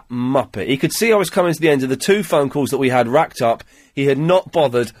for that muppet. He could see I was coming to the end of the 2 phone calls that we had racked up. He had not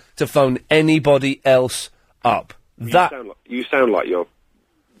bothered to phone anybody else up. You sound like you're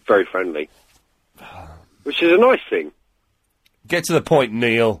very friendly. Which is a nice thing. Get to the point,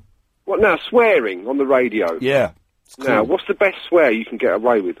 Neil. What now, swearing on the radio? Yeah. Now, what's the best swear you can get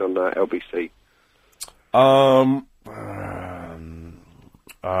away with on LBC? Because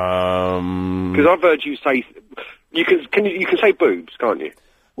I've heard you say you can say boobs, can't you?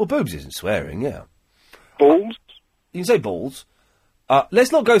 Well, boobs isn't swearing, yeah. Balls? You can say balls.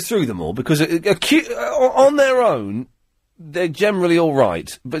 Let's not go through them all because on their own they're generally all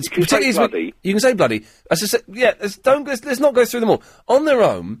right. But you can say bloody. You can say bloody. As I said, yeah. Let's not go through them all on their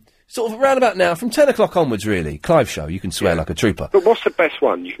own. Sort of around about now, from 10 o'clock onwards, really. Clive Show, you can swear like a trooper. But what's the best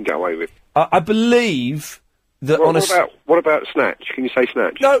one you can get away with? I believe that what about snatch? Can you say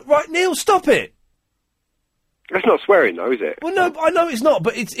snatch? No, right, Neil, stop it! That's not swearing, though, is it? Well, no, I know it's not,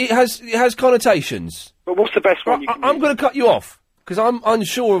 but it has connotations. But what's the best one you can I'm going to cut you off, because I'm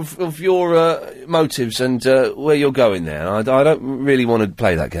unsure of your motives and where you're going there. I don't really want to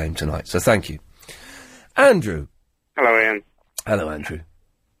play that game tonight, so thank you. Andrew. Hello, Ian. Hello, Andrew.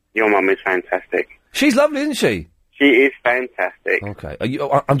 Your mum is fantastic. She's lovely, isn't she? She is fantastic. Okay.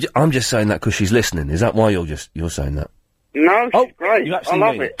 I'm just saying that because she's listening. Is that why you're saying that? No, she's great. You actually I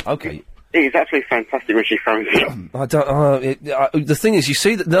love mean it. Okay. It is absolutely fantastic when she phones you. I don't. The thing is, you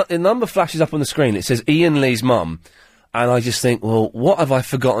see that the number flashes up on the screen. It says Ian Lee's mum, and I just think, well, what have I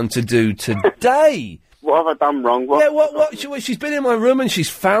forgotten to do today? What have I done wrong? She's been in my room and she's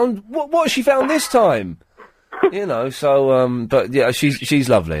found what has she found this time? You know. So, but yeah, she's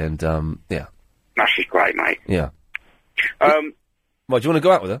lovely and yeah. No, she's great, mate. Yeah. Well, do you want to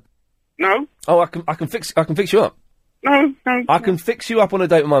go out with her? No. Oh, I can fix you up. No. I can fix you up on a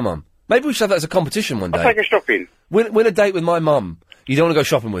date with my mum. Maybe we should have that as a competition one day. I'll take her shopping. Win a date with my mum. You don't want to go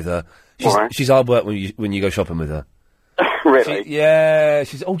shopping with her. Why? She's hard work when you go shopping with her. Really?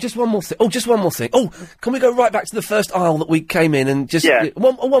 She's. Oh, just one more thing. Oh, can we go right back to the first aisle that we came in and just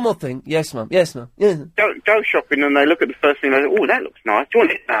one more thing? Yes, mum. Yeah. Go shopping and they look at the first thing. They go, oh, that looks nice. Do you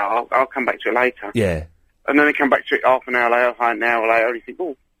want it now? I'll come back to it later. Yeah. And then they come back to it half an hour later, an hour later, and you think,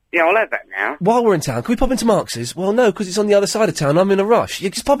 oh, yeah, I'll have that now. While we're in town, can we pop into Marx's? Well, no, because it's on the other side of town. I'm in a rush. You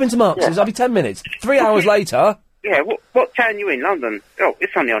just pop into Marx's. I'll be 10 minutes. 3 hours later. Yeah. What town you in? London? Oh,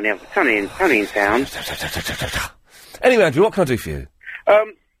 it's only on the other. It's only in town. Anyway, Andrew, what can I do for you? Not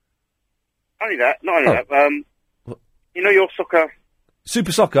only that. You know your soccer.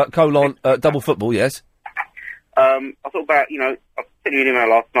 Super Soccer, double football, yes. I thought about, I sent you an email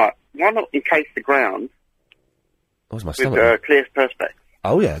last night. Why not encase the ground with clear perspex?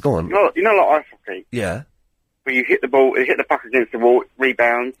 Oh, yeah, go on. You know like ice hockey? Yeah. Where you hit the ball, you hit the puck against the wall,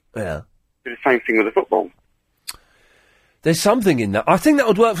 rebound. Yeah. Do the same thing with the football. There's something in that. I think that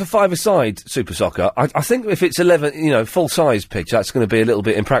would work for 5-a-side Super Soccer. I think if it's 11, full-size pitch, that's going to be a little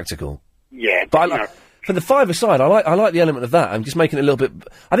bit impractical. Yeah. But for the 5-a-side, I like the element of that. I'm just making it a little bit...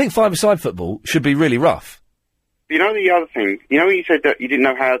 I think 5-a-side football should be really rough. You know the other thing? You know when you said that you didn't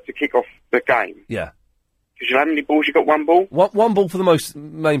know how to kick off the game? Yeah. Because you how many balls? You got one ball? One ball for the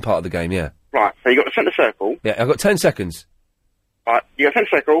main part of the game, yeah. Right, so you got the centre circle. Yeah, I've got 10 seconds. Right, you got centre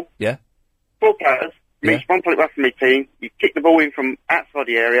circle. Yeah. 4 players. Each one play left from each team. You kick the ball in from outside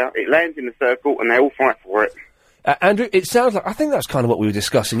the area. It lands in the circle, and they all fight for it. Andrew, it sounds like... I think that's kind of what we were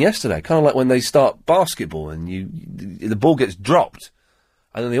discussing yesterday. Kind of like when they start basketball and the ball gets dropped,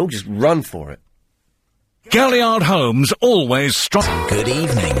 and then they all just run for it. Galliard Homes always strong. Good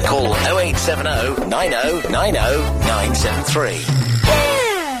evening. Call 0870 90 90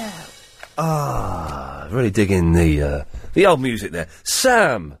 973. Really digging the old music there.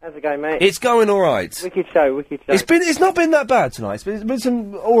 Sam! How's it going, mate? It's going alright. Wicked show. It's not been that bad tonight. It's been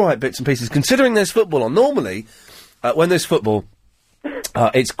some alright bits and pieces, considering there's football on. Normally, when there's football,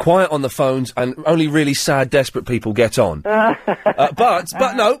 it's quiet on the phones and only really sad, desperate people get on. But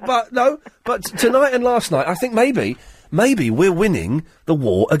tonight and last night, I think maybe we're winning the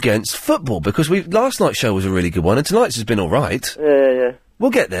war against football, because last night's show was a really good one, and tonight's has been alright. Yeah.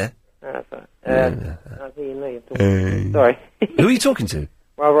 We'll get there. That's right. I think you know you're talking. Sorry. Who are you talking to?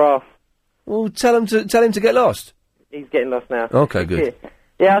 Well, Ralph. Well, tell him to get lost. He's getting lost now. Okay, good.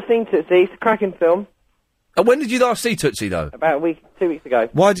 Yeah, I've seen Tootsie. It's a cracking film. When did you last see Tootsie, though? About 2 weeks ago.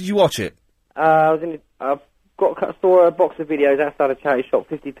 Why did you watch it? I was in. I saw a box of videos outside a charity shop,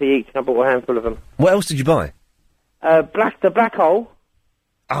 50p each, and I bought a handful of them. What else did you buy? The Black Hole.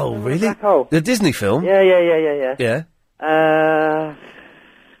 Oh, really? Black Hole. The Disney film? Yeah. Yeah.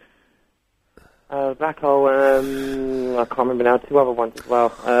 Black Hole. I can't remember now. 2 other ones as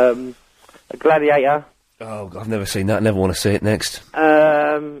well. A Gladiator. Oh, I've never seen that. Never want to see it next.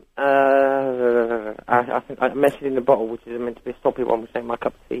 I think I Message in the Bottle, which is meant to be a sloppy one, which ain't my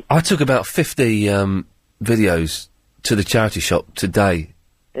cup of tea. I took about 50 videos to the charity shop today.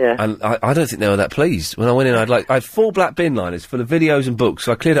 Yeah. And I don't think they were that pleased. When I went in, I had 4 black bin liners full of videos and books,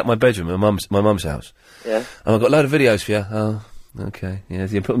 so I cleared up my bedroom at my mum's house. Yeah. And I've got a load of videos for you. Oh, okay. Yeah,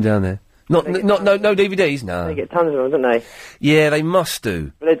 so you put them down there. No DVDs? No. They get tons of them, don't they? Yeah, they must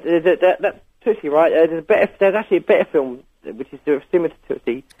do. But that's Tootsie, right? There's actually a better film which is similar to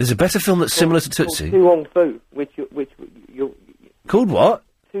Tootsie. There's a better film that's similar to Tootsie? To Wong Fu, which Called what?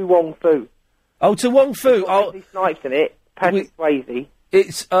 To Wong Fu. Oh, To Wong Fu. Oh, Wesley Snipes in it. Patrick Swayze.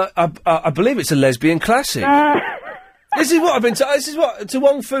 It's I believe it's a lesbian classic. This is what I've been told. This is what To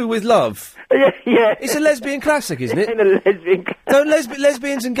Wong Fu with Love. Yeah. It's a lesbian classic, isn't it? It's a lesbian classic. Don't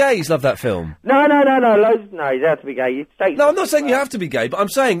lesbians and gays love that film? No. You have to be gay. No, I'm not saying you have to be gay, but I'm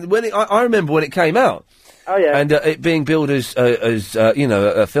saying when I remember when it came out. Oh yeah. And it being billed as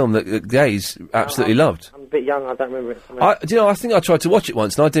a film that gays absolutely loved. I'm a bit young. I don't remember it. I think I tried to watch it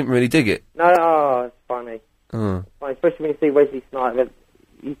once and I didn't really dig it. No, it's funny. Oh. Funny, especially when you see Wesley Snipes.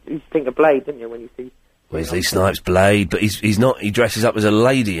 You think of Blade, didn't you, when you see... Wesley Snipes, Blade, but he's not. He dresses up as a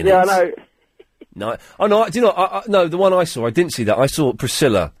lady in it. Yeah, I know. No, oh no. Do you know? No, the one I saw, I didn't see that. I saw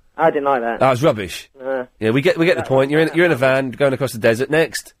Priscilla. I didn't like that. That was rubbish. Yeah, we get the point. You're in a van going across the desert.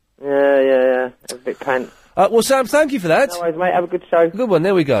 Next. Yeah. It was a bit pants. Well, Sam, thank you for that. No worries, mate. Have a good show. Good one.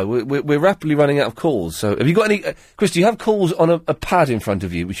 There we go. We're rapidly running out of calls. So, have you got any, Chris? Do you have calls on a pad in front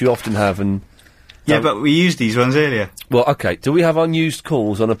of you, which you often have? And yeah, but we used these ones earlier. Well, okay. Do we have unused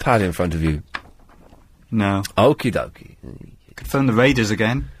calls on a pad in front of you? No. Okie dokie. Could phone the Raiders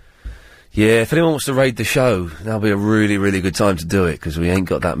again. Yeah, if anyone wants to raid the show, that'll be a really, really good time to do it, because we ain't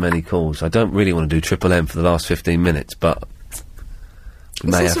got that many calls. I don't really want to do Triple M for the last 15 minutes, but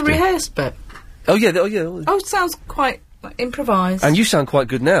we may Is this have a to. rehearsed bit? Oh, yeah. Oh, it sounds quite improvised. And you sound quite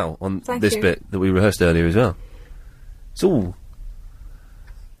good now on Thank this you. bit that we rehearsed earlier as well. It's all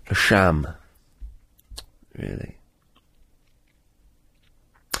a sham. Really.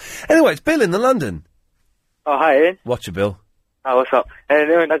 Anyway, it's Bill in the London. Oh, hi, Ian. Watch it, Bill. Oh, what's up? Hey,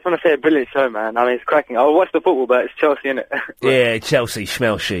 I just want to say a brilliant show, man. I mean, it's cracking. I watched the football, but it's Chelsea, innit? Yeah, Chelsea,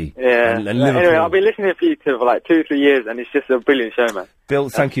 Schmelshi. Yeah. And Liverpool. Anyway, I've been listening to you for like 2 or 3 years, and it's just a brilliant show, man. Bill,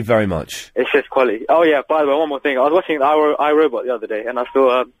 thank you very much. It's just quality. Oh, yeah, by the way, one more thing. I was watching iRobot the other day, and I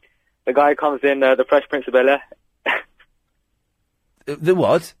saw the guy comes in, the Fresh Prince of Bel-Air. The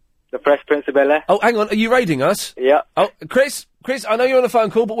what? The Fresh Prince of Bel-Air. Oh, hang on, are you raiding us? Yeah. Oh, Chris, I know you're on a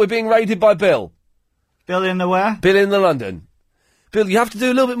phone call, but we're being raided by Bill. Bill in the where? Bill in the London. Bill, you have to do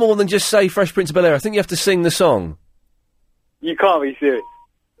a little bit more than just say Fresh Prince of Bel-Air. I think you have to sing the song. You can't be serious.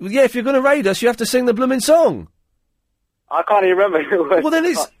 Well, yeah, if you're going to raid us, you have to sing the blooming song. I can't even remember who it was.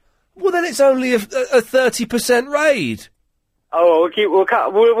 Well, then it's only a 30% raid. Oh,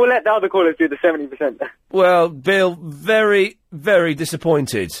 we'll let the other callers do the 70%. Well, Bill, very, very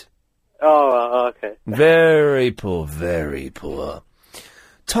disappointed. Oh, okay. Very poor, very poor.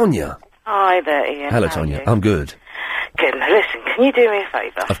 Tonya. Hi there, Ian. Hello, How are Tonya. you? I'm good. Good. Now, listen, can you do me a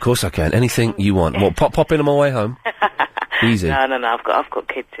favour? Of course I can. Anything you want. Well, pop in on my way home. Easy. No, I've got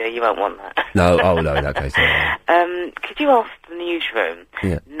kids here. You won't want that. No, no, in that case. No. Could you ask the newsroom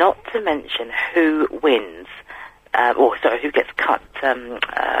not to mention who wins, who gets cut,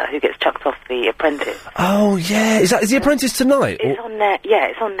 who gets chucked off The Apprentice? Oh, yeah. Is The Apprentice tonight? It's on there. Yeah,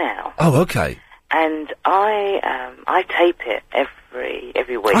 it's on now. Oh, okay. And I tape it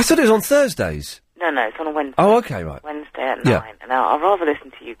every week. I thought it was on Thursdays. No, it's on a Wednesday. Oh, okay, right. Wednesday at Yeah. 9. And I'd rather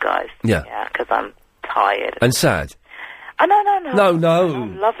listen to you guys. Yeah. Because I'm tired. And sad. Oh, no. No. I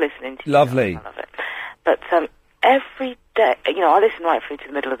love listening to you. Lovely. I love it. But every day, I listen right through to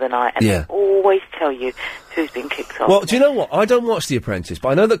the middle of the night, and Yeah. they always tell you who's been kicked off. Well, do you know what? I don't watch The Apprentice, but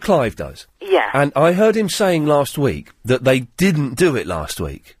I know that Clive does. Yeah. And I heard him saying last week that they didn't do it last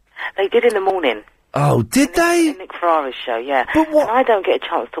week. They did in the morning. Oh, did they? In Nick Ferrara's show, yeah. But what? And I don't get a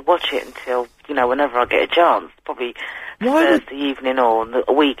chance to watch it until, whenever I get a chance. Probably Thursday evening or on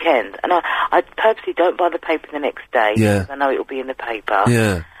the weekend. And I purposely don't buy the paper the next day. Yeah. Because I know it'll be in the paper.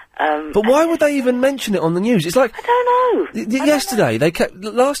 Yeah. But why would they even mention it on the news? It's like... I don't know. Yesterday, they kept...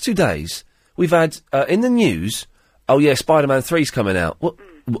 The last 2 days, we've had, in the news, Oh yeah, Spider-Man 3's coming out. What?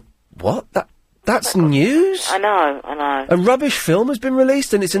 What? That's news? I know. A rubbish film has been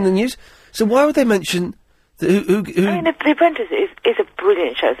released and it's in the news. So why would they mention who? I mean, The Apprentice is a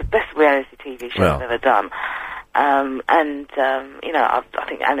brilliant show. It's the best reality TV show I've ever done. I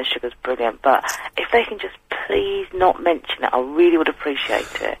think Anna Sugar's brilliant. But if they can just please not mention it, I really would appreciate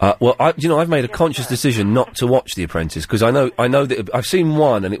it. I've made a conscious decision not to watch The Apprentice because I know that I've seen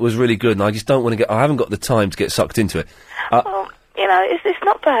one and it was really good, and I just don't want to I haven't got the time to get sucked into it. It's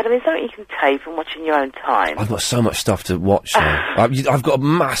not bad. I mean, something you can tape and watch in your own time. I've got so much stuff to watch now. I've got a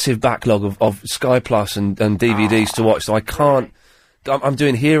massive backlog of Sky Plus and DVDs to watch, so I can't. I'm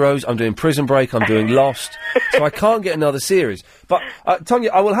doing Heroes, I'm doing Prison Break, I'm doing Lost, so I can't get another series. But,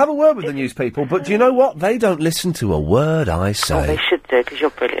 Tonya, I will have a word with the news people, but do you know what? They don't listen to a word I say. Oh, they should do, because you're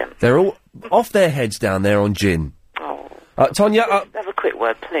brilliant. They're all off their heads down there on gin. Tonya, have a quick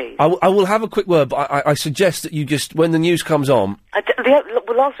word, please. I will have a quick word, but I suggest that you just, when the news comes on...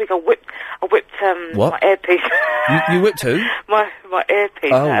 last week I whipped what? my earpiece. You whipped who? My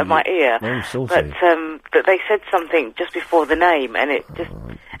earpiece out of my ear. Oh, saucy. But they said something just before the name, and it just...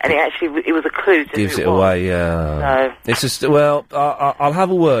 And it was a clue to gives who it away, yeah. So. It's just, I'll have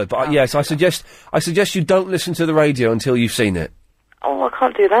a word, but yes, I suggest you don't listen to the radio until you've seen it. Oh, I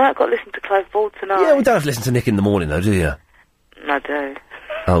can't do that. I've got to listen to Clive Ball tonight. Yeah, we don't have to listen to Nick in the morning, though, do you? I do.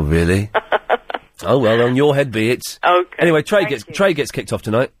 Oh, really? Oh, well, on your head be it. Okay. Anyway, Trey gets kicked off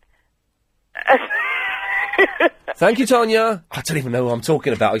tonight. Thank you, Tonya. I don't even know who I'm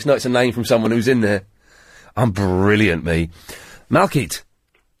talking about. I just know it's a name from someone who's in there. I'm brilliant, me. Malkeet.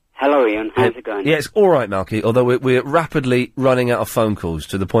 Hello, Ian. How's it going? Yeah, it's all right, Malkeet, although we're rapidly running out of phone calls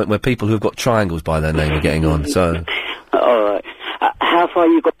to the point where people who've got triangles by their name are getting on, so... All right. How far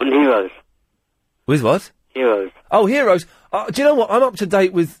you got on Heroes? With what? Heroes. Oh, Heroes. Do you know what? I'm up to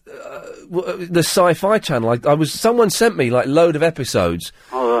date with the Sci-Fi Channel. Someone sent me, load of episodes.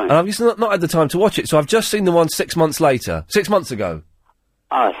 All right. And I've just not had the time to watch it, so I've just seen the one 6 months later. 6 months ago.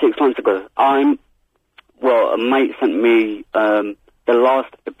 6 months ago. A mate sent me, the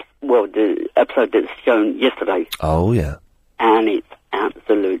episode that's shown yesterday. Oh, yeah. And it's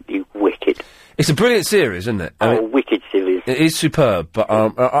absolutely wicked. It's a brilliant series, isn't it? Wicked series. It is superb, but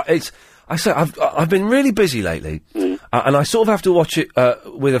I've been really busy lately, and I sort of have to watch it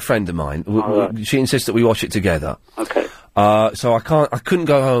with a friend of mine. She insists that we watch it together. Okay. So I couldn't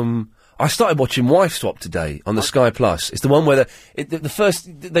go home. I started watching Wife Swap today on the Sky Plus. It's the one where the first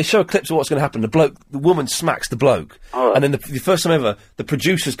they show clips of what's going to happen. The woman smacks the bloke, and then the first time ever, the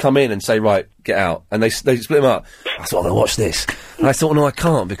producers come in and say, "Right, get out," and they split them up. I thought, I'm going to watch this, and I thought, no, I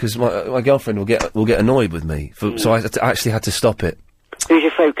can't because my girlfriend will get annoyed with me. So I actually had to stop it. Who's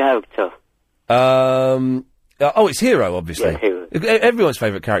your favourite character? It's Hero, obviously. Yeah, Hero. Everyone's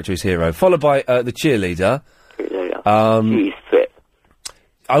favourite character is Hero, followed by the cheerleader. She's fit.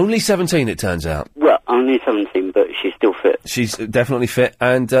 Only 17, it turns out. Well, only 17, but she's still fit. She's definitely fit,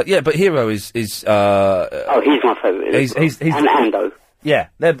 and but Hero is. He's my favourite. He's and Ando. Yeah,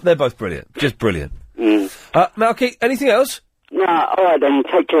 they're both brilliant, just brilliant. Malky, anything else? No, all right then.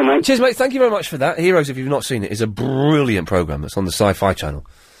 Take care, mate. Cheers, mate. Thank you very much for that. Heroes, if you've not seen it, is a brilliant programme that's on the Sci-Fi Channel.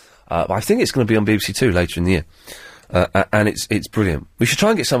 I think it's going to be on BBC Two later in the year, and it's brilliant. We should try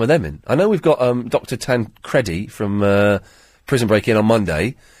and get some of them in. I know we've got Dr. Tancredi from Prison Break in on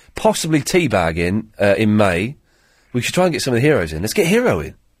Monday, possibly Teabag in May. We should try and get some of the Heroes in. Let's get Hero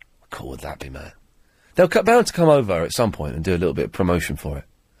in. How cool would that be, man? They're bound to come over at some point and do a little bit of promotion for it.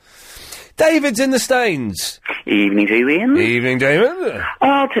 David's in the Staines. Evening to you, Ian. Evening, David.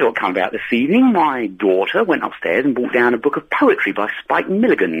 I'll tell you what came about this evening. My daughter went upstairs and brought down a book of poetry by Spike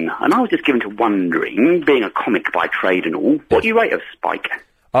Milligan, and I was just given to wondering, being a comic by trade and all, what do you rate of Spike?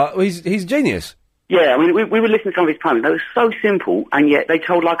 He's a genius. Yeah, I mean, we were listening to some of his poems. They were so simple, and yet they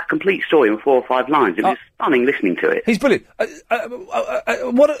told like a complete story in 4 or 5 lines. It was stunning listening to it. He's brilliant. A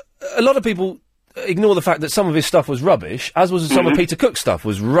lot of people ignore the fact that some of his stuff was rubbish, as was some of Peter Cook's stuff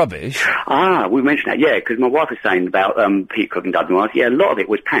was rubbish. We mentioned that, yeah, because my wife was saying about Peter Cook and Dudley Morris. Yeah, a lot of it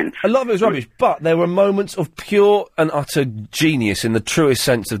was pants. A lot of it was rubbish, but there were moments of pure and utter genius in the truest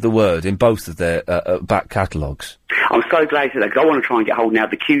sense of the word in both of their back catalogues. I'm so glad you said that, because I want to try and get hold now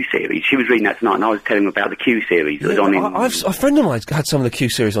of the Q series. She was reading that tonight, and I was telling her about the Q series that was on in... A friend of mine's had some of the Q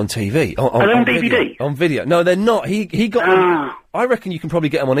series on TV. Are they on DVD? Video, on video. No, they're not. He got them. I reckon you can probably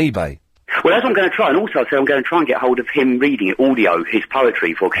get them on eBay. Well, that's what I'm going to try, and also I said I'm going to try and get hold of him reading it, audio, his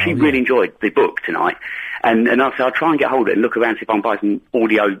poetry, because she really enjoyed the book tonight. And I said I'll try and get hold of it and look around, see if I can buy some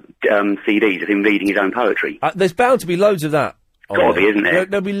audio CDs of him reading his own poetry. There's bound to be loads of that. Gotta be, isn't there?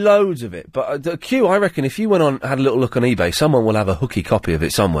 There'll be loads of it. But the Q, I reckon, if you went on, had a little look on eBay, someone will have a hooky copy of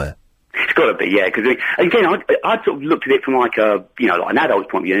it somewhere. It's got to be, yeah. Because again, I sort of looked at it from like a, like an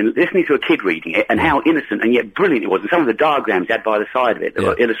adult's point of view, and listening to a kid reading it, and how innocent and yet brilliant it was, and some of the diagrams he had by the side of it that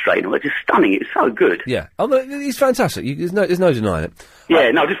were illustrating, were just stunning. It was so good. Yeah. Oh, no, he's fantastic. There's no denying it.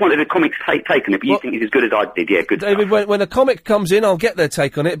 Yeah, no, I just wanted a comic's take on it, but you think it's as good as I did, yeah, good. David, when a comic comes in, I'll get their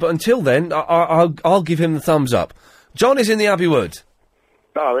take on it, but until then, I'll give him the thumbs up. John is in the Abbey Wood.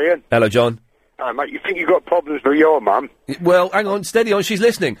 Oh, Ian. Hello, John. Oh, mate, you think you've got problems with your mum? Well, hang on, steady on, she's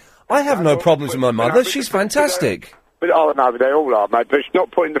listening. I have no problems with my mother, she's fantastic. But oh no, they all are, mate. But it's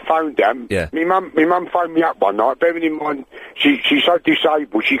not putting the phone down. Yeah. My mum phoned me up one night. Bearing in mind, she's so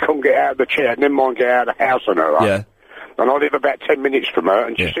disabled she couldn't get out of the chair. Never mind get out of the house on her own. Yeah. And I live about 10 minutes from her.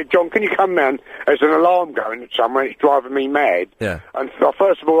 And she said, "John, can you come round? There's an alarm going somewhere. It's driving me mad." Yeah. And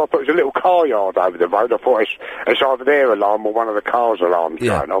first of all, I thought it was a little car yard over the road. I thought it's either their alarm or one of the car's alarms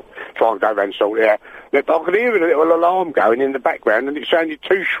going off. Try and go round and sort it out. But I could hear a little alarm going in the background, and it sounded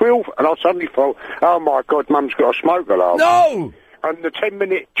too shrill. And I suddenly thought, "Oh my God, Mum's got a smoke alarm." No. And the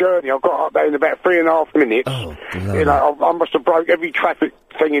 10-minute journey, I got up there in about 3.5 minutes. Oh, I must have broke every traffic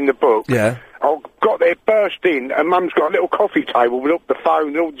thing in the book. Yeah. I got there, burst in, and Mum's got a little coffee table with all the phone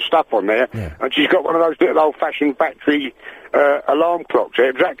and all the stuff on there. Yeah. And she's got one of those little old-fashioned battery alarm clocks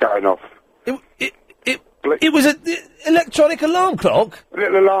there. Was that going off? It was an electronic alarm clock? A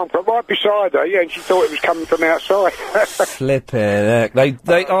little alarm clock right beside her, yeah, and she thought it was coming from outside. Flippin' heck.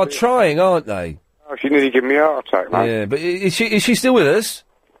 They are trying, aren't they? Oh, she nearly gave me a heart attack, mate. Yeah, but is she still with us?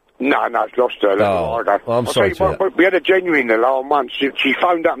 No, it's lost her a little while ago. Well, I'm sorry to hear that. We had a genuine alarm once. She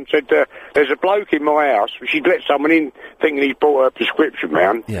phoned up and said, there's a bloke in my house. She'd let someone in thinking he'd bought her prescription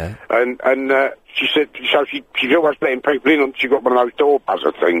round. Yeah. And she said, so she's always letting people in, and she got one of those door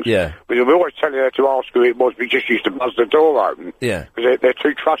buzzer things. Yeah. We're always telling her to ask who it was, we just used to buzz the door open. Yeah. Because they're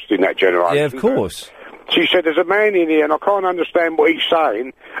too trusting, that generation. Yeah, of course. She said, there's a man in here, and I can't understand what he's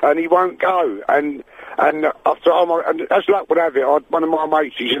saying, and he won't go. And after and as luck would have it, one of my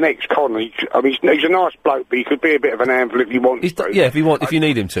mates, he's an ex-con. He's a nice bloke, but he could be a bit of an anvil if he wants to. Yeah, if you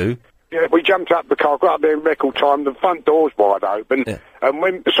need him to. Yeah, we jumped up the car, got up there in record time. The front door's wide open,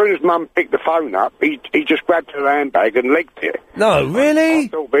 and as soon as Mum picked the phone up, he just grabbed her handbag and legged it. No, really? I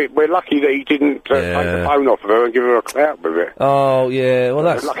thought we're lucky that he didn't take the phone off of her and give her a clout with it. Oh yeah, well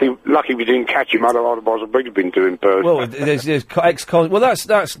that's lucky we didn't catch him. Otherwise, we'd have been doing birds. Well, there's ex-con. Well,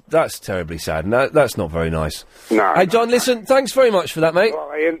 that's terribly sad, and that's not very nice. No. Hey, John, listen, thanks very much for that, mate.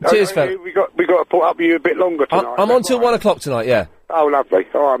 Right, Ian. Cheers, fella. We got to put up with you a bit longer tonight. I'm on till 1 o'clock tonight. Yeah. Oh, lovely.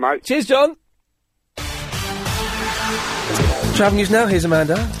 All right, mate. Cheers, John. Travel news now. Here's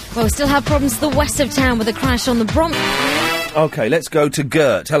Amanda. Well, we still have problems to the west of town with a crash on the Bronx. Okay, let's go to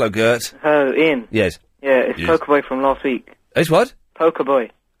Gert. Hello, Gert. Hello, Ian. Yes. Yeah, it's Poker Boy from last week. It's what? Poker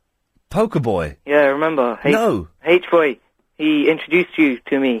Boy. Poker Boy? Yeah, remember? No. H-Boy. He introduced you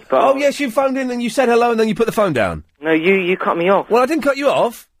to me. But oh, yes, you phoned in and you said hello and then you put the phone down. No, you cut me off. Well, I didn't cut you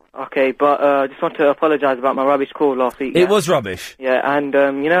off. Okay, but I just want to apologise about my rubbish call last week. It was rubbish. Yeah, and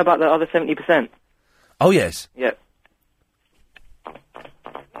you know about the other 70%? Oh, yes. Yeah.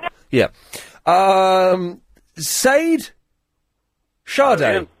 Yeah. Sade?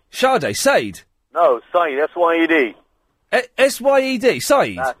 Sade? Sade? Sade? No, Syed, S-Y-E-D. S-Y-E-D?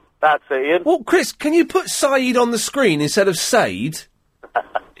 Syed? That's it, Ian. Well, Chris, can you put Syed on the screen instead of Sade?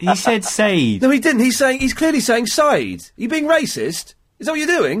 He said Sade. No, he didn't. He's clearly saying Syed. Are you being racist? Is that what you're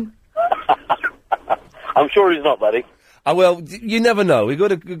doing? I'm sure he's not, buddy. Well, you never know. We've got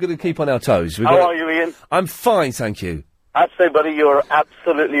to keep on our toes. How are you, Ian? I'm fine, thank you. I'd say, buddy, you're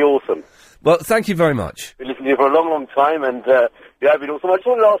absolutely awesome. Well, thank you very much. Been listening to you for a long, long time, and you have been awesome. I just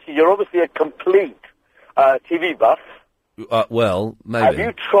wanted to ask you, you're obviously a complete TV buff. Well, maybe. Have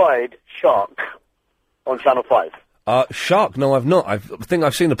you tried Shark on Channel 5? Shark? No, I've not. I think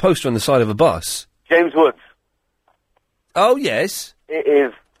I've seen the poster on the side of a bus. James Woods. Oh, yes. It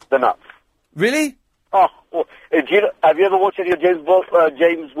is the nuts. Really? Oh, well, have you ever watched any of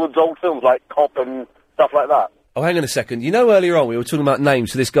James Woods' old films, like Cop and stuff like that? Oh, hang on a second. You know, earlier on we were talking about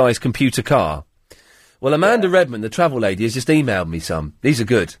names for this guy's computer car. Well, Amanda Redmond, the travel lady, has just emailed me some. These are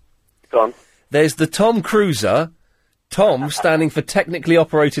good. Go on. There's the Tom Cruiser. Tom standing for technically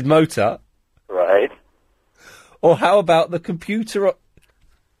operated motor. Right. Or how about the computer...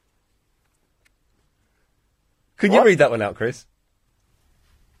 Can you read that one out, Chris?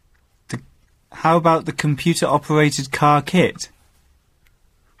 How about the computer-operated car kit?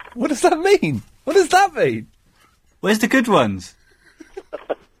 What does that mean? What does that mean? Where's the good ones?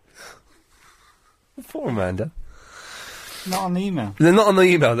 For Amanda. Not on the email. They're not on the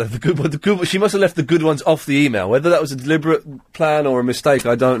email. The good. She must have left the good ones off the email. Whether that was a deliberate plan or a mistake,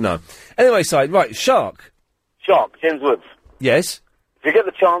 I don't know. Anyway, right, Shark. Shark, James Woods. Yes. If you get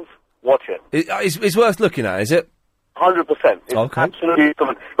the chance, watch it. It's worth looking at, is it? 100%. It's Okay. absolutely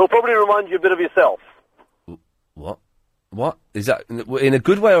excellent. It'll probably remind you a bit of yourself. What? What? Is that in a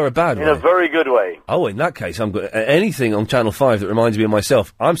good way or a bad way? In a very good way. Oh, in that case, I'm good. Anything on Channel 5 that reminds me of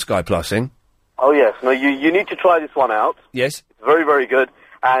myself, I'm Sky Plussing. Oh, yes. No, you need to try this one out. Yes. It's very, very good.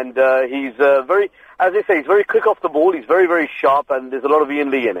 And he's very, as they say, he's very quick off the ball. He's very, very sharp, and there's a lot of Ian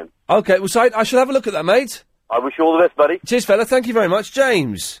Lee in him. Okay, well, so I shall have a look at that, mate. I wish you all the best, buddy. Cheers, fella. Thank you very much.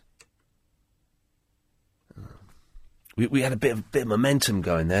 James. We had a bit of momentum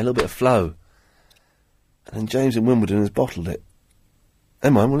going there, a little bit of flow. And then James in Wimbledon has bottled it.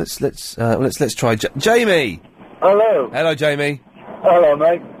 Never mind, well, let's try Jamie! Hello. Hello, Jamie. Hello,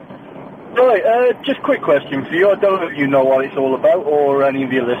 mate. Right, just a quick question for you. I don't know if you know what it's all about, or any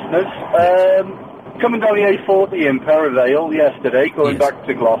of your listeners. Coming down the A40 in Perivale yesterday, going back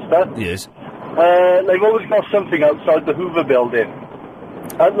to Gloucester. Yes. They've always got something outside the Hoover building.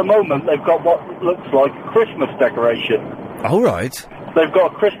 At the moment, they've got what looks like a Christmas decoration. All right. They've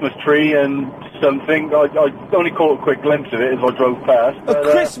got a Christmas tree and something. I only caught a quick glimpse of it as I drove past. A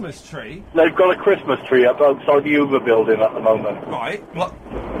Christmas tree? They've got a Christmas tree up outside the Hoover building at the moment. Right. What?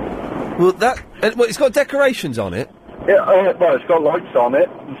 Well, it's got decorations on it. Yeah, well, it's got lights on it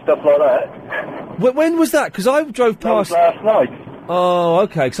and stuff like that. When was that? Because I drove past... That was last night. Oh,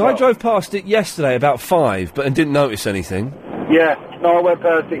 okay. Because I drove past it yesterday about 5, and didn't notice anything. Yeah, no, I went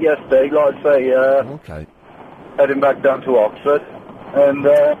past it yesterday, like I say, okay. Heading back down to Oxford, and,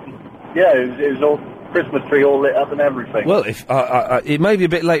 yeah, it was all Christmas tree all lit up and everything. Well, if it may be a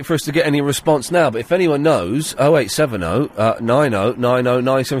bit late for us to get any response now, but if anyone knows, 0870 90 90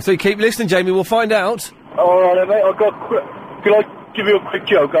 973. Keep listening, Jamie, we'll find out. All right, mate, I've got could I give you a quick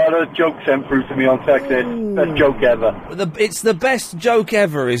joke? I had a joke sent through to me on text. Best joke ever. It's the best joke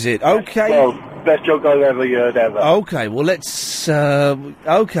ever, is it? Okay. Well, best joke I've ever heard ever. Okay, well, let's,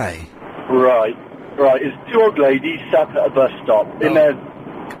 okay. Right. It's two old ladies sat at a bus stop in their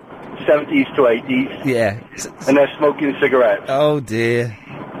 70s to 80s. Yeah. And they're smoking cigarettes. Oh, dear.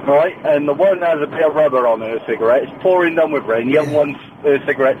 Right, and the one has a bit of rubber on her cigarette. It's pouring down with rain. The other one's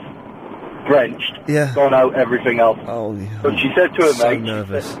cigarette's drenched. Yeah. Gone out, everything else. Oh, yeah. But she said to her So mate...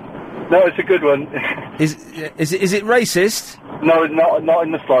 nervous. No, it's a good one. Is it racist? No, not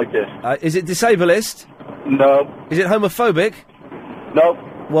in the slightest. Is it disablest? No. Is it homophobic? No.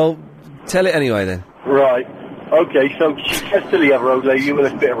 Well, tell it anyway then. Right. Okay, so she says to the other old lady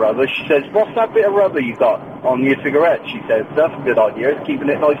with a bit of rubber, she says, "What's that bit of rubber you got on your cigarette?" She says, "That's a good idea, it's keeping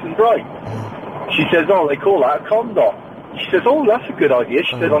it nice and dry." She says, "Oh, they call that a condom." She says, "Oh, that's a good idea."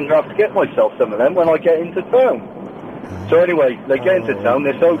 She says, "I'm going to have to get myself some of them when I get into town." So anyway, they get into town,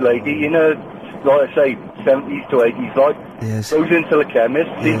 this old lady, in her, like I say, 70s to 80s, like, goes into the chemist,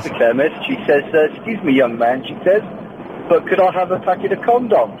 sees the chemist, she says, "Excuse me, young man," she says, "but could I have a packet of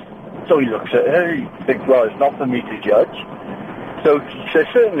condoms?" So he looks at her, he thinks, well, it's not for me to judge. So she says,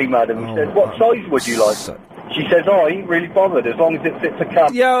 "Certainly, madam." He says, "What size would you like?" She says, "Oh, I ain't really bothered, as long as it fits a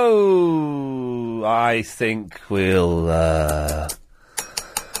cap." Yo, I think we'll,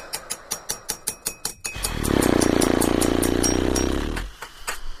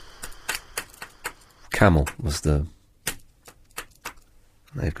 Camel was the...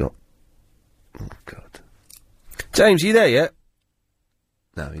 They've got... Oh, God. James, are you there yet?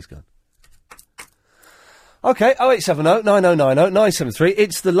 No, he's gone. Okay, 0870 9090 973.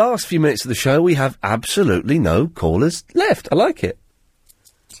 It's the last few minutes of the show. We have absolutely no callers left. I like it.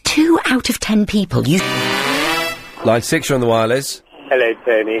 2 out of 10 people use... Line 6, you're on the wireless. Hello,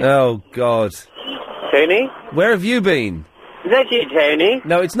 Tony. Oh, God. Tony? Where have you been? Is that you, Tony?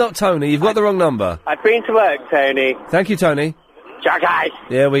 No, it's not Tony. You've got the wrong number. I've been to work, Tony. Thank you, Tony. Chuck-eye!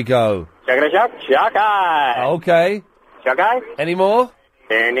 There we go. Chuck-eye! Okay. Chuck-eye? Any more?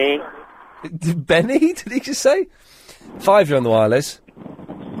 Benny. Benny? Did he just say? 5, you're on the wireless.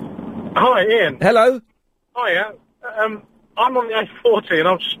 Hi, Ian. Hello. Hiya. I'm on the A40 and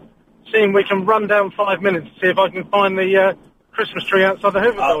I'm just seeing we can run down 5 minutes to see if I can find the Christmas tree outside the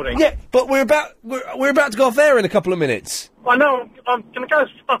Hoover building. Yeah, but we're about to go off air in a couple of minutes. I know. I'm going to go as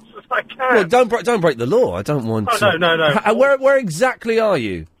fast as I can. Well, don't break the law. I don't want. Oh, no. Where exactly are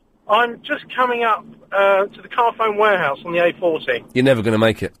you? I'm just coming up to the Carphone warehouse on the A40. You're never going to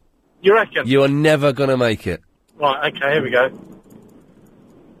make it. You reckon? You are never going to make it. Right. Okay. Here we go.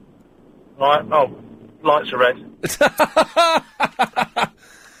 Right. Oh, lights are red.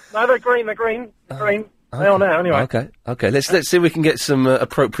 No, they're green. They're green. They're green. They are now, anyway. Okay. Let's see if we can get some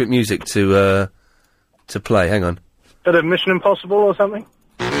appropriate music to play. Hang on. Bit of Mission Impossible or something.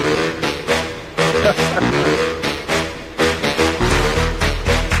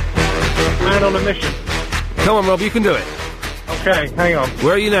 Man on a mission. Come on, Rob, you can do it. Okay, hang on.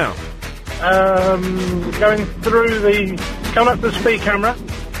 Where are you now? Going through coming up to the speed camera.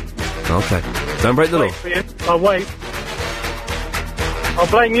 Okay. Don't break the law. I'll wait. I'll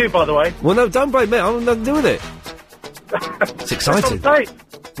blame you, by the way. Well, no, don't blame me. I'm nothing to do with it. It's exciting.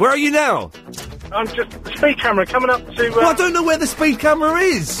 Where are you now? I'm just the speed camera coming up to. Well, I don't know where the speed camera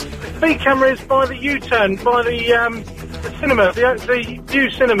is. The speed camera is by the U-turn, by the cinema, the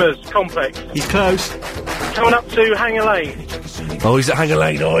View Cinemas complex. He's close. Coming up to Hanger Lane. Oh, he's at Hanger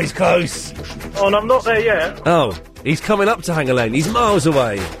Lane. Oh, he's close. Oh, and I'm not there yet. Oh, he's coming up to Hanger Lane. He's miles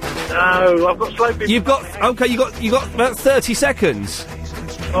away. No, I've got slow people. You've got you got about 30 seconds.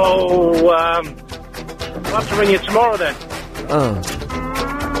 Oh, I'll have to ring you tomorrow then. Oh.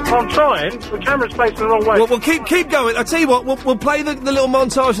 I'm trying. The camera's facing the wrong way. Well, keep going. I'll tell you what. We'll play the little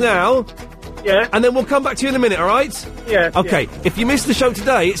montage now. Yeah. And then we'll come back to you in a minute. All right? Yeah. Okay. Yeah. If you missed the show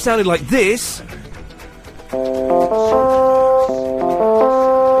today, it sounded like this.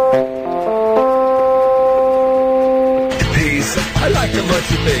 Peace. I like the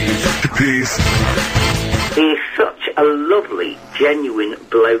mushy peas. Peace. He's such a lovely, genuine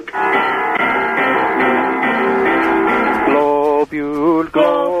bloke. Globule,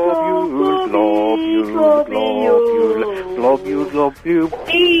 globule, globule, globule, globule, globule.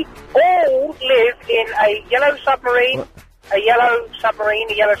 We all live in a yellow submarine. A yellow submarine.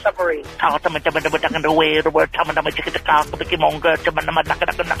 Come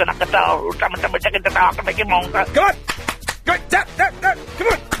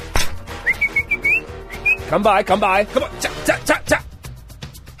on! Come by. Come on. Tap.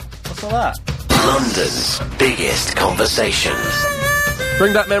 What's all that? London's biggest conversations.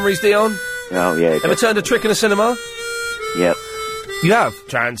 Bring back memories, Dion. Oh, yeah. Ever turned a trick in a cinema? Yep. You have?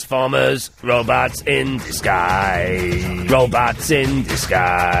 Transformers, robots in disguise. Robots in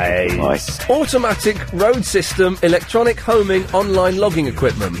disguise. Nice. Automatic road system, electronic homing, online logging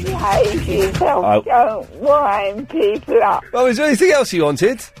equipment. Behave yourself, don't wind people up. Oh, is there anything else you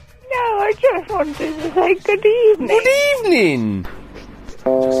wanted? No, I just wanted to say good evening. Good evening.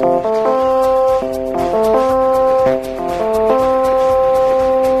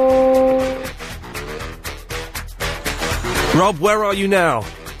 Rob, where are you now?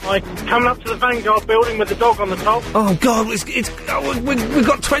 I'm coming up to the Vanguard building with the dog on the top. Oh, God, we've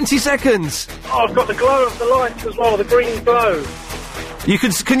got 20 seconds. Oh, I've got the glow of the lights as well, the green glow.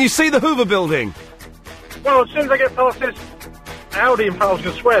 Can you see the Hoover building? Well, as soon as I get past this Audi, I was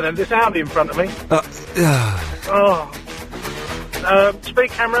going to swear then, this Audi in front of me.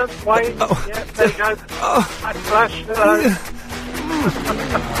 Speed camera, wait. Yeah, there you go. Flash.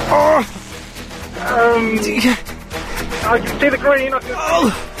 I can see the green.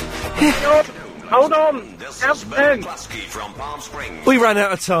 Hold on. Count to 10. We ran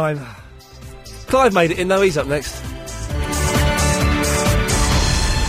out of time. Clive made it in, though. He's up next.